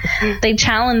 They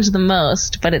challenge the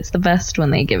most, but it's the best when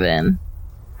they give in.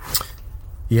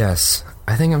 Yes,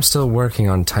 I think I'm still working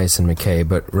on Tyson McKay,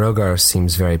 but Rogar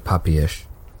seems very puppyish.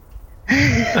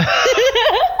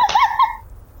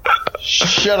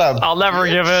 Shut up. I'll never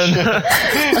give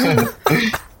in.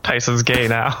 Tyson's gay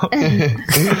now. I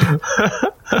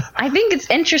think it's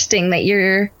interesting that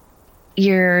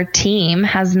your team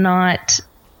has not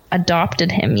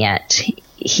adopted him yet.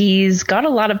 He's got a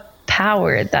lot of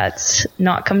power that's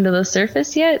not come to the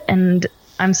surface yet, and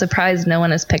I'm surprised no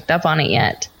one has picked up on it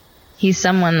yet. He's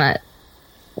someone that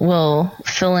will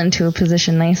fill into a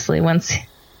position nicely once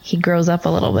he grows up a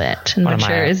little bit and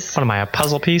matures. What am I, a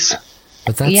puzzle piece?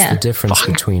 But that's the difference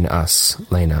between us,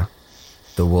 Lena,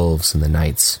 the wolves and the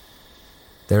knights.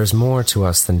 There's more to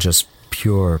us than just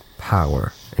pure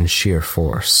power and sheer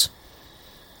force.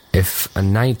 If a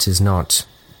knight is not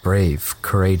brave,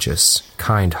 courageous,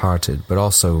 kind-hearted, but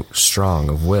also strong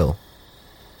of will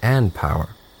and power,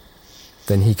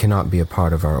 then he cannot be a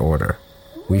part of our order.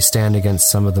 We stand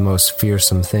against some of the most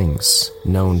fearsome things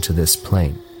known to this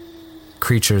plane.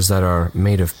 Creatures that are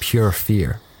made of pure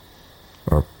fear,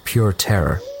 or pure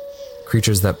terror.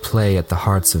 Creatures that play at the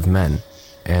hearts of men.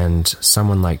 And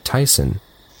someone like Tyson,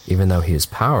 even though he is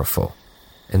powerful,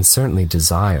 and certainly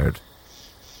desired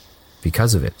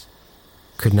because of it,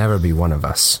 could never be one of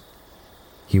us.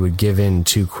 He would give in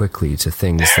too quickly to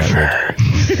things that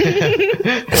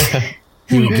would...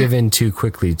 He would give in too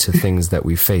quickly to things that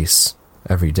we face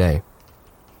every day.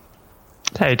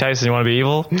 Hey, Tyson, you want to be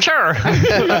evil? Sure.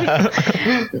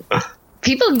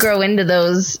 People grow into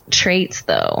those traits,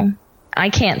 though. I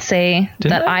can't say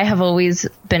that I have always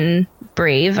been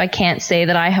brave. I can't say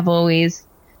that I have always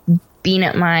been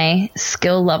at my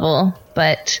skill level,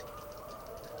 but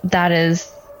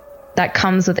that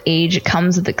comes with age. It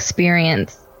comes with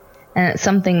experience, and it's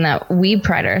something that we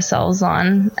pride ourselves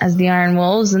on as the Iron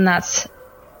Wolves, and that's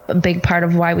a big part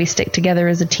of why we stick together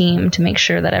as a team, to make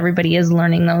sure that everybody is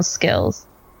learning those skills.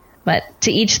 But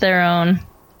to each their own.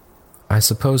 I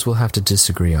suppose we'll have to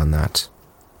disagree on that.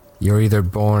 You're either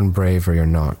born brave or you're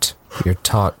not. You're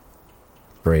taught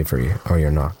bravery or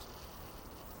you're not.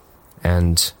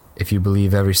 And if you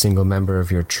believe every single member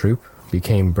of your troop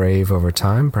became brave over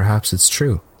time, perhaps it's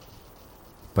true.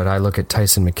 But I look at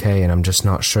Tyson McKay and I'm just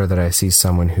not sure that I see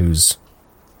someone who's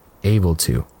able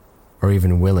to, or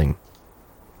even willing,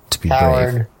 to be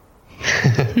brave.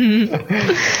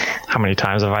 How many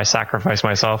times have I sacrificed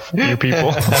myself for you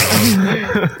people?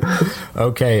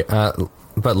 Okay,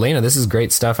 but Lena, this is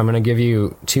great stuff. I'm going to give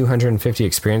you 250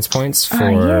 experience points for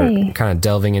kind of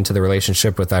delving into the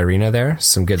relationship with Irina there.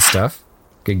 Some good stuff.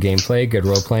 Good gameplay, good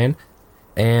role playing.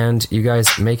 And you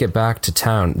guys make it back to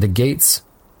town. The gates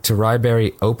to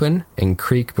Ryberry open and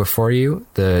creak before you.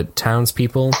 The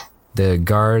townspeople, the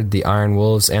guard, the Iron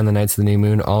Wolves, and the Knights of the New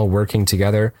Moon all working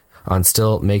together on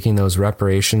still making those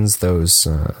reparations, those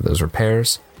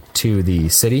repairs to the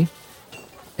city.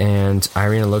 And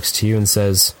Irina looks to you and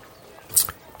says,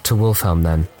 "To Wolfhelm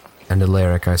then, and to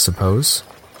Lyric, I suppose,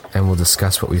 and we'll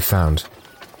discuss what we found."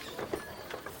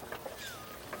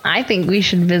 I think we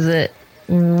should visit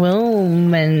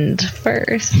Wilmond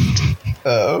first.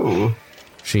 Oh.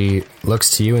 She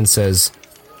looks to you and says,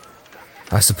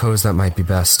 "I suppose that might be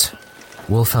best.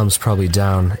 Wolfhelm's probably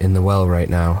down in the well right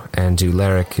now, and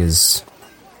Duleric is,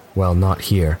 well, not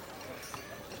here.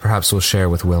 Perhaps we'll share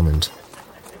with Wilmond."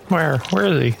 Where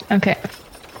is he? Okay.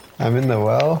 I'm in the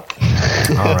well.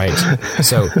 All right.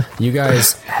 So you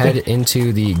guys head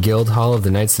into the guild hall of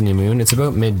the Knights of the New Moon. It's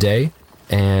about midday,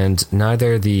 and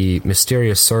neither the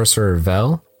mysterious sorcerer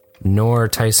Vel nor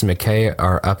Tyson McKay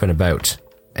are up and about.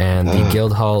 And the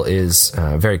guild hall is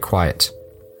very quiet.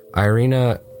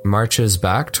 Irina marches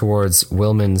back towards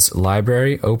Wilmond's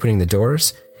library, opening the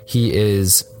doors. He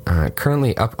is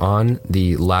currently up on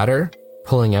the ladder,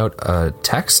 pulling out a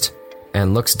text,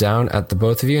 and looks down at the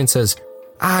both of you and says,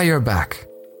 "Ah, you're back."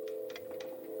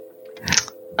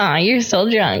 Aw, you're still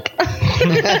drunk.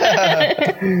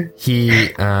 He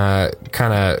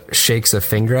kind of shakes a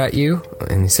finger at you,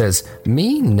 and he says,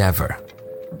 "Me, never."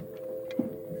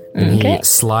 And he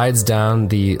slides down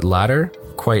the ladder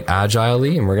quite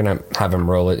agilely, and we're going to have him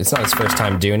roll it. It's not his first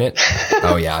time doing it.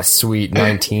 Oh yeah, sweet,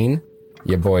 19.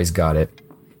 You boys got it.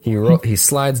 He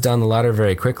slides down the ladder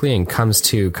very quickly and comes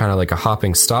to kind of like a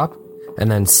hopping stop, and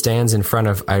then stands in front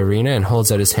of Irina and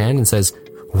holds out his hand and says,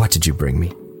 "What did you bring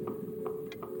me?"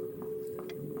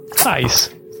 Nice.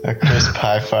 A crisp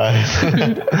high five.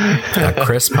 A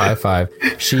crisp high five.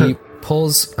 She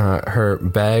pulls her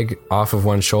bag off of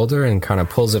one shoulder and kind of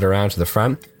pulls it around to the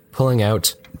front, pulling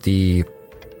out the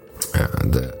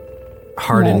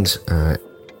hardened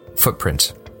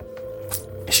footprint.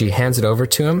 She hands it over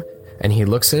to him, and he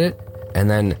looks at it, and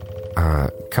then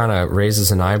kind of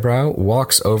raises an eyebrow,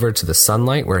 walks over to the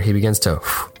sunlight where he begins to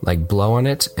like blow on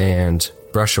it and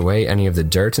brush away any of the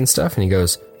dirt and stuff, and he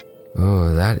goes,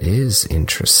 "Oh, that is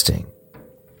interesting."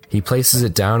 He places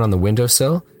it down on the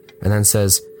windowsill and then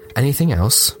says, "Anything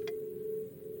else?"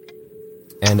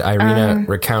 And Irina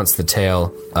recounts the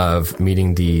tale of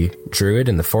meeting the druid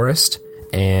in the forest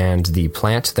and the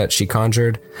plant that she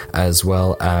conjured, as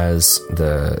well as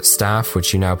the staff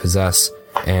which you now possess,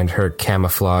 and her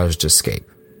camouflaged escape,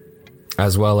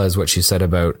 as well as what she said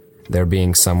about there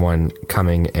being someone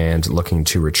coming and looking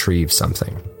to retrieve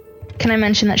something. Can I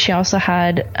mention that she also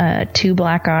had 2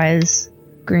 black eyes,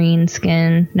 green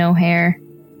skin, no hair?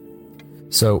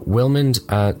 So Wilmond,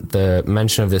 at the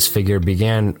mention of this figure,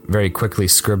 began very quickly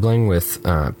scribbling with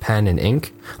pen and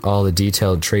ink all the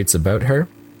detailed traits about her.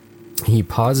 He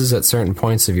pauses at certain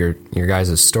points of your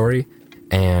guys' story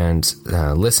and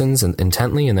listens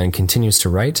intently, and then continues to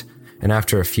write. And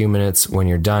after a few minutes, when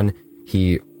you're done,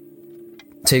 he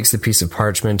takes the piece of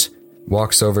parchment,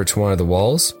 walks over to one of the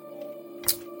walls,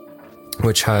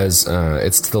 which has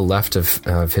it's to the left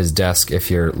of his desk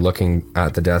if you're looking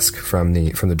at the desk from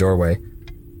the doorway.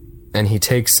 And he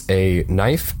takes a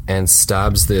knife and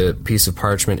stabs the piece of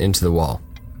parchment into the wall.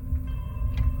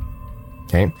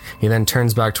 Okay. He then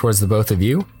turns back towards the both of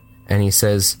you, and he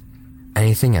says,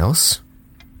 "Anything else?"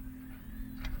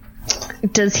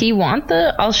 Does he want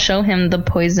I'll show him the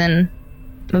poison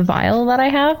vial that I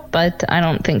have, but I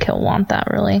don't think he'll want that,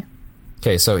 really.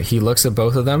 Okay, so he looks at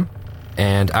both of them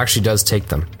and actually does take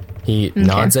them. He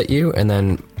nods at you and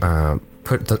then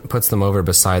puts them over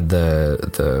beside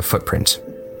the footprint.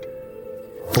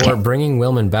 For bringing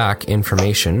Wilman back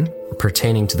information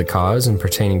pertaining to the cause and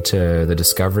pertaining to the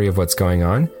discovery of what's going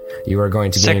on, you are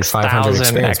going to gain 500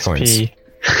 experience points.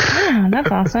 Oh, that's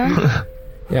awesome.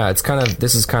 Yeah,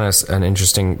 this is kind of an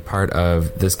interesting part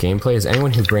of this gameplay, is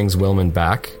anyone who brings Wilman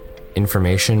back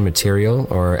information, material,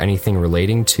 or anything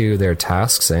relating to their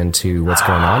tasks and to what's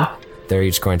going on, they're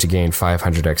each going to gain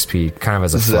 500 XP, kind of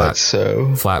as a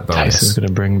flat bonus. Tyson's going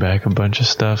to bring back a bunch of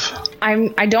stuff.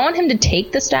 I don't want him to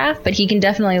take the staff, but he can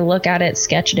definitely look at it,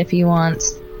 sketch it if he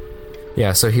wants.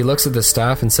 Yeah, so he looks at the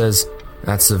staff and says,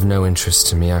 "That's of no interest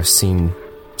to me. I've seen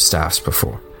staffs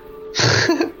before."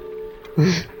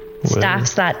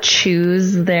 Staffs that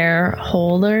choose their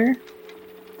holder?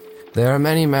 There are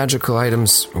many magical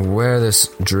items. Where this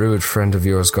druid friend of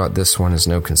yours got this one is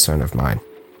no concern of mine.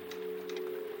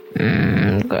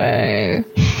 Okay.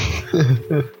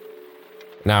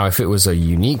 Now, if it was a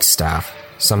unique staff,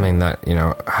 something that,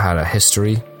 had a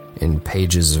history in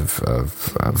pages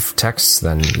of texts,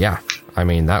 then yeah, I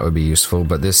mean, that would be useful.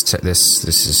 But this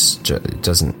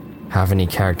doesn't have any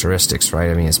characteristics,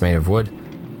 right? I mean, it's made of wood.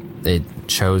 It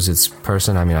shows its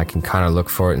person. I mean, I can kind of look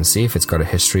for it and see if it's got a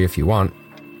history if you want.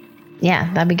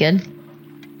 Yeah, that'd be good.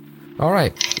 All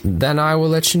right, then I will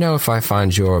let you know if I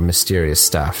find your mysterious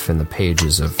staff in the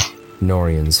pages of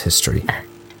Norian's history.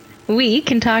 We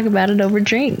can talk about it over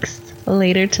drinks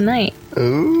later tonight.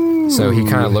 Ooh. So he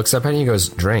kind of looks up at you and he goes,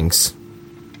 "Drinks?"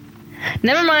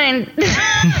 Never mind.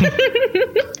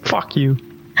 Fuck you.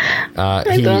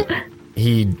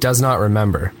 He does not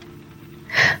remember.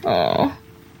 Oh,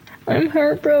 I'm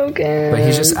heartbroken. But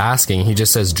he's just asking. He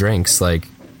just says drinks. Like,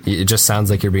 it just sounds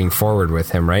like you're being forward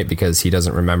with him, right? Because he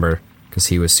doesn't remember because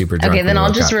he was super drunk. Okay, then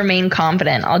I'll just remain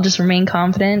confident.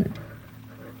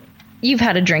 You've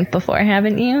had a drink before,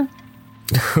 haven't you?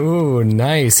 Ooh,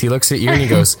 nice. He looks at you and he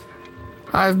goes,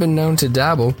 "I've been known to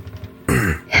dabble."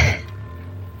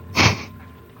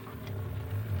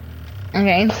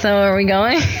 Okay, so are we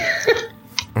going?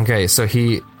 Okay, so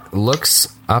he looks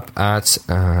up at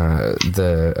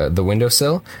the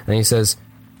windowsill and he says,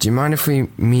 "Do you mind if we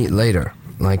meet later,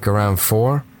 like around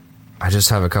 4? I just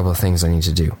have a couple of things I need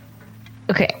to do."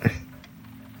 Okay.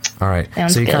 All right.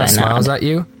 Sounds so he good, kind of I smiles nod. at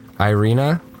you,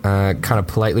 Irina, kind of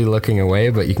politely looking away,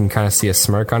 but you can kind of see a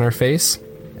smirk on her face,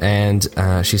 and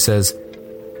she says,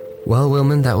 "Well,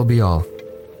 Wilman, that will be all.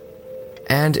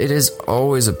 And it is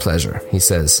always a pleasure," he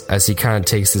says, as he kind of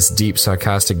takes this deep,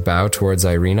 sarcastic bow towards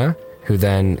Irina, who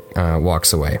then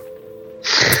walks away.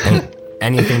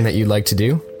 Anything that you'd like to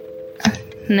do?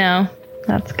 No,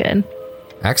 that's good.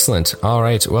 Excellent. All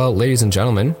right. Well, ladies and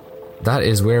gentlemen, that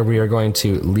is where we are going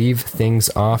to leave things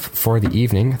off for the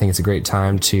evening. I think it's a great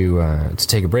time to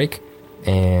take a break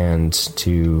and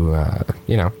to,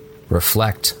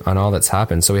 reflect on all that's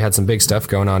happened. So we had some big stuff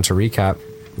going on to recap.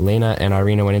 Lena and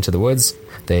Irina went into the woods.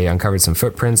 They uncovered some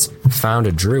footprints, found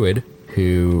a druid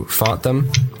who fought them,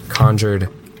 conjured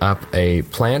up a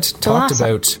plant, talked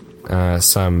about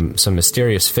some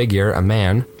mysterious figure, a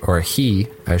man, or a he,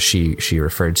 as she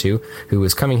referred to, who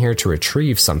was coming here to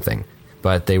retrieve something.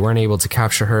 But they weren't able to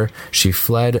capture her. She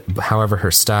fled. However,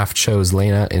 her staff chose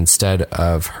Lena instead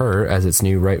of her as its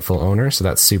new rightful owner, so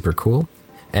that's super cool.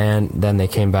 And then they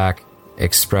came back,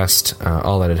 expressed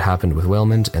all that had happened with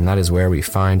Wilmond, and that is where we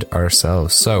find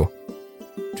ourselves. So,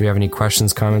 do you have any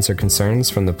questions, comments, or concerns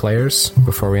from the players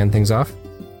before we end things off?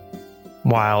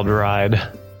 Wild ride.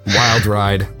 Wild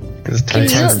ride.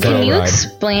 Can you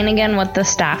explain again what the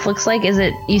staff looks like? Is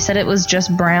it, you said it was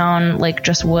just brown, like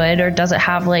just wood, or does it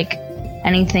have like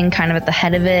anything kind of at the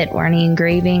head of it, or any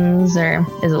engravings, or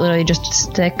is it literally just a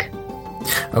stick?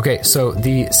 Okay, so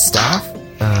the staff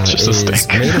Just a is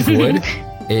stick. made of wood.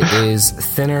 It is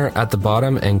thinner at the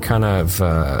bottom and kind of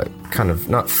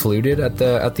not fluted at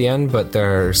the end, but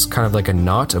there's kind of like a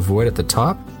knot of wood at the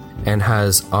top, and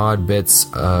has odd bits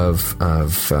of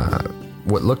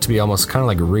what look to be almost kind of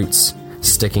like roots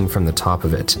sticking from the top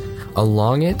of it.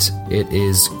 Along it, it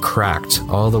is cracked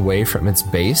all the way from its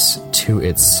base to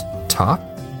its top.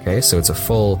 Okay, so it's a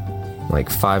full, like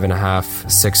 5.5,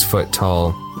 6 foot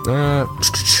tall. No,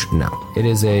 it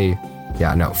is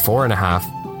 4.5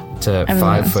 to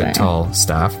 5 foot tall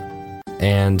staff,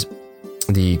 and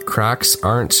the cracks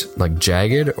aren't like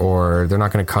jagged, or they're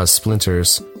not going to cause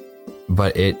splinters.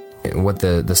 But what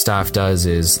the staff does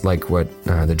is, like what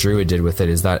the druid did with it,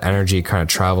 is that energy kind of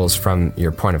travels from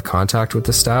your point of contact with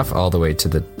the staff all the way to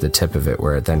the tip of it,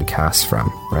 where it then casts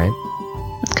from, right?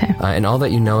 Okay. And all that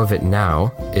you know of it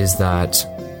now is that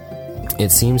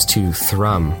it seems to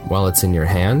thrum while it's in your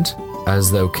hand, as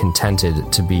though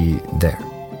contented to be there.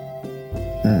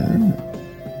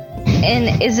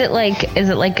 And is it like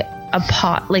a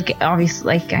pot? Like, obviously,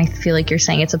 like, I feel like you're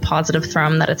saying it's a positive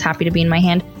thrum, that it's happy to be in my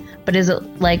hand. But is it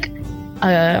like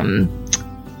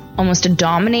almost a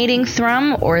dominating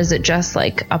thrum, or is it just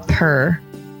like a purr?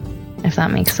 If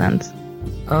that makes sense.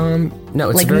 No,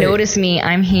 it's like, notice me,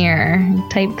 I'm here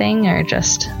type thing, or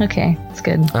just, okay, it's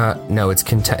good. No, it's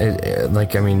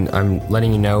like, I mean, I'm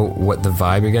letting you know what the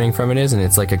vibe you're getting from it is, and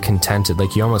it's like a contented,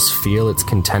 like you almost feel its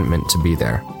contentment to be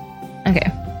there. Okay.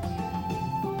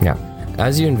 Yeah.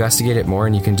 As you investigate it more,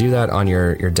 and you can do that on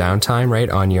your downtime, right?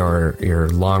 On your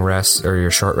long rest, or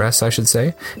your short rest, I should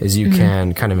say, is you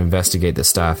can kind of investigate the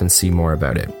staff and see more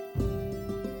about it.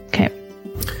 Okay.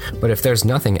 But if there's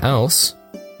nothing else,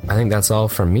 I think that's all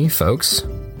from me, folks.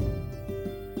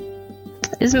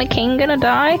 Is McCain gonna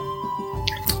die?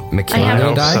 McCain I gonna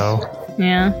hope die? so.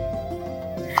 Yeah.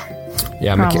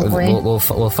 Yeah, Probably.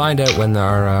 we'll find out when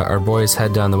our boys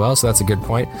head down the well. So that's a good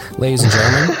point, ladies and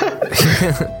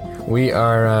gentlemen. we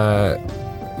are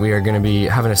going to be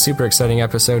having a super exciting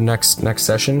episode next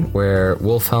session, where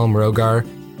Wolfhelm, Rogar,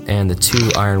 and the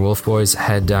 2 Iron Wolf boys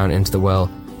head down into the well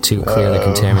to clear the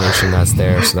contamination that's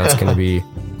there. So that's going to be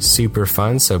super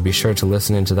fun. So be sure to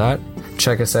listen into that.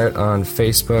 Check us out on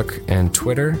Facebook and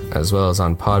Twitter, as well as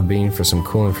on Podbean for some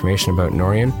cool information about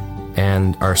Norian,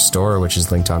 and our store, which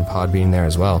is linked on Podbean there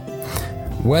as well.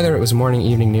 Whether it was morning,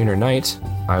 evening, noon, or night,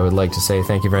 I would like to say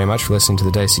thank you very much for listening to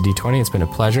the Dicey D20. It's been a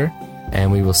pleasure,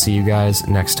 and we will see you guys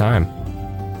next time.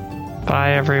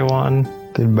 Bye, everyone.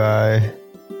 Goodbye.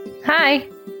 Hi.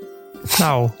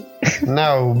 No.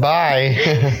 No,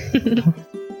 bye.